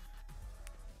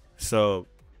 So,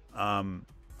 and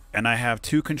I have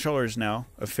 2 controllers now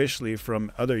officially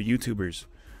from other YouTubers.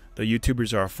 The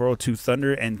YouTubers are 402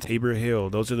 Thunder and Tabor Hill.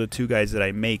 Those are the 2 guys that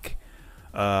I make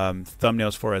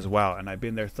thumbnails for as well. And I've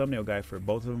been their thumbnail guy for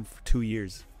both of them for 2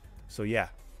 years. So yeah,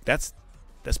 that's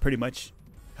pretty much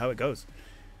how it goes.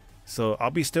 So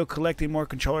I'll be still collecting more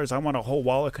controllers. I want a whole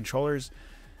wall of controllers.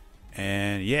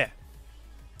 And yeah,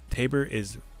 Tabor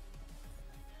is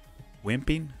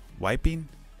wiping.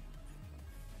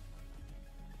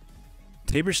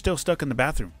 Tabor's still stuck in the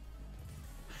bathroom.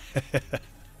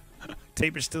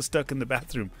 Tabor's still stuck in the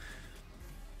bathroom.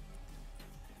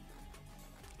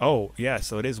 Oh, yeah,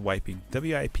 so it is wiping.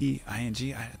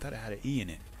 W-I-P-I-N-G. I thought it had an E in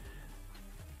it.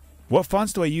 What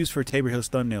fonts do I use for Tabor Hill's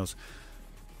thumbnails?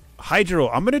 Hydro,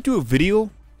 I'm going to do a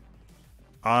video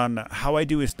on how I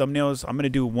do his thumbnails. I'm going to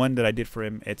do one that I did for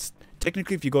him. It's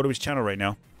technically, if you go to his channel right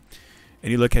now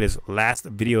and you look at his last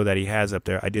video that he has up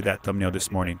there, I did that thumbnail this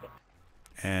morning.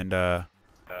 And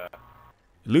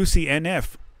Lucy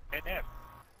NF.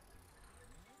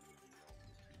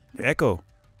 Echo.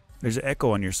 There's an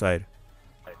echo on your side.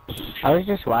 I was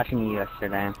just watching you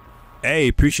yesterday. Hey,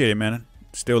 appreciate it, man.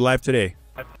 Still live today.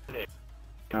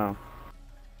 Oh.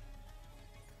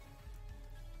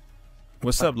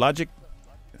 What's up, Logic?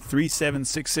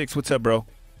 3766. What's up, bro?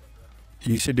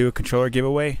 You should do a controller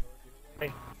giveaway.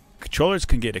 Controllers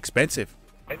can get expensive.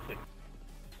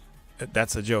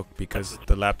 That's a joke because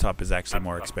the laptop is actually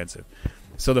more expensive.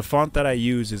 So the font that I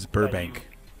use is Burbank.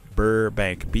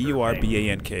 Burbank.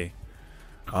 B-U-R-B-A-N-K.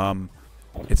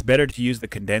 It's better to use the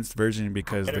condensed version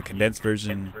because the condensed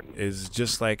version is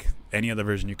just like any other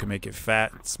version. You can make it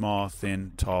fat, small,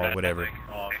 thin, tall, whatever.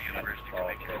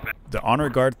 The Honor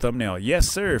Guard thumbnail. Yes,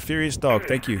 sir. Furious Dog.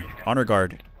 Thank you. Honor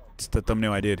Guard. It's the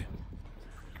thumbnail I did.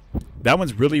 That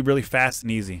one's really, really fast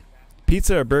and easy.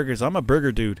 Pizza or burgers? I'm a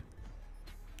burger dude.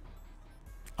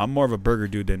 I'm more of a burger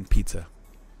dude than pizza.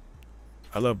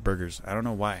 I love burgers. I don't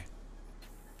know why.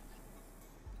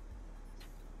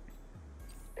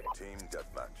 Team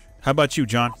deathmatch. How about you,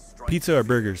 John? Pizza or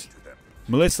burgers?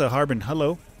 Melissa Harbin,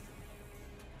 hello.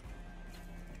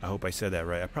 I hope I said that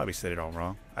right. I probably said it all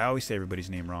wrong. I always say everybody's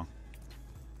name wrong.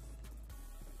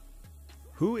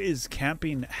 Who is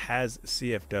camping has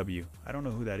CFW? I don't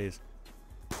know who that is.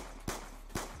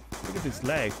 Look at this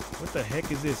lag. What the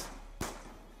heck is this?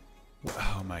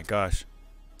 Oh my gosh.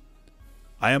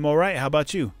 I am alright. How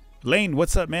about you? Lane,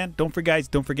 what's up, man? Don't forget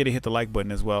to hit the like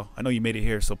button as well. I know you made it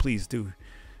here, so please do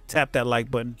tap that like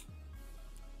button.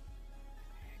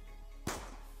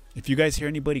 If you guys hear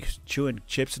anybody chewing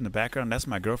chips in the background, that's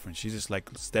my girlfriend. She's just like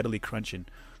steadily crunching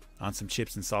on some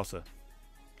chips and salsa.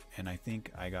 And I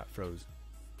think I got froze.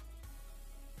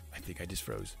 I think I just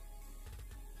froze.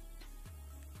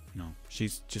 No,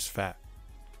 she's just fat.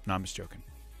 No, I'm just joking.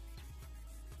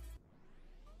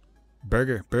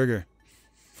 Burger.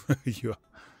 Yeah.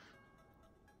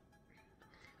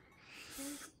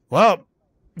 Well,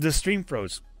 the stream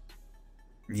froze.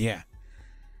 Yeah.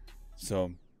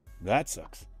 So that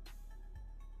sucks.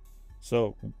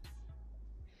 So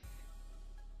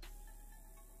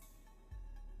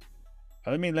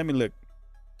let me look.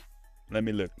 Let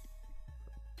me look.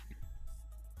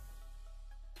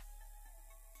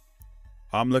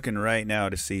 I'm looking right now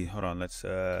to see. Hold on, let's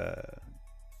we'll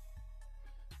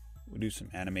do some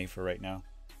anime for right now.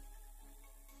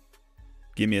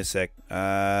 Give me a sec.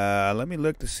 Let me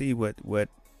look to see what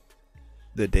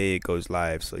the day it goes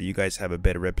live, so you guys have a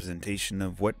better representation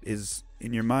of what is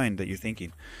in your mind that you're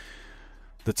thinking.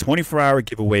 The 24-hour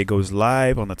giveaway goes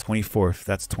live on the 24th.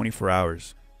 That's 24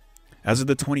 hours. As of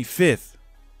the 25th.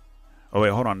 Oh wait,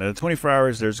 hold on. In the 24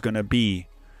 hours, there's gonna be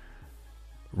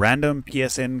random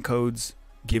PSN codes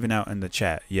given out in the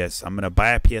chat. Yes, I'm gonna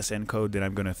buy a PSN code, then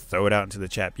I'm gonna throw it out into the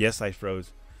chat. Yes, I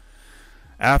froze.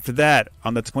 After that,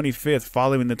 on the 25th,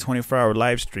 following the 24-hour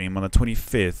live stream on the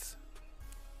 25th,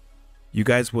 you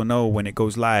guys will know when it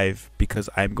goes live because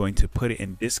I'm going to put it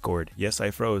in Discord. Yes,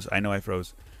 I froze. I know I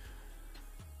froze.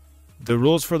 The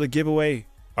rules for the giveaway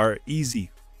are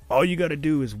easy. All you got to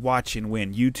do is watch and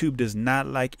win. YouTube does not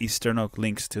like external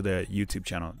links to the YouTube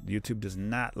channel. YouTube does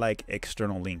not like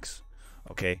external links.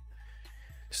 Okay?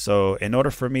 So in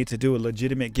order for me to do a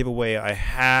legitimate giveaway, I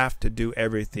have to do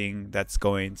everything that's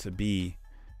going to be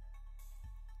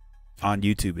on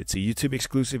YouTube. It's a YouTube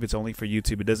exclusive. It's only for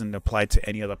YouTube. It doesn't apply to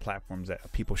any other platforms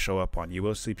that people show up on. You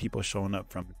will see people showing up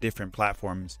from different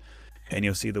platforms, and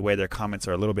you'll see the way their comments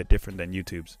are a little bit different than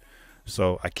YouTube's.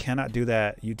 So I cannot do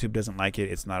that. YouTube doesn't like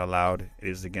it. It's not allowed. It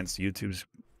is against YouTube's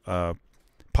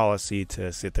policy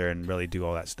to sit there and really do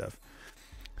all that stuff.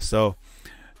 So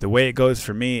the way it goes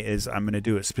for me is I'm going to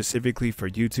do it specifically for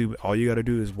YouTube. All you got to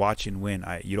do is watch and win.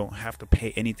 You don't have to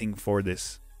pay anything for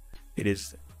this. It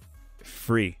is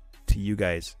free to you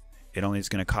guys. It only is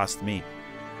going to cost me.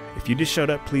 If you just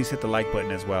showed up, please hit the like button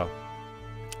as well.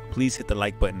 Please hit the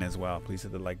like button as well. Please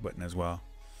hit the like button as well.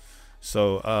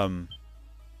 So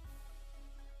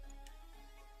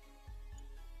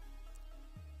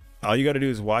all you got to do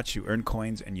is watch. You earn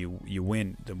coins and you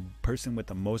win. The person with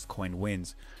the most coin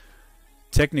wins.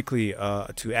 Technically,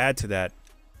 to add to that,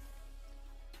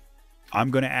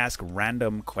 I'm going to ask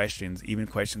random questions, even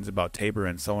questions about Tabor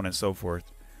and so on and so forth.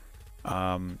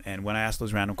 And when I ask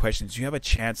those random questions, you have a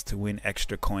chance to win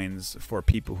extra coins for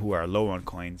people who are low on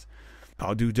coins.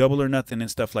 I'll do double or nothing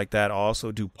and stuff like that. I'll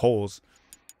also do polls.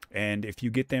 And if you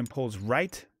get them polls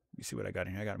right, let me see what I got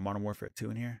in here. I got Modern Warfare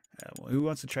 2 in here. Who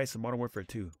wants to try some Modern Warfare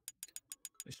 2?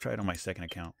 Let's try it on my second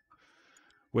account.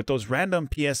 With those random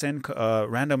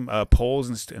PSN,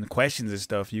 polls and questions and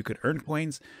stuff, you could earn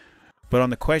coins. But on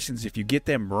the questions, if you get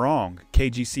them wrong,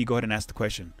 KGC, go ahead and ask the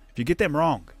question. If you get them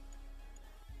wrong,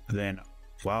 then,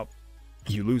 well,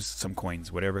 you lose some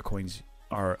coins, whatever coins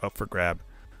are up for grab.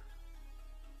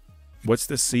 What's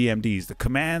the CMDs? The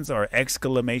commands are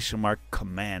exclamation mark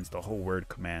commands. The whole word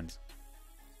commands.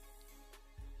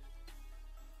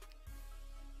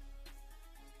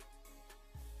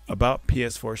 About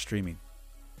PS4 streaming.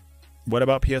 What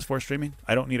about PS4 streaming?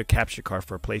 I don't need a capture card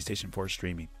for PlayStation 4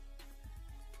 streaming.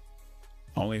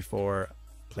 Only for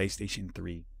PlayStation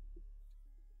 3.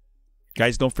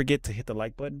 Guys, don't forget to hit the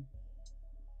like button.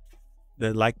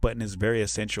 The like button is very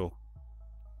essential.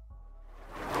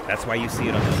 That's why you see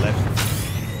it on the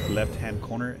left hand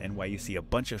corner, and why you see a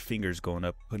bunch of fingers going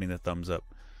up, putting the thumbs up.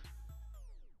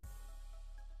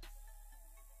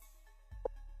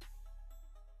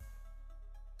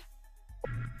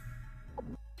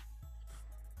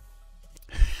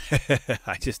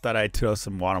 I just thought I'd throw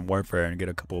some Modern Warfare and get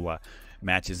a couple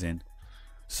matches in.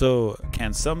 So,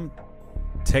 can some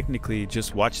technically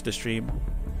just watch the stream?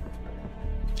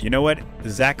 You know what?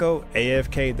 Zacho,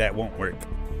 AFK, that won't work.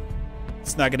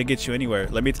 It's not going to get you anywhere.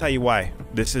 Let me tell you why.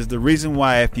 This is the reason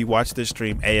why if you watch this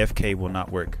stream, AFK will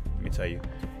not work. Let me tell you.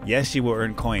 Yes, you will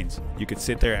earn coins. You could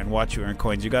sit there and watch you earn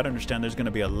coins. You got to understand there's going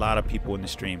to be a lot of people in the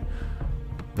stream.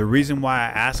 The reason why I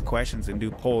ask questions and do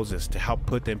polls is to help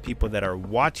put them people that are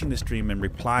watching the stream and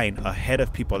replying ahead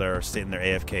of people that are sitting there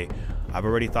AFK. I've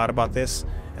already thought about this,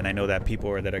 and I know that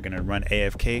people that are going to run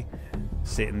AFK,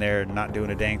 sitting there not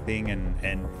doing a dang thing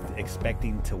and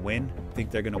expecting to win, think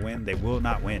they're going to win. They will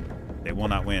not win. They will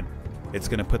not win. It's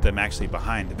going to put them actually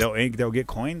behind. They'll get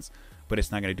coins, but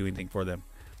it's not going to do anything for them.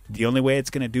 The only way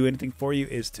it's going to do anything for you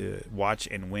is to watch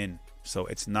and win. So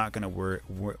it's not going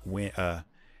to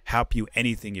help you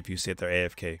anything if you sit there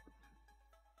AFK.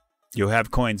 You'll have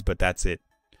coins, but that's it.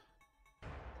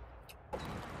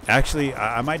 Actually,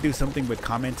 I might do something with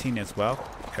commenting as well.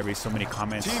 Every so many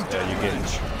comments, you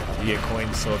get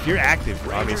coins. So if you're active,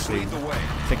 obviously,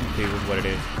 technically with what it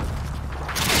is.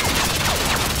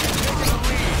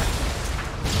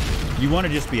 You want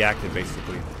to just be active,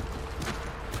 basically.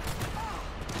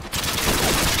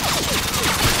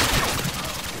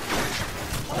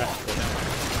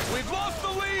 We've lost the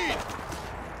lead.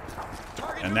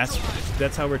 And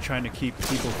that's how we're trying to keep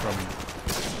people from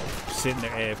sitting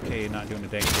there AFK and not doing the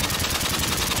dang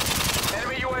thing.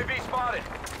 Enemy UAV spotted.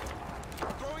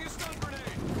 Throwing a stun grenade.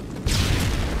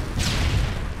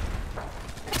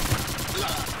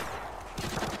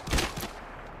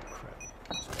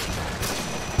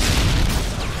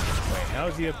 Wait, how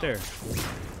is he up there?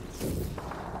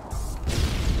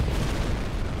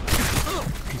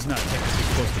 He's not technically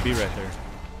supposed to be right there.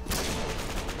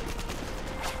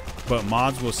 But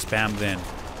mods will spam then.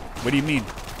 What do you mean?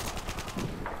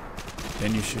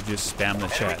 Then you should just spam the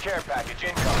chat. Care package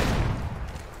incoming.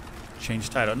 Change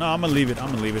title. No, I'm gonna leave it.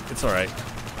 I'm gonna leave it. It's alright.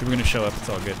 People are gonna show up. It's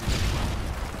all good.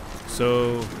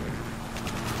 So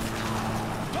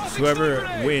whoever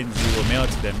wins, you will mail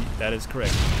it to them. That is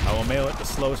correct. I will mail it the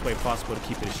slowest way possible to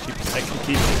keep it as cheap as I can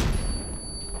keep it.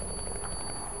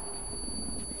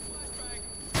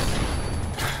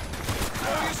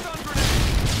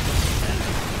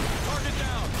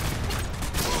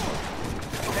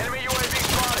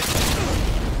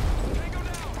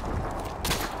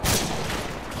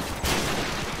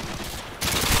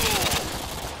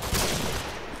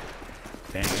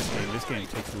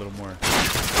 Takes a little more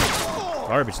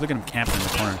garbage. Look at him camping in the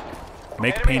corner.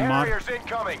 Make a pain mod.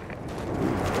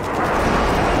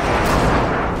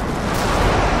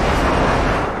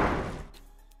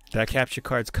 That capture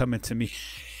card's coming to me.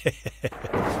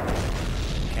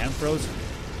 Cam froze.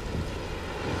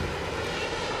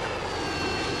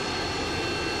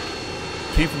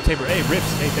 Came from Tabor. Hey,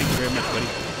 Rips. Hey, thank you very much, buddy.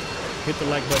 Hit the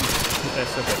like button. Hit that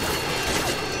sub button.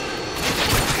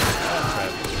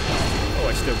 Oh,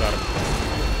 I still got him.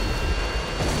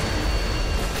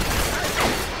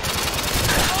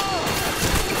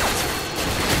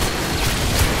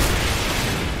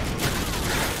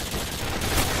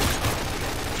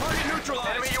 Target neutralized.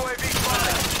 Enemy UAV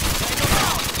spotted.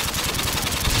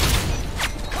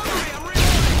 Cover me, I'm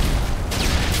reloading.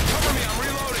 Cover me, I'm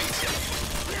reloading.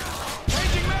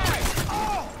 Changing mag.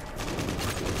 Oh!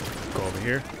 Go over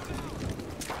here.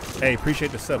 Hey,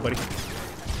 appreciate the sub, buddy.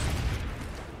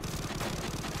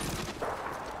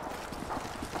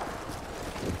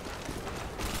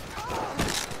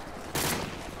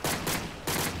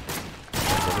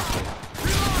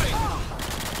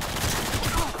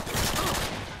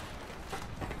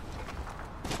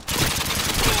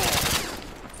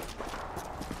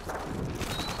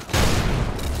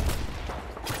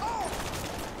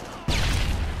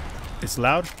 It's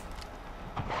loud?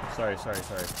 Sorry.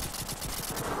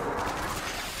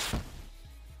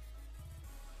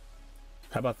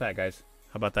 How about that, guys?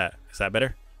 How about that? Is that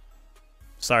better?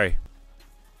 Sorry.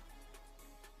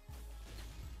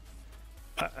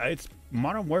 It's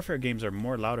Modern Warfare games are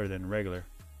more louder than regular.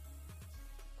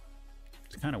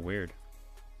 It's kind of weird.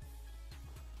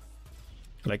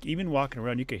 Like even walking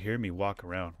around, you could hear me walk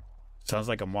around. Sounds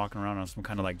like I'm walking around on some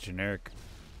kind of like generic,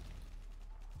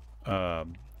 I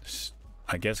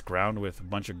guess ground with a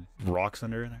bunch of rocks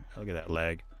under it. Look at that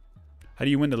lag. How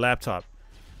do you win the laptop?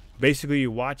 Basically,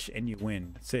 you watch and you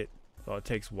win. That's it. That's all it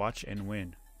takes. Watch and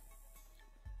win.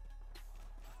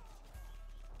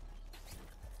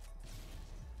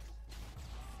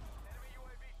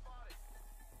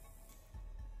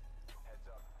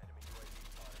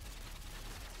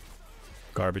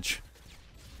 Garbage.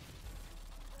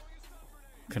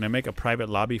 Can I make a private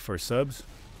lobby for subs?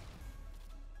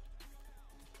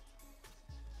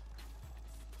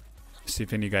 See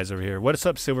if any of you guys over here. What's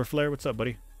up, Silver Flare? What's up,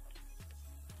 buddy?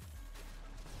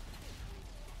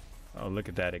 Oh, look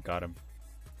at that. It got him.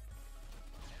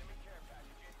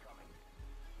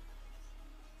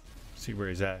 See where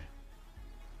he's at.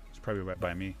 He's probably right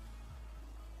by me.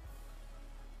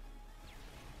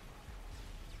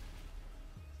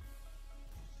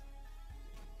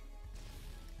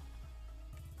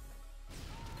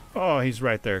 Oh, he's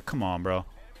right there. Come on, bro.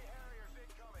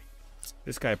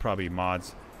 This guy probably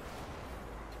mods.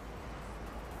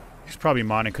 He's probably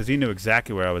modding because he knew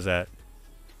exactly where I was at.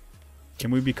 Can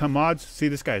we become mods? See,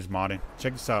 this guy's modding.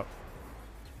 Check this out.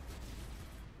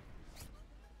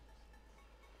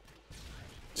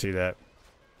 See that?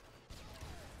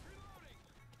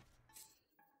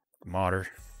 Modder.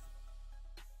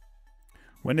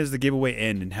 When does the giveaway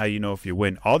end and how you know if you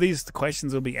win? All these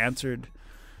questions will be answered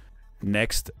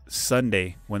next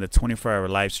Sunday when the 24-hour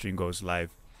live stream goes live.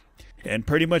 And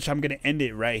pretty much I'm going to end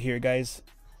it right here, guys.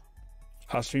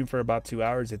 I'll stream for about 2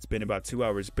 hours. It's been about 2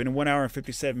 hours. It's been 1 hour and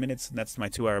 57 minutes, and that's my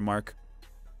 2-hour mark.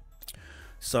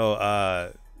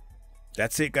 So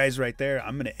that's it, guys, right there.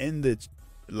 I'm going to end the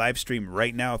live stream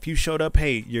right now. If you showed up,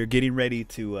 hey, you're getting ready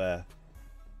to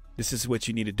this is what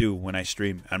you need to do when I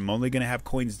stream. I'm only going to have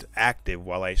coins active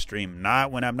while I stream, not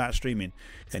when I'm not streaming.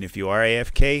 And if you are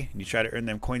AFK and you try to earn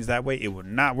them coins that way, it will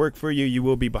not work for you. You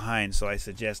will be behind. So I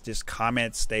suggest just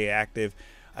comment, stay active.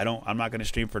 I'm not going to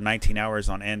stream for 19 hours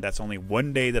on end. That's only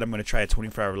one day that I'm going to try a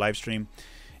 24-hour live stream.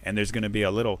 And there's going to be a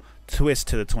little twist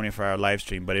to the 24-hour live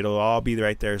stream, but it'll all be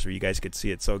right there so you guys could see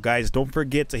it. So guys, don't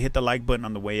forget to hit the like button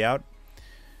on the way out.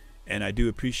 And I do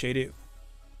appreciate it.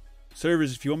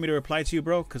 Servers, if you want me to reply to you,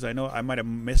 bro, because I know I might have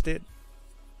missed it.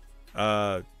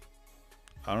 I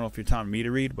don't know if you're telling me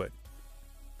to read, but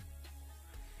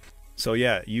so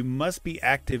yeah, you must be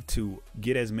active to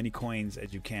get as many coins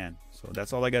as you can. So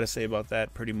that's all I got to say about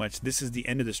that. Pretty much, this is the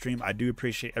end of the stream. I do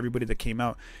appreciate everybody that came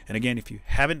out. And again, if you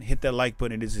haven't hit that like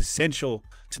button, it is essential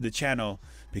to the channel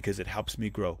because it helps me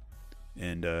grow.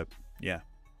 And yeah,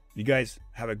 you guys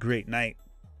have a great night.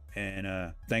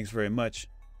 And thanks very much.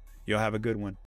 Y'all have a good one.